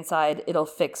away inside, it'll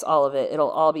fix all of it. It'll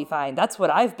all be fine. That's what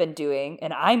I've been doing,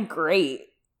 and I'm great.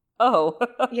 Oh.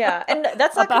 Yeah, and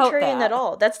that's not contrarian at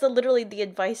all. That's literally the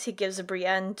advice he gives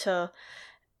Brienne to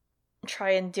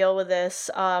try and deal with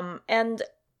this. And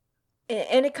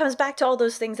it comes back to all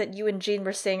those things that you and Jean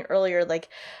were saying earlier, like,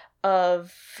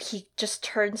 he just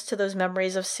turns to those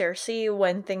memories of Cersei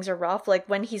when things are rough. Like,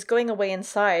 when he's going away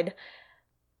inside,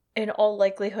 in all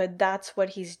likelihood, that's what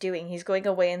he's doing. He's going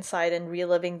away inside and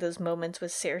reliving those moments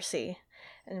with Cersei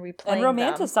and replaying and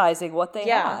romanticizing what they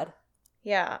had.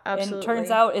 Yeah, absolutely. And it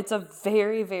turns out it's a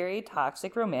very, very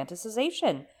toxic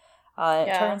romanticization.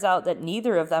 It turns out that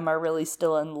neither of them are really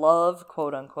still in love,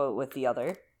 quote unquote, with the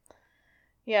other.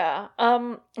 Yeah.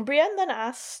 Brienne then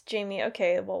asks Jaime,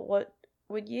 okay, well, what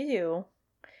would you do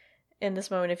in this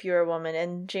moment if you were a woman?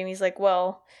 And Jaime's like,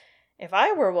 well, if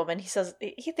I were a woman,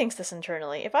 he thinks this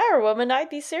internally, if I were a woman, I'd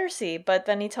be Cersei. But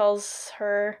then he tells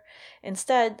her,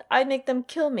 instead, I'd make them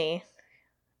kill me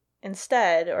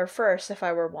instead, or first, if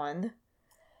I were one.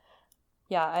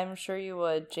 Yeah, I'm sure you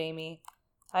would, Jaime.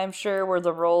 I'm sure were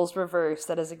the roles reversed,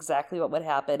 that is exactly what would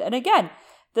happen. And again,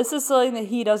 this is something that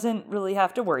he doesn't really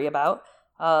have to worry about.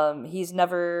 He's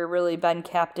never really been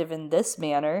captive in this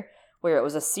manner, where it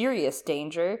was a serious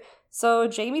danger. So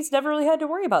Jaime's never really had to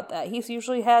worry about that. He's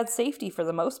usually had safety for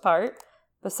the most part,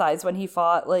 besides when he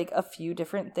fought, like, a few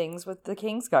different things with the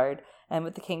Kingsguard and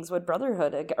with the Kingswood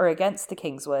Brotherhood, or against the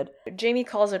Kingswood. Jaime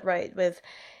calls it right with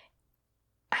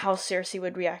how Cersei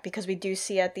would react, because we do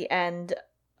see at the end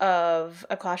of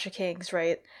A Clash of Kings,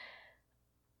 right?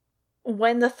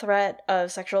 When the threat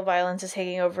of sexual violence is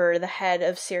hanging over the head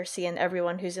of Cersei and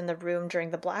everyone who's in the room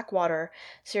during the Blackwater,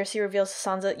 Cersei reveals to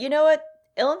Sansa, you know what?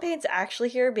 Ilyn Payne's actually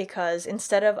here because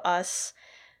instead of us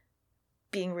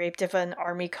being raped if an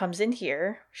army comes in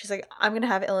here, she's like, I'm gonna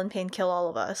have Ilyn Payne kill all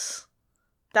of us.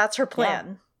 That's her plan.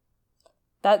 Yeah.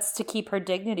 That's to keep her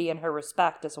dignity and her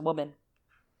respect as a woman.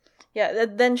 Yeah,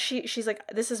 then she's like,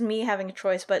 this is me having a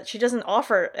choice, but she doesn't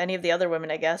offer any of the other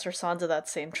women, I guess, or Sansa that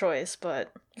same choice,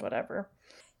 but whatever.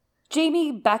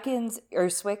 Jaime beckons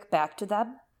Urswick back to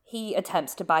them. He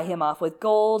attempts to buy him off with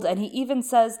gold, and he even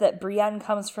says that Brienne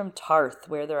comes from Tarth,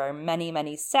 where there are many,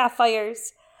 many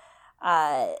sapphires.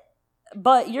 But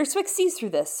Urswick sees through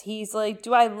this. He's like,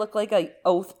 do I look like an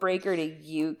oath breaker to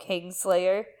you,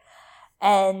 Kingslayer?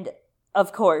 And,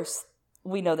 of course,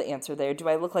 we know the answer there. Do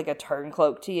I look like a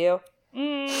turncloak to you?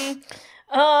 Is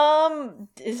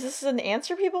this an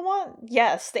answer people want?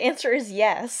 Yes. The answer is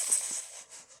yes.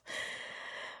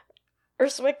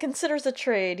 Urswick considers a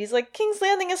trade. He's like, King's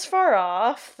Landing is far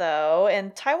off, though.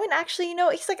 And Tywin actually,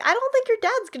 he's like, I don't think your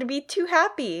dad's gonna be too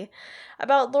happy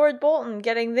about Lord Bolton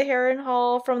getting the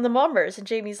Harrenhal from the Mummers. And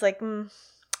Jaime's like, he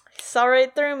saw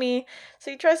right through me. So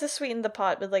he tries to sweeten the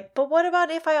pot with like, but what about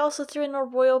if I also threw in a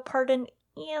royal pardon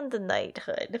and a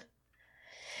knighthood?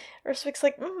 Urswick's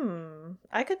like,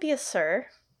 I could be a sir.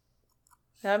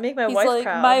 That would make my wife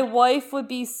proud. My wife would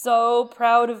be so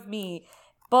proud of me,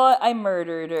 but I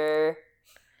murdered her.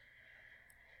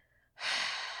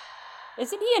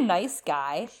 Isn't he a nice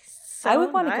guy? So I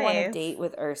would want nice. to go on a date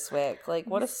with Urswick. Like,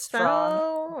 what a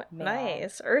strong man.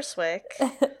 Nice. Urswick.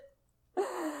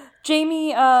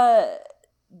 Jaime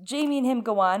and him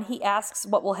go on. He asks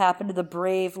what will happen to the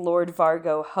brave Lord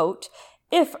Vargo Hoat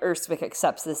if Urswick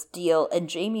accepts this deal,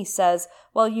 and Jaime says,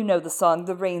 well, you know the song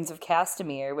The Rains of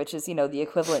Castamere, which is, the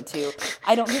equivalent to,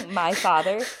 I don't think my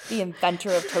father, the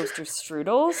inventor of toaster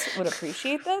strudels, would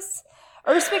appreciate this.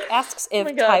 Urswick asks if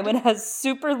my God. Tywin has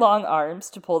super long arms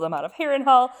to pull them out of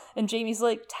Harrenhal, and Jaime's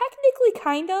like, technically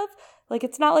kind of. Like,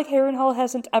 it's not like Harrenhal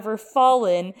hasn't ever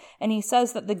fallen, and he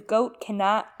says that the goat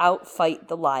cannot outfight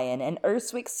the lion, and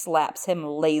Urswick slaps him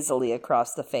lazily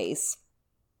across the face.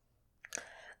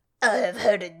 I have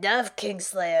heard enough,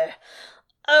 Kingslayer.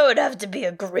 I would have to be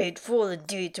a great fool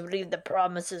indeed to believe the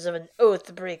promises of an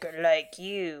oath-breaker like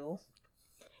you.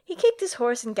 He kicked his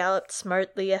horse and galloped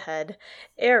smartly ahead.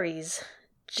 Ares,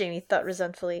 Jaime thought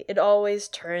resentfully. It always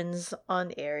turns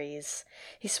on Ares.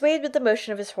 He swayed with the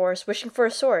motion of his horse, wishing for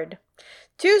a sword.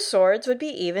 2 swords would be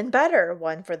even better.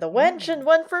 1 for the wench and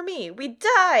 1 for me. We'd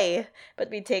die, but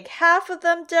we'd take half of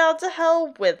them down to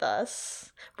hell with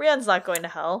us. Brienne's not going to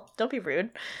hell. Don't be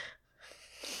rude.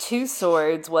 2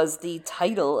 Swords was the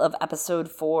title of episode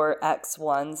 4,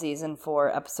 X1, season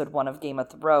 4, episode 1 of Game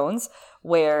of Thrones,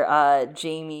 where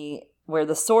where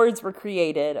the swords were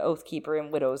created, Oathkeeper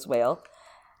and Widow's Wail,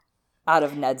 out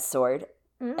of Ned's sword.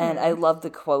 And I love the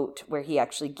quote where he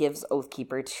actually gives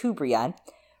Oathkeeper to Brienne.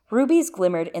 Rubies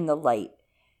glimmered in the light.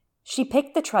 She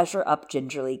picked the treasure up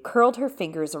gingerly, curled her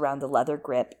fingers around the leather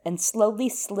grip, and slowly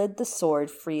slid the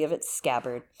sword free of its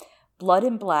scabbard. Blood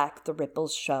and black the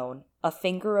ripples shone. A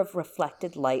finger of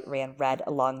reflected light ran red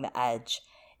along the edge.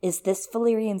 Is this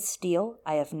Valyrian steel?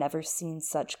 I have never seen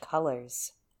such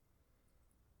colors.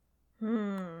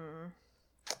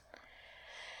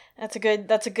 That's a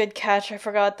good catch. I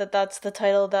forgot that that's the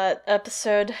title of that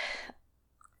episode.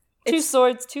 2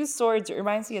 Swords. It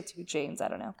reminds me of 2 Chains. I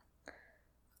don't know.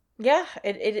 Yeah,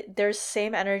 it there's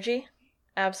same energy.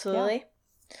 Absolutely.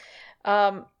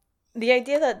 Yeah. The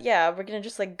idea that, we're gonna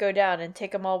just, like, go down and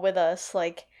take them all with us,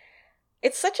 like,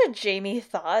 it's such a Jaime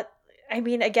thought. I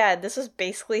mean, again, this was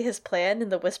basically his plan in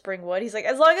the Whispering Wood. He's like,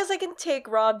 as long as I can take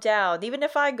Robb down, even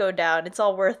if I go down, it's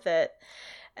all worth it.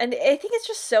 And I think it's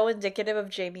just so indicative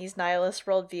of Jaime's nihilist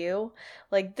worldview.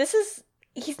 Like,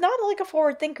 he's not, like, a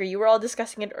forward thinker. You were all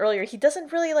discussing it earlier. He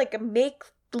doesn't really, like, make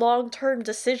long-term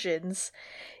decisions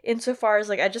insofar as,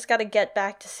 like, I just gotta get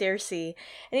back to Cersei.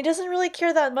 And he doesn't really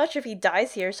care that much if he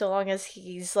dies here, so long as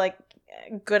he's, like,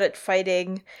 good at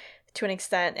fighting to an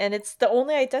extent. And it's the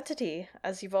only identity,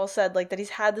 as you've all said, like, that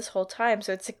he's had this whole time.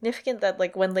 So it's significant that,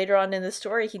 like, when later on in the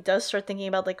story he does start thinking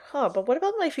about, like, but what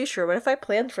about my future? What if I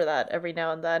planned for that every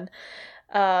now and then?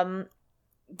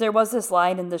 There was this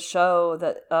line in the show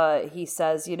that he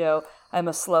says, I'm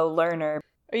a slow learner.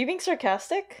 Are you being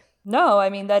sarcastic? No, I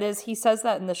mean, he says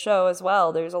that in the show as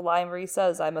well. There's a line where he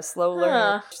says, I'm a slow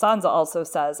learner. Sansa also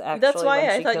says, actually, that's why when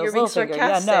I she thought kills you were being Littlefinger.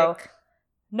 sarcastic. Yeah,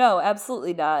 no,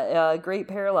 absolutely not. Great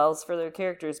parallels for their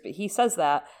characters, but he says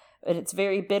that, and it's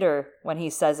very bitter when he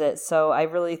says it, so I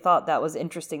really thought that was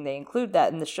interesting. They include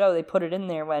that in the show. They put it in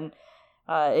there when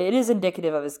it is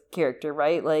indicative of his character,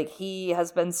 right? Like, he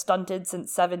has been stunted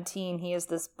since 17. He is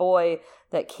this boy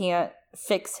that can't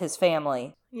fix his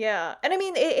family. Yeah, and I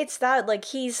mean, it's that, like,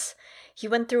 he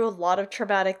went through a lot of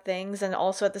traumatic things, and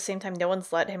also at the same time, no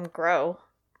one's let him grow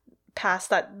past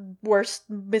that worst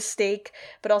mistake,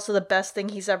 but also the best thing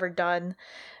he's ever done.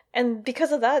 And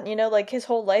because of that, like, his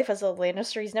whole life as a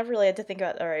Lannister, he's never really had to think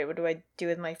about, all right, what do I do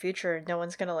with my future? No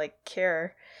one's gonna, like,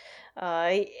 care.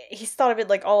 He's thought of it,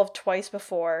 like, all of twice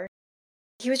before.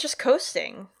 He was just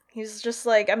coasting. He was just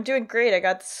like, I'm doing great. I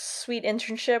got this sweet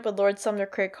internship with Lord Sumner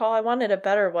Craigcall. I wanted a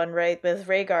better one, right, with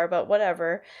Rhaegar, but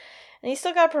whatever. And he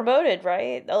still got promoted,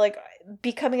 right? Like,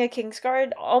 becoming a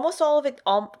Kingsguard, almost all of it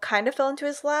kind of fell into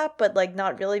his lap, but, like,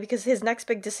 not really, because his next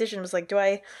big decision was like, do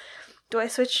I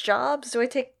switch jobs? Do I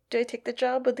take the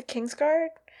job with the Kingsguard?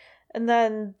 And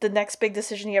then the next big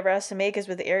decision he ever has to make is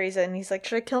with Ares, and he's like,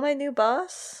 should I kill my new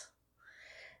boss?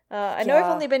 I know I've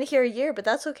only been here a year, but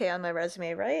that's okay on my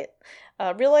resume, right?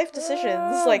 Real life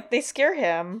decisions, like, they scare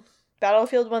him.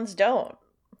 Battlefield ones don't.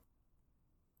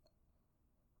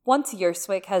 Once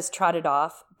Urswick has trotted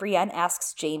off, Brienne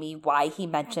asks Jaime why he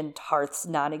mentioned Tarth's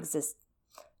non-existent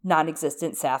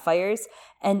sapphires,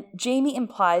 and Jaime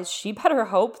implies she better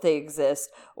hope they exist,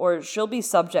 or she'll be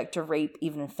subject to rape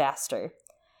even faster.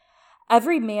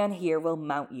 Every man here will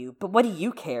mount you, but what do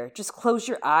you care? Just close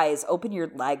your eyes, open your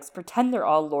legs, pretend they're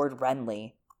all Lord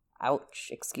Renly. Ouch,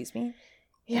 excuse me?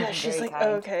 Yeah, she's like,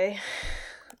 okay.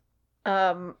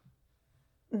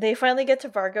 They finally get to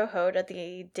Vargo Hoat at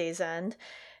the day's end,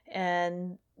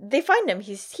 and they find him.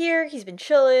 He's here, he's been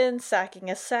chilling, sacking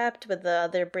a sept with the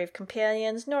other brave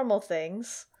companions, normal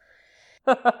things.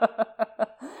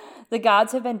 The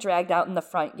gods have been dragged out in the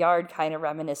front yard, kind of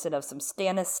reminiscent of some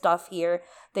Stannis stuff here.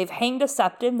 They've hanged a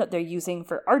septim that they're using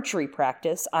for archery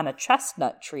practice on a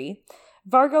chestnut tree.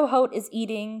 Vargo Hoat is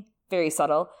eating, very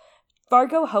subtle,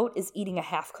 Vargo Hoat is eating a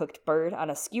half-cooked bird on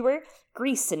a skewer,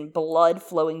 grease and blood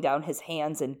flowing down his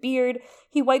hands and beard.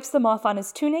 He wipes them off on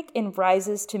his tunic and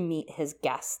rises to meet his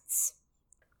guests.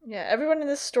 Yeah, everyone in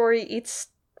this story eats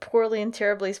poorly and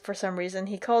terribly for some reason.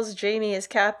 He calls Jaime his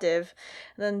captive,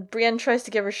 and then Brienne tries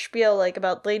to give her spiel, like,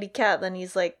 about Lady Catelyn.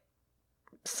 He's like,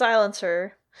 silence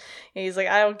her. And he's like,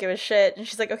 I don't give a shit. And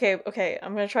she's like, okay,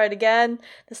 I'm gonna try it again.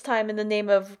 This time in the name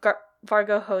of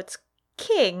Vargo Hoat's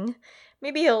king.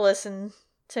 Maybe he'll listen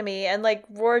to me. And, like,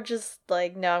 Roar just,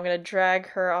 like, no, I'm gonna drag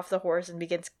her off the horse and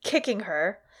begins kicking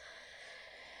her.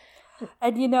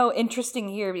 And, interesting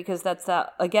here, because that's,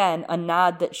 again, a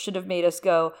nod that should have made us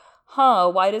go,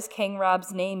 why does King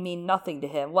Rob's name mean nothing to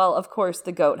him? Well, of course,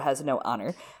 the goat has no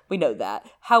honor. We know that.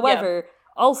 However,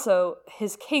 also,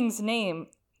 his king's name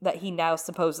that he now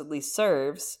supposedly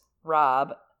serves,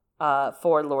 Rob,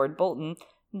 for Lord Bolton,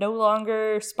 no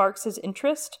longer sparks his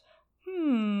interest?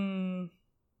 It's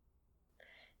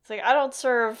like, I don't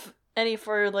serve any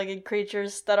four-legged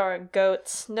creatures that aren't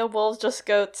goats. No wolves, just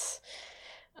goats.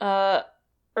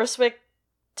 Urswick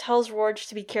tells Rorge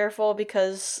to be careful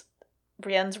because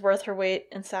Brienne's worth her weight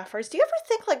in sapphires. Do you ever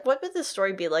think, like, what would this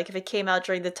story be like if it came out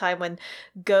during the time when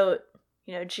goat,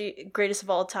 greatest of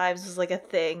all times was, like, a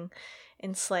thing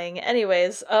in slang?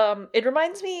 Anyways, it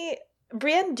reminds me,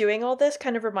 Brienne doing all this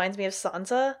kind of reminds me of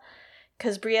Sansa,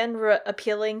 because Brienne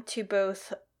appealing to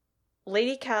both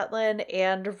Lady Catelyn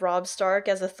and Robb Stark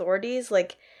as authorities,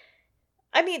 like,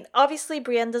 I mean, obviously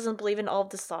Brienne doesn't believe in all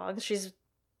of the songs. She's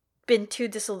been too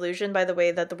disillusioned by the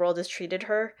way that the world has treated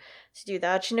her to do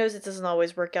that. She knows it doesn't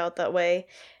always work out that way.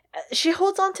 She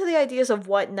holds on to the ideas of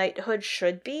what knighthood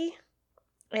should be,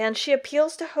 and she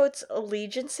appeals to Hoat's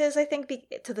allegiances, I think,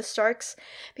 to the Starks,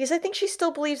 because I think she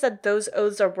still believes that those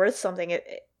oaths are worth something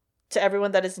to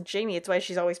everyone that isn't Jaime. It's why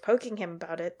she's always poking him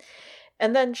about it.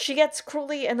 And then she gets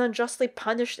cruelly and unjustly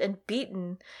punished and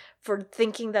beaten for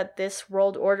thinking that this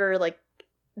world order, like,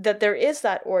 that there is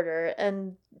that order.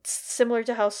 And similar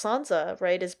to how Sansa,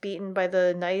 right, is beaten by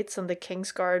the knights and the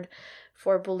Kingsguard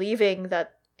for believing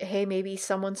that, hey, maybe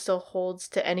someone still holds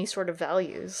to any sort of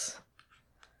values.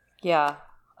 Yeah.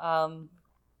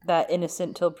 That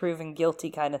innocent till proven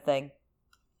guilty kind of thing.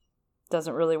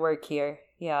 Doesn't really work here.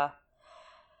 Yeah.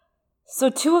 So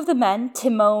two of the men,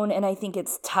 Timon and I think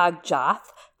it's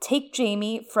Tagjath, take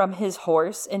Jaime from his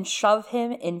horse and shove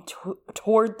him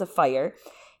toward the fire.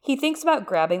 He thinks about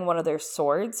grabbing one of their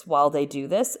swords while they do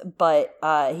this, but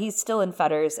he's still in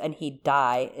fetters and he'd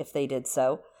die if they did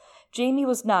so. Jaime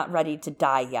was not ready to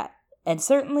die yet, and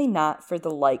certainly not for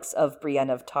the likes of Brienne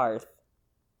of Tarth.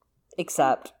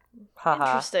 Except,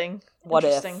 Interesting. What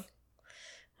Interesting.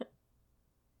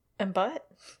 if? But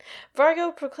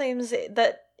Vargo proclaims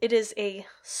that it is a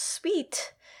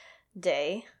sweet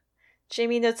day.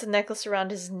 Jaime notes a necklace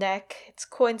around his neck. It's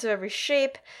coins of every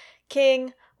shape.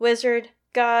 King, wizard,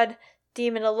 god,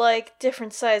 demon alike,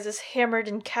 different sizes, hammered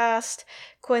and cast.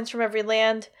 Coins from every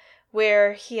land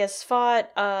where he has fought.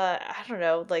 I don't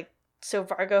know, like, so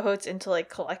Vargo Hoat's into, like,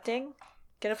 collecting?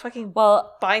 Get a fucking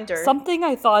binder. Something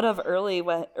I thought of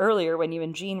earlier when you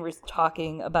and Jean were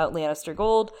talking about Lannister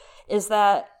gold is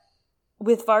that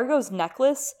with Vargo's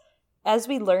necklace, as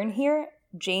we learn here,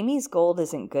 Jaime's gold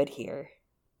isn't good here.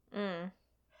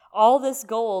 All this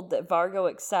gold that Vargo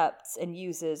accepts and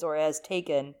uses or has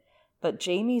taken, but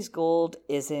Jaime's gold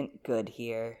isn't good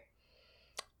here.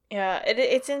 Yeah,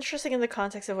 it's interesting in the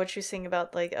context of what you're saying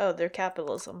about, like, their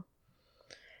capitalism.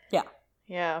 Yeah.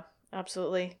 Yeah,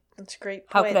 absolutely. That's a great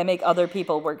point. How could I make other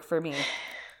people work for me?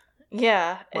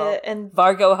 Yeah, well, and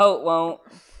Vargo Hoat won't.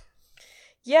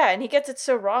 Yeah, and he gets it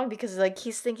so wrong because, like,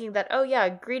 he's thinking that,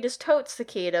 Greedus Tote's the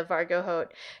key to Vargo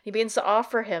Hoat. He begins to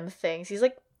offer him things. He's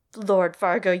like, Lord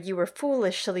Vargo, you were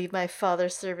foolish to leave my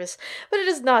father's service, but it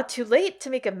is not too late to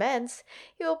make amends.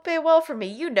 He will pay well for me,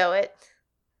 you know it.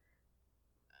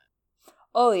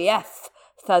 Oh, yes,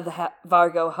 said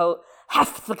Vargo Hoat.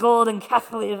 Half the gold and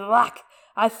Kathleen lack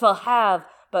I shall have,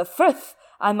 but first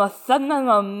I must send them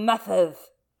a message.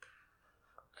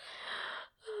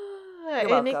 You're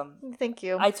welcome. Thank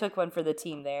you. I took one for the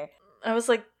team there. I was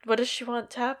like, what does she want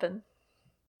to happen?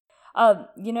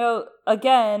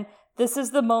 Again, this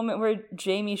is the moment where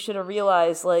Jaime should have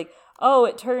realized, like, oh,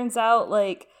 it turns out,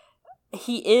 like,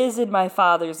 he is in my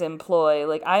father's employ.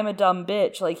 Like, I'm a dumb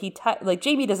bitch. Like,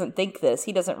 Jaime doesn't think this.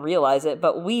 He doesn't realize it,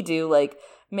 but we do. Like,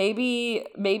 maybe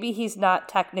he's not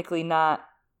technically not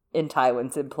in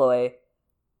Tywin's employ.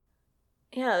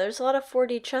 Yeah, there's a lot of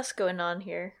 4D chess going on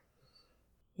here.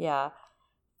 Yeah.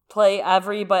 Play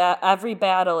every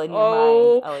battle in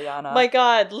your mind, Eliana. My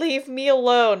god, leave me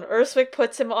alone. Urswick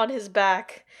puts him on his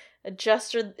back.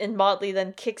 Jester and Motley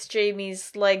then kicks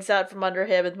Jaime's legs out from under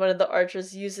him, and one of the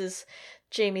archers uses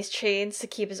Jaime's chains to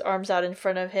keep his arms out in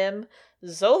front of him.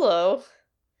 Zolo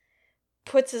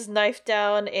puts his knife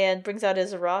down and brings out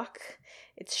his rock.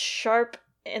 It's sharp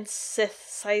and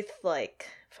scythe-like.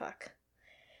 Fuck.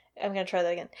 I'm gonna try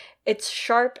that again. It's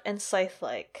sharp and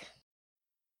scythe-like.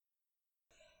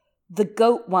 The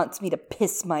goat wants me to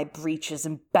piss my breeches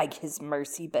and beg his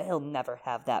mercy, but he'll never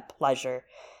have that pleasure.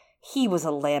 He was a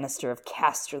Lannister of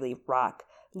Casterly Rock,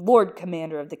 Lord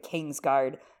Commander of the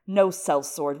Kingsguard. No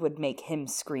sellsword would make him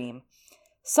scream.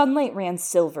 Sunlight ran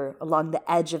silver along the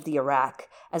edge of the Iraq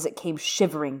as it came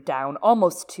shivering down,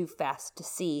 almost too fast to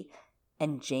see,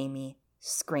 and Jaime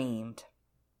screamed.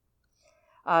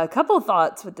 A couple of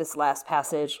thoughts with this last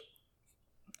passage.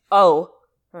 Oh,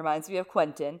 reminds me of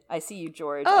Quentin. I see you,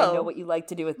 George. I know what you like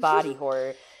to do with body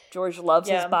horror. George loves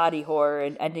his body horror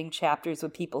and ending chapters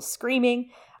with people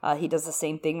screaming. He does the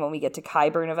same thing when we get to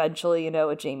Qyburn eventually,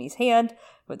 with Jaime's hand,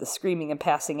 with the screaming and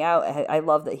passing out. I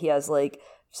love that he has,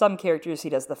 some characters, he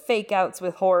does the fake outs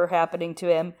with horror happening to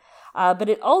him. But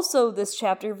it also, this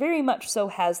chapter, very much so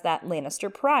has that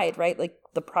Lannister pride, right? Like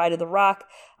the pride of the Rock,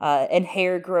 and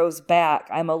hair grows back.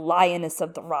 I'm a lioness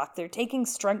of the Rock. They're taking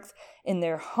strength in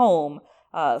their home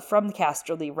from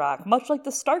Casterly Rock, much like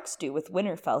the Starks do with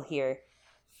Winterfell here.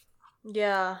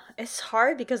 Yeah, it's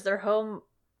hard because their home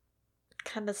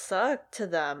kind of sucked to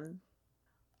them.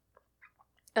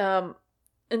 And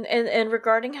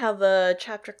regarding how the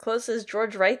chapter closes,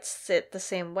 George writes it the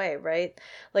same way, right?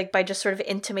 Like by just sort of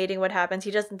intimating what happens.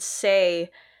 He doesn't say,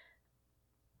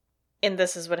 and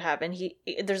this is what happened.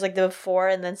 There's like the before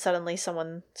and then suddenly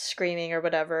someone screaming or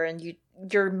whatever, and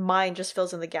your mind just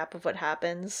fills in the gap of what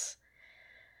happens.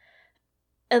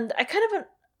 And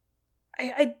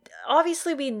I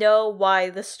obviously we know why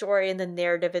the story and the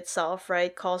narrative itself,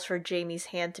 right, calls for Jaime's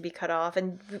hand to be cut off,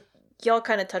 and y'all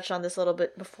kind of touched on this a little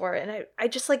bit before, and I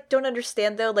just don't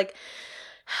understand though,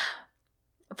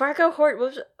 Vargo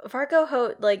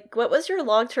Hoat, what was your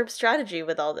long-term strategy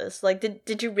with all this?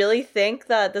 Did you really think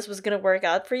that this was gonna work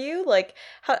out for you?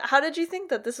 How did you think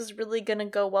that this was really gonna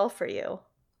go well for you?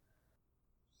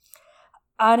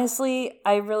 Honestly,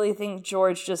 I really think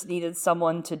George just needed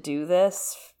someone to do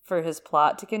this for his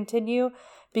plot to continue,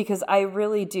 because I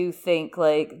really do think,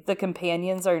 the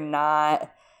companions are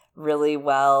not really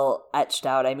well etched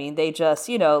out. I mean, they just,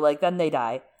 then they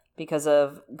die because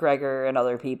of Gregor and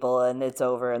other people, and it's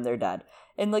over and they're dead.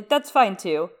 And, that's fine,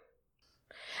 too.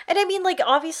 And I mean,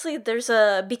 obviously there's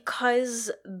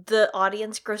because the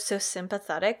audience grows so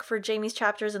sympathetic for Jaime's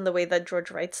chapters and the way that George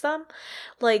writes them,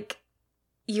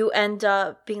 you end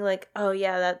up being oh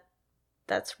yeah,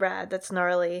 that's rad, that's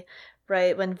gnarly,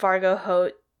 right? When Vargo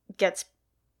Hoat gets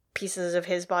pieces of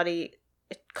his body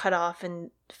cut off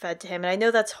and fed to him, and I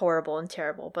know that's horrible and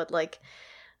terrible, but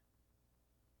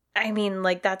I mean,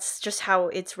 that's just how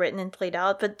it's written and played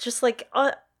out, but just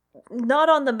not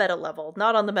on the meta level.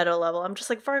 I'm just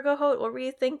Vargo Hoat, what were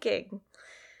you thinking?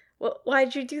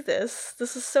 Why'd you do this?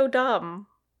 This is so dumb.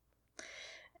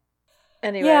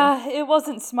 Anyway. Yeah, it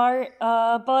wasn't smart,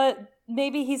 but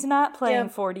maybe he's not playing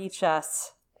 4D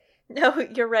chess. No,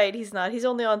 you're right, he's not. He's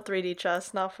only on 3D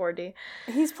chess, not 4D.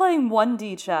 He's playing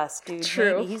 1D chess, dude.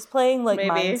 True. Maybe. He's playing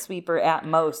Minesweeper at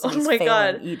most, and he's my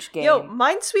failing God. each game. Yo,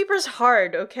 Minesweeper's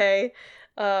hard, okay?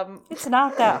 It's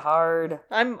not that hard.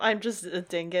 I'm just a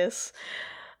dingus.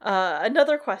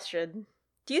 Another question.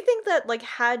 Do you think that,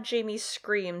 had Jaime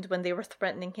screamed when they were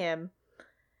threatening him,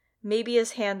 maybe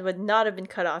his hand would not have been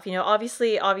cut off?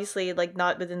 Obviously,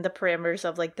 not within the parameters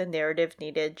of, the narrative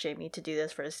needed Jaime to do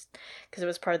this because it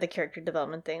was part of the character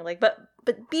development thing.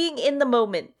 But being in the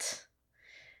moment,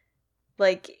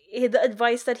 the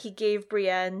advice that he gave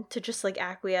Brienne to just,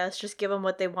 acquiesce, just give them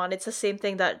what they want, it's the same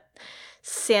thing that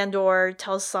Sandor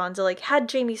tells Sansa,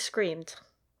 had Jaime screamed,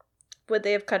 would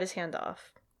they have cut his hand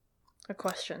off? A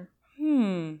question.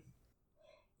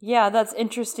 Yeah, that's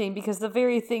interesting, because the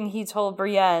very thing he told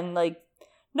Brienne,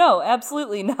 no,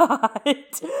 absolutely not.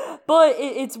 But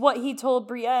it's what he told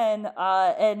Brienne,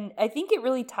 and I think it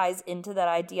really ties into that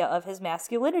idea of his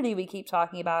masculinity we keep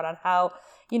talking about, on how,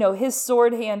 his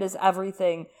sword hand is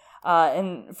everything.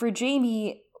 And for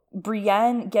Jaime,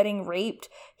 Brienne getting raped,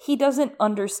 he doesn't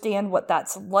understand what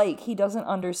that's like. He doesn't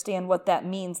understand what that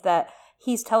means, that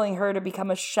he's telling her to become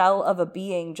a shell of a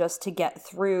being just to get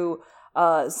through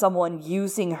someone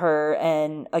using her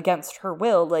and against her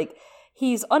will.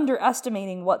 He's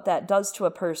underestimating what that does to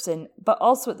a person, but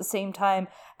also at the same time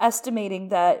estimating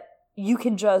that you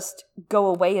can just go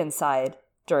away inside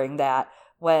during that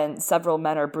when several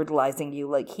men are brutalizing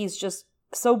you. He's just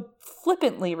so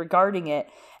flippantly regarding it.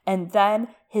 And then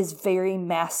his very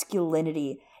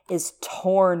masculinity is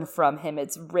torn from him.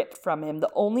 It's ripped from him.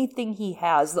 The only thing he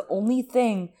has, the only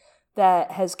thing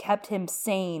that has kept him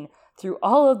sane through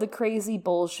all of the crazy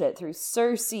bullshit, through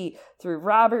Cersei, through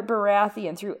Robert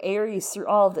Baratheon, through Aerys, through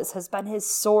all of this, has been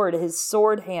his sword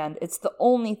hand. It's the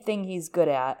only thing he's good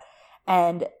at.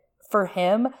 And for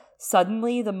him,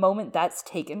 suddenly, the moment that's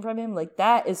taken from him, like,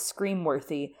 that is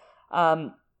scream-worthy.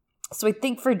 So I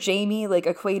think for Jaime, like,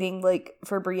 equating, like,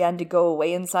 for Brienne to go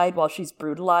away inside while she's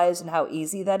brutalized and how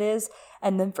easy that is,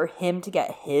 and then for him to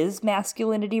get his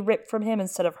masculinity ripped from him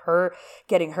instead of her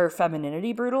getting her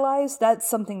femininity brutalized, that's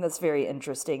something that's very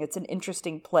interesting. It's an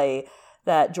interesting play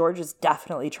that George is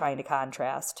definitely trying to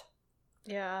contrast.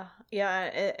 Yeah,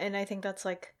 and I think that's,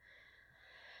 like,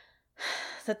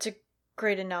 that's a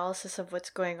great analysis of what's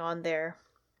going on there.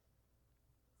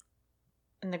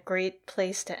 And a great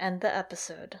place to end the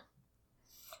episode.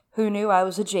 Who knew I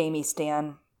was a Jaime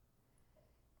stan?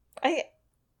 I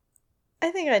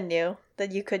think I knew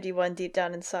that you could be one deep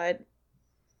down inside.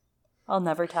 I'll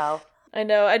never tell. I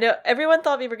know. Everyone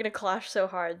thought we were going to clash so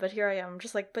hard, but here I am. I'm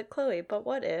just like, but Chloe, but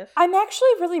what if? I'm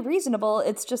actually really reasonable.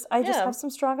 It's just, I just have some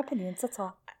strong opinions, that's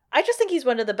all. I just think he's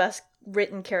one of the best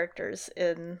written characters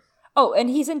in... Oh, and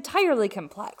he's entirely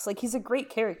complex. Like, he's a great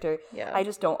character. Yeah. I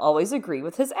just don't always agree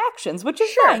with his actions, which is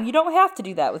fine. You don't have to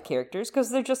do that with characters, because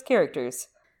they're just characters.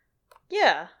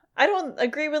 Yeah. I don't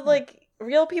agree with, like,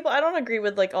 real people. I don't agree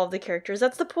with, like, all the characters.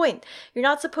 That's the point. You're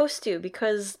not supposed to,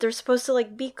 because they're supposed to,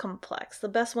 like, be complex. The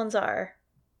best ones are.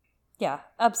 Yeah,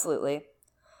 absolutely.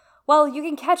 Well, you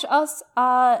can catch us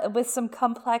with some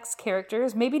complex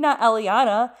characters. Maybe not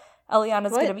Eliana.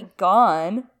 Eliana's going to be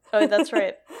gone. Oh, that's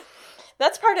right.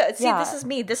 That's part of... See, this is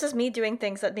me. This is me doing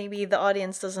things that maybe the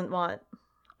audience doesn't want.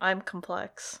 I'm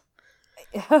complex.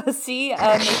 See,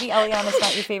 maybe Eliana's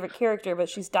not your favorite character, but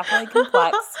she's definitely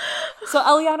complex. So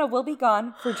Eliana will be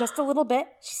gone for just a little bit.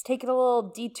 She's taking a little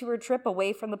detour trip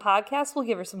away from the podcast. We'll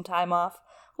give her some time off.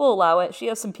 We'll allow it. She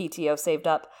has some PTO saved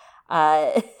up.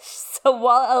 So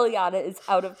while Eliana is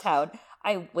out of town,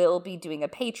 I will be doing a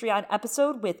Patreon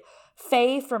episode with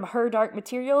Faye from Her Dark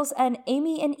Materials and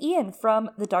Amy and Ian from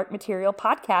the Dark Material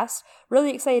podcast.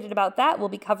 Really excited about that. We'll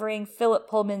be covering Philip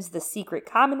Pullman's The Secret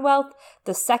Commonwealth,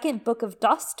 the second Book of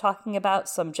Dust, talking about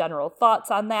some general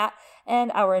thoughts on that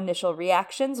and our initial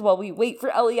reactions while we wait for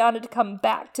Eliana to come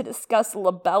back to discuss La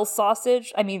Belle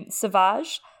Sauvage.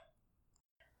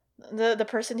 The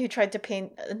person who tried to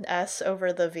paint an S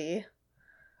over the V.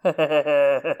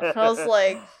 I was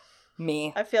like...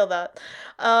 Me. I feel that.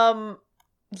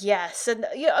 Yes, and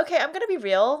okay, I'm gonna be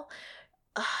real.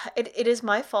 It is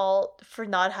my fault for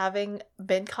not having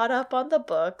been caught up on the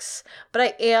books, but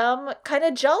I am kind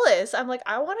of jealous. I'm like,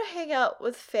 I want to hang out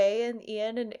with Faye and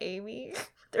Ian and Amy.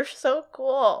 They're so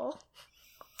cool.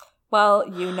 Well,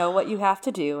 you know what you have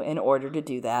to do in order to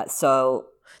do that, so...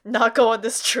 Not go on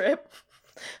this trip.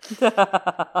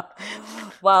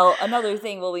 Well, another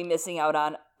thing we'll be missing out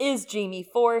on is Jaime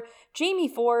 4. Jaime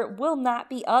 4 will not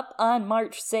be up on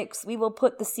March 6th. We will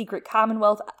put the Secret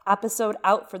Commonwealth episode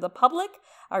out for the public.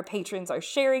 Our patrons are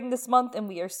sharing this month, and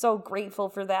we are so grateful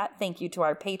for that. Thank you to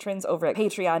our patrons over at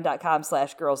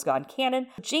patreon.com/girlsgonecanon.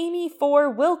 Jaime 4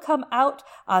 will come out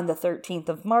on the 13th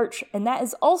of March, and that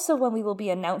is also when we will be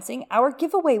announcing our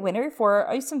giveaway winner for our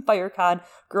Ice and Fire Con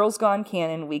Girls Gone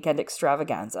Canon Weekend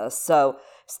Extravaganza. So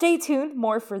stay tuned,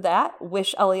 more for that.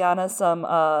 Wish Eliana some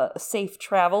safe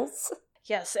travels.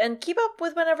 Yes, and keep up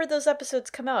with whenever those episodes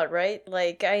come out, right?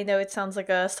 Like, I know it sounds like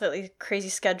a slightly crazy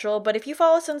schedule, but if you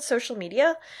follow us on social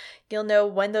media, you'll know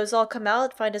when those all come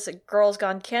out. Find us at Girls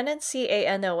Gone Canon,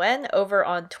 CANON, over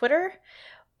on Twitter.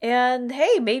 And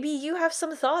hey, maybe you have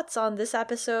some thoughts on this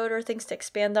episode or things to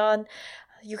expand on.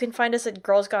 You can find us at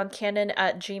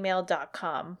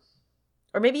girlsgonecanon@gmail.com.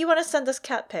 Or maybe you want to send us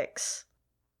cat pics.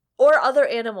 Or other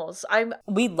animals.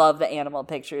 We love the animal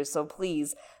pictures, so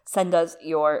please send us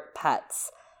your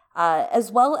pets.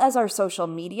 As well as our social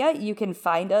media, you can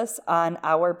find us on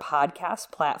our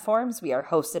podcast platforms. We are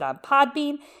hosted on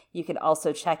Podbean. You can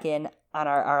also check in on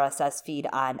our RSS feed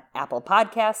on Apple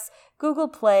Podcasts, Google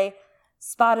Play,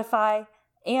 Spotify,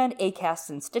 and Acast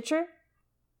and Stitcher.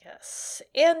 Yes.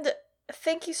 And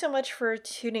thank you so much for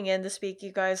tuning in this week,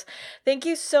 you guys. Thank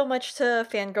you so much to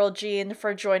Fangirl Jean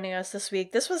for joining us this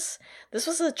week. This was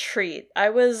a treat. I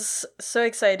was so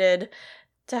excited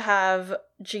to have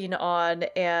Jean on,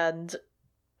 and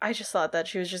I just thought that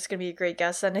she was just going to be a great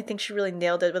guest, and I think she really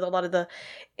nailed it with a lot of the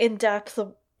in-depth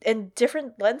and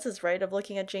different lenses, right, of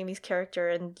looking at Jaime's character.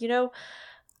 And,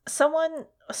 someone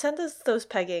send us those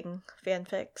pegging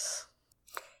fanfics.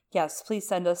 Yes, please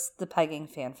send us the pegging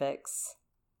fanfics.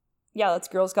 Yeah, that's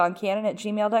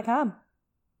girlsgonecanon@gmail.com.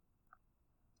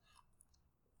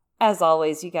 As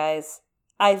always, you guys,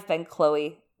 I've been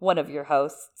Chloe, one of your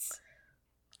hosts.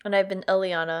 And I've been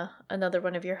Eliana, another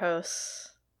one of your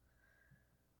hosts.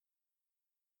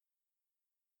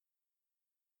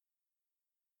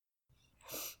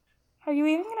 Are you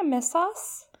even gonna miss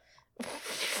us?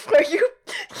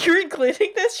 You're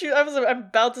including this? I'm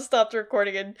about to stop the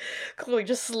recording and Chloe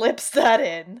just slips that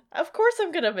in. Of course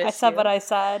I'm gonna miss you. I said what I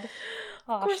said. Of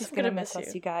Oh, course she's I'm gonna gonna miss miss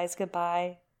us, you. you guys.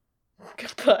 Goodbye.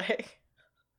 Goodbye.